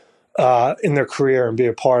in their career and be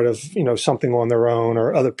a part of, something on their own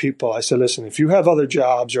or other people, I said, listen, if you have other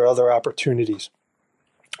jobs or other opportunities,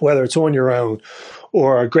 whether it's on your own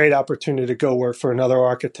or a great opportunity to go work for another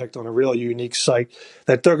architect on a real unique site,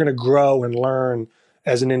 that they're going to grow and learn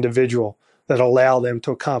as an individual, that allow them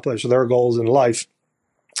to accomplish their goals in life,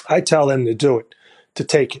 I tell them to do it, to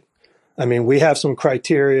take it. I mean, we have some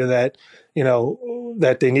criteria that,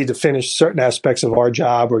 that they need to finish certain aspects of our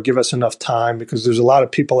job or give us enough time, because there's a lot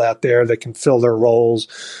of people out there that can fill their roles,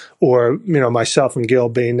 or, myself and Gil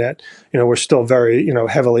being that, we're still very,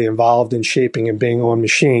 heavily involved in shaping and being on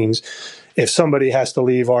machines. if somebody has to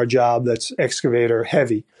leave our job that's excavator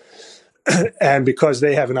heavy, and because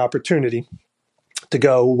they have an opportunity to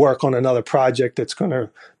go work on another project that's going to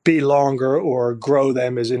be longer or grow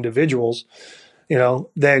them as individuals,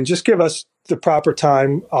 then just give us the proper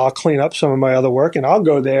time. I'll clean up some of my other work and I'll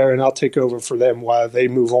go there and I'll take over for them while they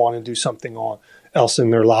move on and do something else in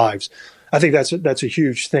their lives. I think that's a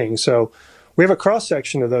huge thing. So we have a cross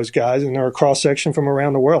section of those guys, and they're a cross section from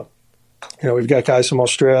around the world. We've got guys from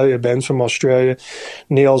Australia. Ben's from Australia.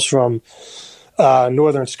 Neil's from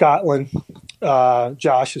northern Scotland.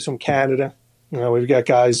 Josh is from Canada. We've got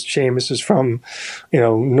guys. Seamus is from,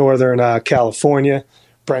 northern California.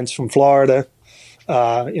 Brent's from Florida.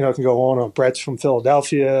 It can go on. Brett's from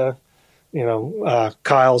Philadelphia.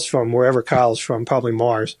 Kyle's from wherever Kyle's from, probably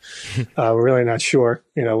Mars. We're really not sure,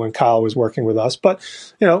 when Kyle was working with us. But,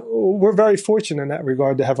 we're very fortunate in that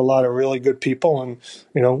regard to have a lot of really good people. And,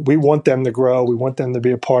 we want them to grow. We want them to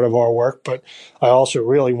be a part of our work. But I also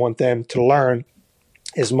really want them to learn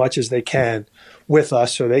as much as they can with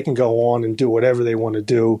us so they can go on and do whatever they want to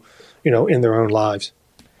do, in their own lives.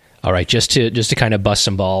 All right, just to kind of bust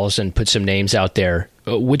some balls and put some names out there,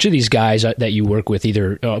 which of these guys that you work with,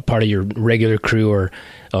 either part of your regular crew or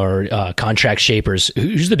contract shapers,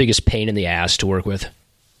 who's the biggest pain in the ass to work with?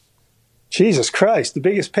 Jesus Christ, the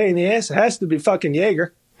biggest pain in the ass has to be fucking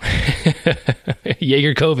Jaeger.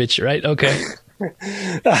 Jaeger-Kovic, right? Okay.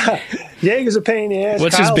 Jaeger's a pain in the ass.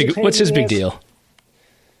 What's his big deal?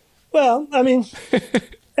 Well, I mean,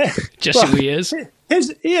 just who he is.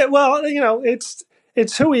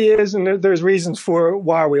 It's who he is, and there's reasons for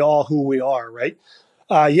why we all who we are, right?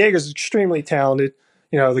 Jaeger's extremely talented.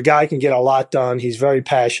 The guy can get a lot done. He's very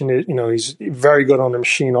passionate. He's very good on the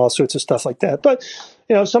machine, all sorts of stuff like that. But,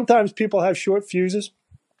 sometimes people have short fuses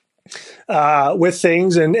with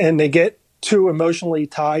things, and they get too emotionally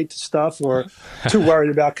tied to stuff or too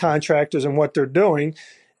worried about contractors and what they're doing.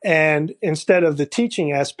 And instead of the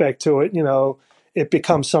teaching aspect to it, it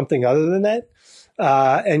becomes something other than that.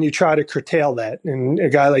 And you try to curtail that. And a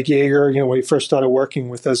guy like Jaeger, when he first started working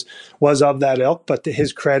with us, was of that ilk. But to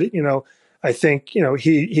his credit, I think,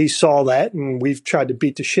 he saw that, and we've tried to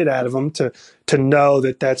beat the shit out of him to know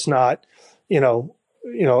that that's not,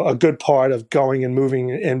 a good part of going and moving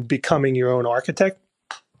and becoming your own architect.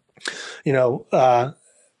 But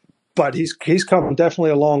he's come definitely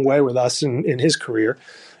a long way with us in his career.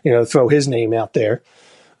 Throw his name out there.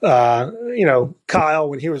 Kyle,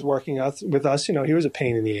 when he was working with us, he was a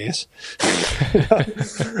pain in the ass.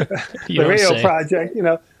 The radio project,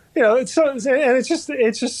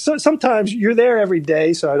 it's just sometimes you're there every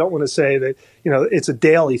day. So I don't want to say that, it's a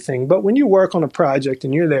daily thing, but when you work on a project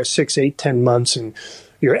and you're there 6, 8, 10 months and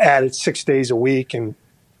you're at it 6 days a week, and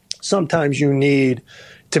sometimes you need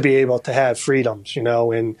to be able to have freedoms,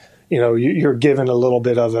 and, you're given a little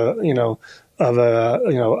bit of a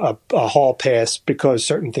hall pass because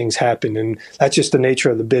certain things happen, and that's just the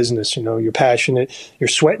nature of the business. You're passionate, you're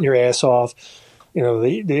sweating your ass off.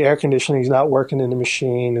 The air conditioning is not working in the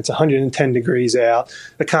machine. It's 110 degrees out.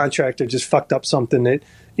 The contractor just fucked up something that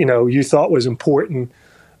you thought was important.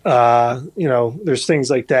 There's things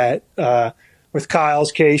like that. With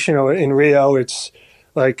Kyle's case, in Rio, it's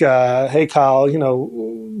like, hey Kyle,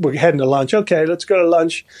 we're heading to lunch. Okay, let's go to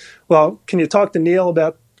lunch. Well, can you talk to Neil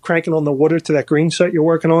about cranking on the water to that green site you're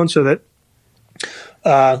working on so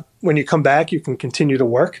that when you come back, you can continue to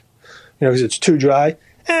work, because it's too dry.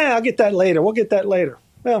 I'll get that later. We'll get that later.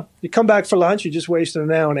 Well, you come back for lunch, you just wasted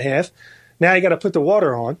an hour and a half. Now you got to put the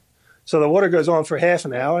water on. So the water goes on for half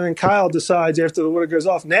an hour. And then Kyle decides after the water goes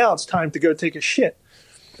off, now it's time to go take a shit.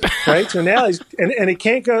 Right. So now he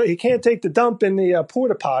can't take the dump in the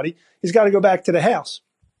porta potty. He's got to go back to the house.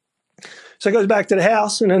 So he goes back to the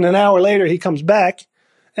house, and then an hour later he comes back.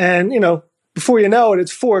 And, before you know it,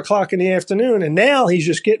 it's 4:00 in the afternoon, and now he's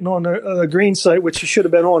just getting on the green site, which he should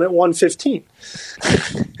have been on at 1:15.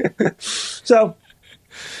 So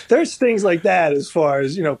there's things like that as far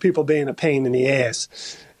as, people being a pain in the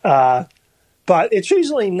ass. But it's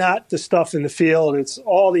usually not the stuff in the field. It's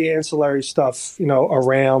all the ancillary stuff,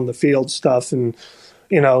 around the field stuff. And,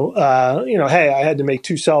 hey, I had to make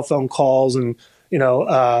 2 cell phone calls, and,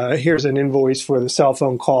 here's an invoice for the cell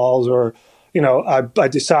phone calls, or, I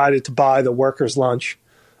decided to buy the workers' lunch,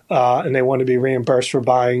 and they want to be reimbursed for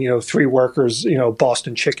buying, 3 workers,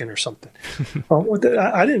 Boston chicken or something.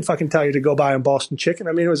 I didn't fucking tell you to go buy them Boston chicken.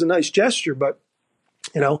 I mean, it was a nice gesture, but,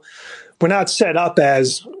 we're not set up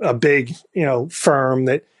as a big, firm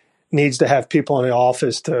that needs to have people in the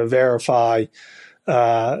office to verify,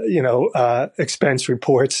 expense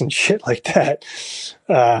reports and shit like that.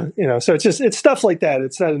 So it's stuff like that.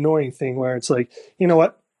 It's that annoying thing where it's like, you know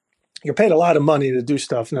what? you're paid a lot of money to do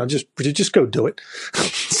stuff. Now just go do it.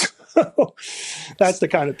 So that's the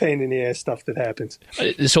kind of pain in the ass stuff that happens.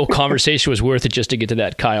 This whole conversation was worth it just to get to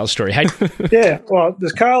that Kyle story. Yeah. Well,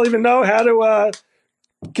 does Kyle even know how to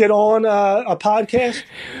get on a podcast?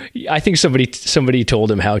 I think somebody told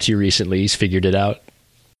him how to recently. He's figured it out.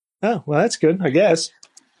 Oh, well, that's good, I guess.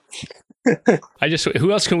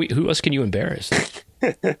 Who else can you embarrass?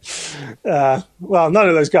 Well, none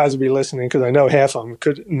of those guys will be listening because I know half of them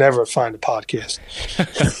could never find a podcast.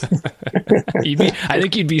 I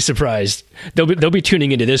think you'd be surprised. They'll be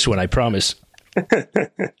tuning into this one, I promise.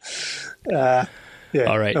 Yeah.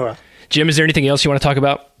 All right. Oh, well. Jim, is there anything else you want to talk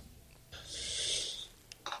about?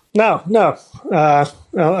 No.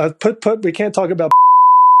 We can't talk about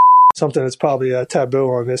something that's probably taboo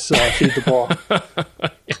on this Feed the Ball.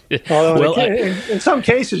 Although in some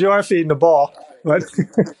cases you are feeding the ball. But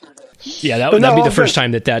yeah, that'd be the first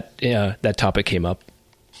time that topic came up.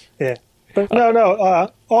 Yeah, but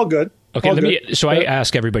all good. Okay, all good. I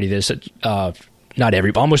ask everybody this.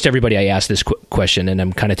 Almost everybody I ask this question, and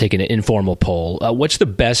I'm kind of taking an informal poll. What's the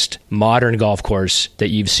best modern golf course that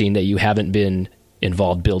you've seen that you haven't been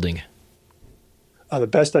involved building? The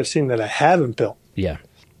best I've seen that I haven't built. Yeah.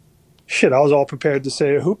 Shit, I was all prepared to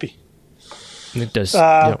say a Hoopy. It does.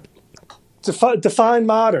 Define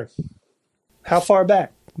modern. How far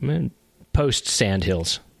back? Post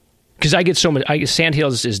Sandhills, because I get so much.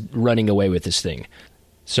 Sandhills is running away with this thing.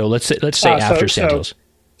 So let's say after Sandhills.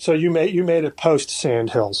 So you made it post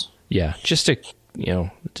Sandhills. Yeah, just to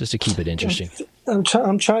keep it interesting. I'm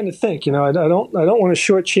trying to think. I don't want to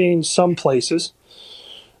shortchange some places,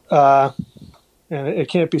 and it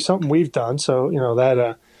can't be something we've done. So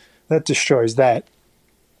that destroys that.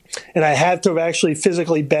 And I had to have actually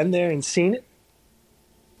physically been there and seen it.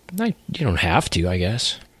 You don't have to, I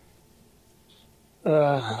guess.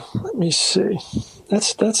 Let me see.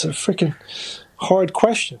 That's a freaking hard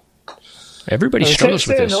question. Everybody struggles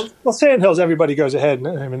with this. Well, Sandhills, everybody goes ahead.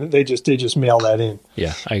 I mean, they just mail that in.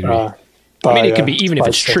 Yeah, I agree. It can be, even if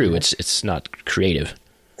it's true, it's not creative.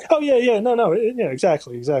 Oh yeah, no, yeah,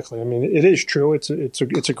 exactly. I mean, it is true. It's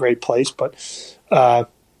a great place, but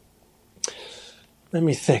let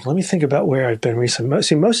me think about where I've been recently.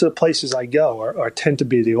 See, most of the places I go tend to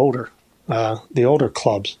be the older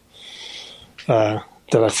clubs that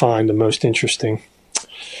I find the most interesting.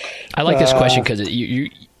 I like this question because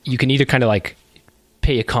you can either kind of like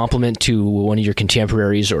pay a compliment to one of your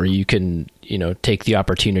contemporaries, or you can take the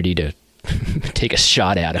opportunity to take a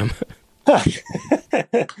shot at him.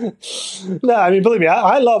 No, I mean, believe me,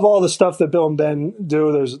 I love all the stuff that Bill and Ben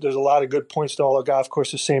do. There's a lot of good points to all the golf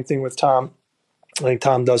courses. Same thing with Tom. I think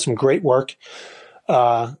Tom does some great work,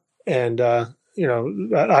 and I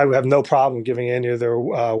have no problem giving any of their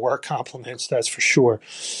work compliments. That's for sure.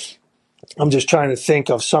 I'm just trying to think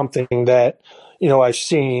of something that I've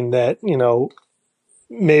seen that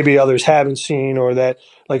maybe others haven't seen, or that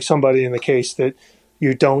like somebody in the case that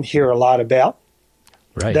you don't hear a lot about.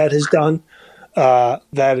 Right. That has done.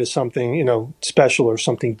 That is something special or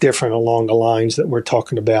something different along the lines that we're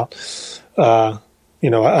talking about. I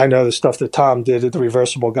know the stuff that Tom did at the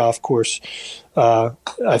reversible golf course,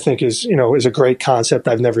 I think is a great concept.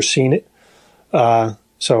 I've never seen it.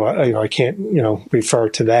 So I can't, refer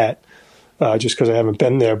to that, just because I haven't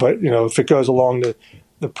been there. But, if it goes along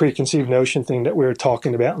the preconceived notion thing that we were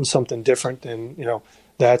talking about and something different, then,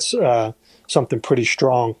 that's, something pretty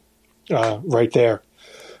strong, right there.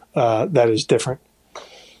 That is different.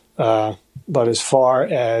 But as far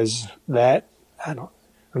as that,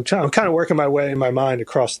 I'm kind of working my way in my mind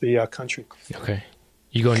across the country. Okay.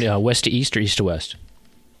 You going west to east or east to west?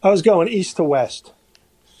 I was going east to west,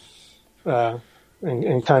 and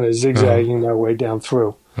kind of zigzagging my way down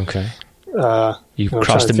through. Okay. You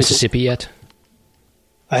crossed the Mississippi yet?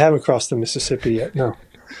 I haven't crossed the Mississippi yet, no.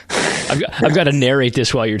 I've got to narrate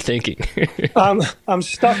this while you're thinking. I'm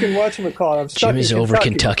stuck in whatchamacallit. Jim is over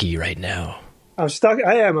Kentucky right now. I'm stuck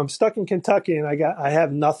in Kentucky, and I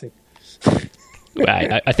have nothing.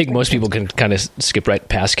 I think most people can kind of skip right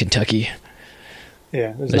past Kentucky.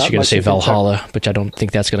 Yeah. Unless you're going to say Valhalla, which I don't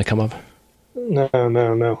think that's going to come up.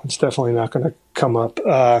 No. It's definitely not going to come up.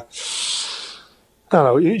 I don't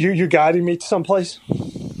know. You guiding me to someplace?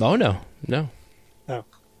 Oh, no. No.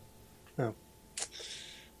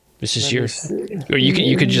 This is yours. Or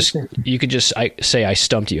you could just say I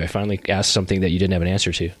stumped you. I finally asked something that you didn't have an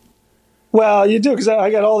answer to. Well, you do, because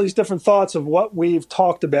I got all these different thoughts of what we've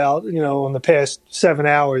talked about, in the past 7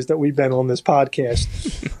 hours that we've been on this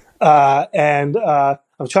podcast. And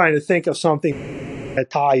I'm trying to think of something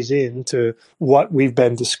that ties into what we've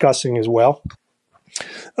been discussing as well.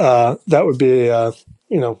 That would be,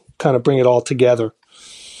 kind of bring it all together.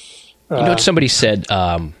 You know what somebody said?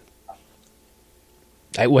 I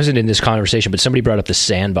wasn't in this conversation, but somebody brought up the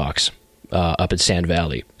sandbox up at Sand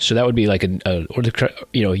Valley. So that would be like you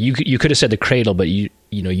could have said the Cradle, but you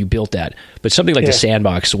built that. But something like the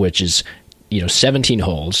sandbox, which is 17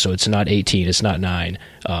 holes, so it's not 18, it's not 9.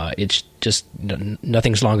 It's just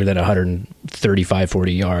nothing's longer than 135,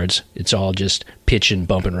 40 yards. It's all just pitch and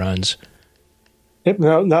bump and runs.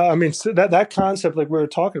 No. I mean, that concept, like we were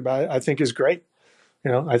talking about, I think is great.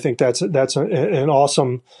 I think that's an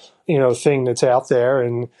awesome, thing that's out there.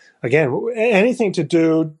 And again, anything to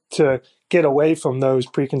do to get away from those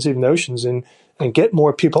preconceived notions and get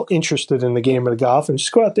more people interested in the game of golf and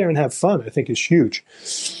just go out there and have fun, I think is huge.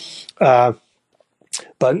 But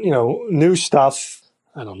new stuff,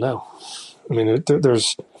 I don't know. I mean,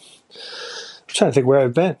 there's. I'm trying to think where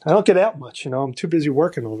I've been. I don't get out much. I'm too busy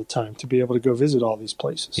working all the time to be able to go visit all these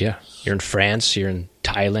places. Yeah, you're in France. You're in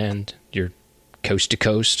Thailand. You're coast to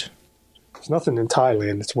coast. There's nothing in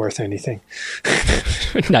Thailand that's worth anything.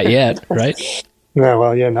 Not yet, right? No,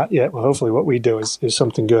 well, yeah, not yet. Well, hopefully, what we do is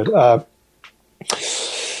something good. Now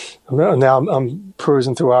I'm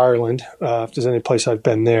perusing through Ireland. If there's any place I've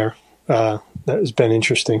been there that has been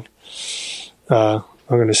interesting, I'm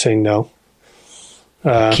going to say no.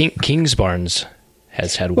 Kingsbarns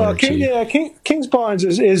has had one or two. Yeah, Kingsbarns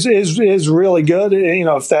is really good.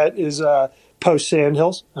 If that is post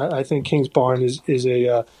Sandhills, I think Kingsbarn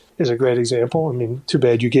is a great example. I mean, too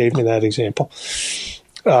bad you gave me that example.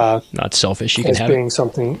 Not selfish. You can have being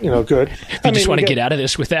something good. If you just want to get out of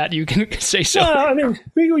this with that, you can say so.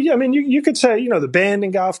 You could say the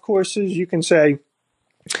Bandon golf courses. You can say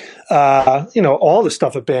all the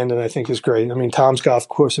stuff at Bandon I think is great. I mean, Tom's golf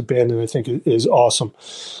course at Bandon I think is awesome.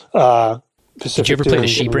 Did you ever play the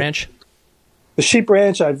Sheep Ranch? The Sheep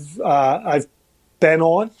Ranch I've been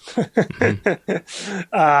on,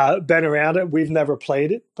 been around it. We've never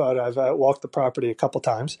played it, but I've walked the property a couple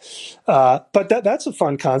times. But that's a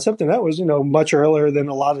fun concept, and that was much earlier than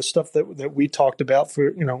a lot of stuff that we talked about for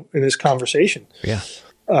in this conversation. Yeah,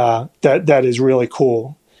 that is really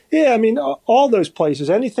cool. Yeah, I mean all those places,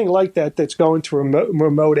 anything like that that's going to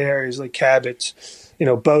remote areas like Cabot's,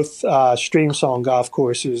 both Stream Song golf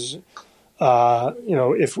courses.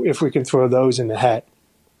 If we can throw those in the hat.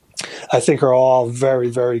 I think are all very,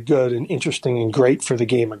 very good and interesting and great for the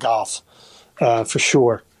game of golf, for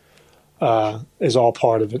sure, is all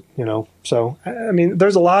part of it, So, I mean,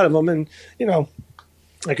 there's a lot of them. And,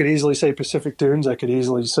 I could easily say Pacific Dunes. I could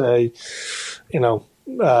easily say,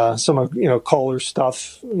 some of, Kohler's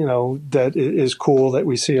stuff, that is cool that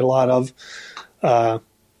we see a lot of.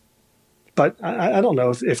 But I don't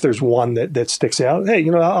know if there's one that sticks out. Hey,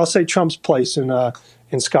 I'll say Trump's place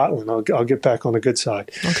in Scotland. I'll get back on the good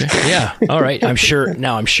side. Okay. Yeah. All right. I'm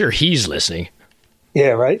sure he's listening. Yeah.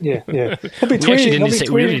 Right. Yeah. Yeah. We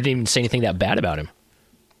didn't even say anything that bad about him.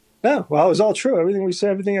 No. Well, it was all true.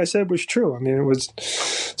 Everything I said was true. I mean, it was.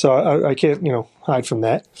 So I can't hide from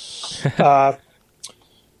that.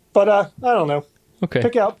 But I don't know. Okay.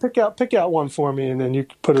 Pick out one for me, and then you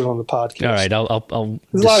can put it on the podcast. All right. I'll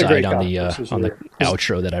decide on the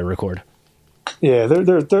outro that I record. Yeah,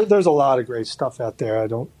 there's a lot of great stuff out there. I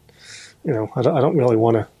don't really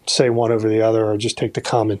want to say one over the other or just take the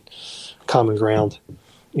common ground.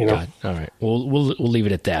 God. All right. We'll leave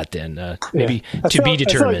it at that then. Maybe to be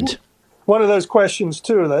determined. Like one of those questions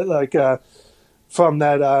too, that from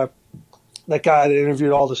that guy that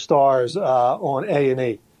interviewed all the stars on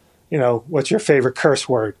A&E. What's your favorite curse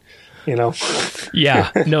word? Yeah,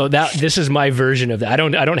 no, this is my version of that. I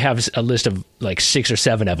don't have a list of like 6 or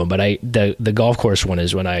 7 of them, but the golf course one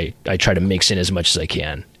is when I try to mix in as much as I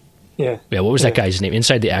can. Yeah. Yeah. What was that guy's name?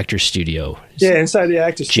 Inside the Actors Studio. Yeah, Inside the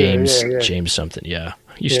Actors Studio. James something. Yeah.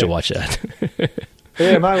 Used to watch that.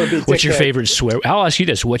 Yeah, mine would be dickhead. What's your favorite swear? I'll ask you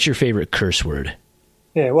this. What's your favorite curse word?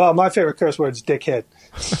 Yeah, well, my favorite curse word is dickhead.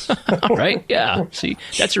 All right. Yeah. See,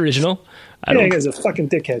 that's original. I think he's a fucking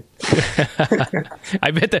dickhead. I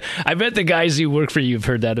bet the guys who work for you have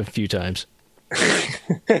heard that a few times.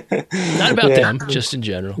 Not about them, just in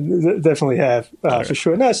general. Definitely have, for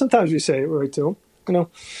sure. No, sometimes we say it right to them,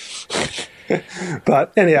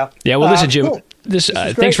 But anyhow. Yeah. Well, listen, Jim. Cool.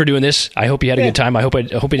 Thanks for doing this. I hope you had a good time. I hope it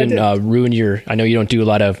didn't ruin your. I know you don't do a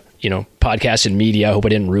lot of podcasts and media. I hope I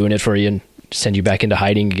didn't ruin it for you and send you back into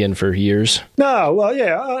hiding again for years. No. Well,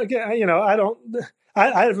 yeah. Again, I don't.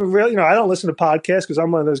 I really, I don't listen to podcasts because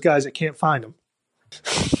I'm one of those guys that can't find them.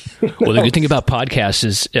 Well, the good thing about podcasts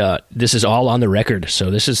is this is all on the record. So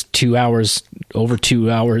this is over 2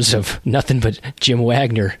 hours of nothing but Jim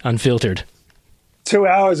Wagner unfiltered. 2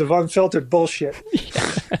 hours of unfiltered bullshit.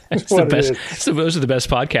 Those are the best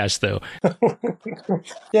podcasts, though.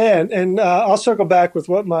 Yeah, and I'll circle back with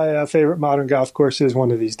what my favorite modern golf course is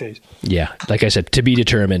one of these days. Yeah, like I said, to be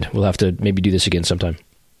determined. We'll have to maybe do this again sometime.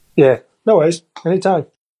 Yeah, no worries. Anytime.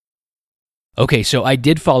 Okay, so I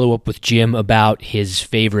did follow up with Jim about his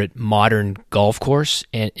favorite modern golf course.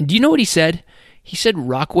 And do you know what he said? He said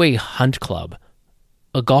Rockaway Hunt Club,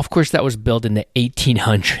 a golf course that was built in the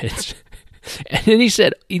 1800s. And then he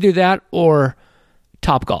said either that or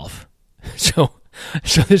Topgolf. So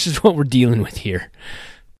this is what we're dealing with here.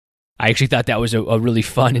 I actually thought that was a really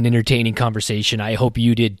fun and entertaining conversation. I hope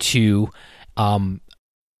you did too.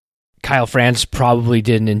 Kyle France probably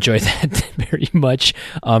didn't enjoy that very much.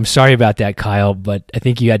 Sorry about that, Kyle, but I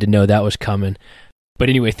think you had to know that was coming. But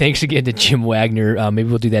anyway, thanks again to Jim Wagner. Maybe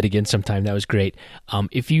we'll do that again sometime. That was great.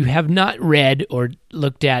 If you have not read or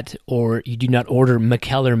looked at or you do not order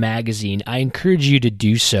McKellar Magazine, I encourage you to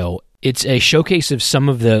do so. It's a showcase of some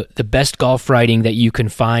of the best golf writing that you can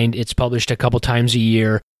find. It's published a couple times a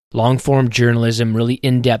year. Long-form journalism, really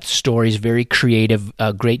in-depth stories, very creative,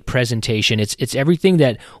 great presentation. It's everything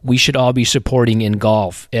that we should all be supporting in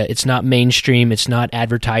golf. It's not mainstream. It's not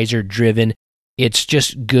advertiser-driven. It's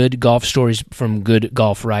just good golf stories from good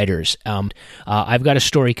golf writers. I've got a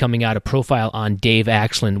story coming out, a profile on Dave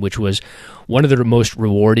Axland, which was one of the most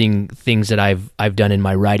rewarding things that I've done in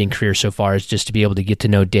my writing career so far, is just to be able to get to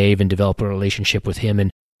know Dave and develop a relationship with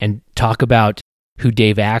him and talk about who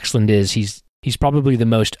Dave Axland is. He's probably the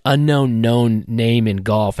most unknown known name in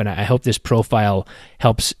golf, and I hope this profile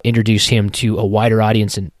helps introduce him to a wider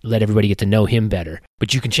audience and let everybody get to know him better.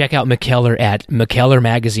 But you can check out McKellar at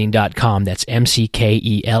McKellarMagazine.com. That's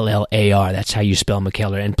McKellar. That's how you spell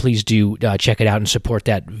McKellar. And please do check it out and support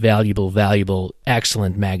that valuable,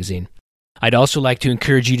 excellent magazine. I'd also like to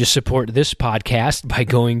encourage you to support this podcast by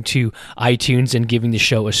going to iTunes and giving the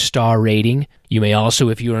show a star rating. You may also,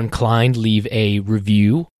 if you're inclined, leave a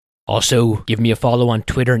review. Also, give me a follow on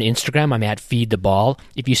Twitter and Instagram. I'm at Feed the Ball.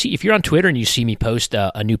 If you're on Twitter and you see me post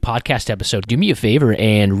a new podcast episode, do me a favor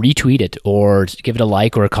and retweet it or give it a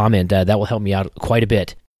like or a comment. That will help me out quite a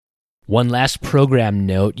bit. One last program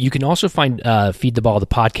note, you can also find Feed the Ball, the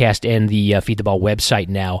podcast, and the Feed the Ball website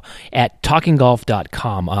now at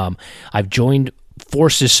talkinggolf.com. I've joined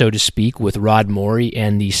forces, so to speak, with Rod Morey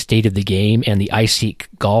and the State of the Game and the iSeek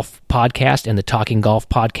Golf podcast and the Talking Golf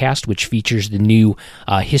podcast, which features the new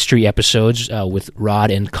history episodes with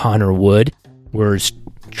Rod and Connor Wood. We're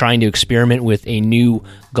trying to experiment with a new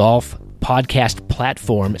golf podcast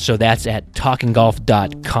platform, so that's at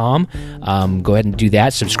talkinggolf.com. Go ahead and do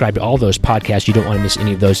that. Subscribe to all those podcasts. You don't want to miss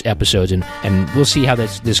any of those episodes, and we'll see how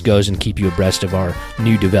this goes and keep you abreast of our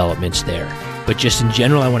new developments there. But just in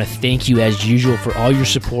general, I want to thank you as usual for all your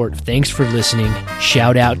support. Thanks for listening.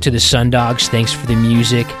 Shout out to the Sundogs. Thanks for the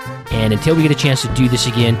music. And until we get a chance to do this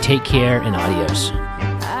again, take care and adios.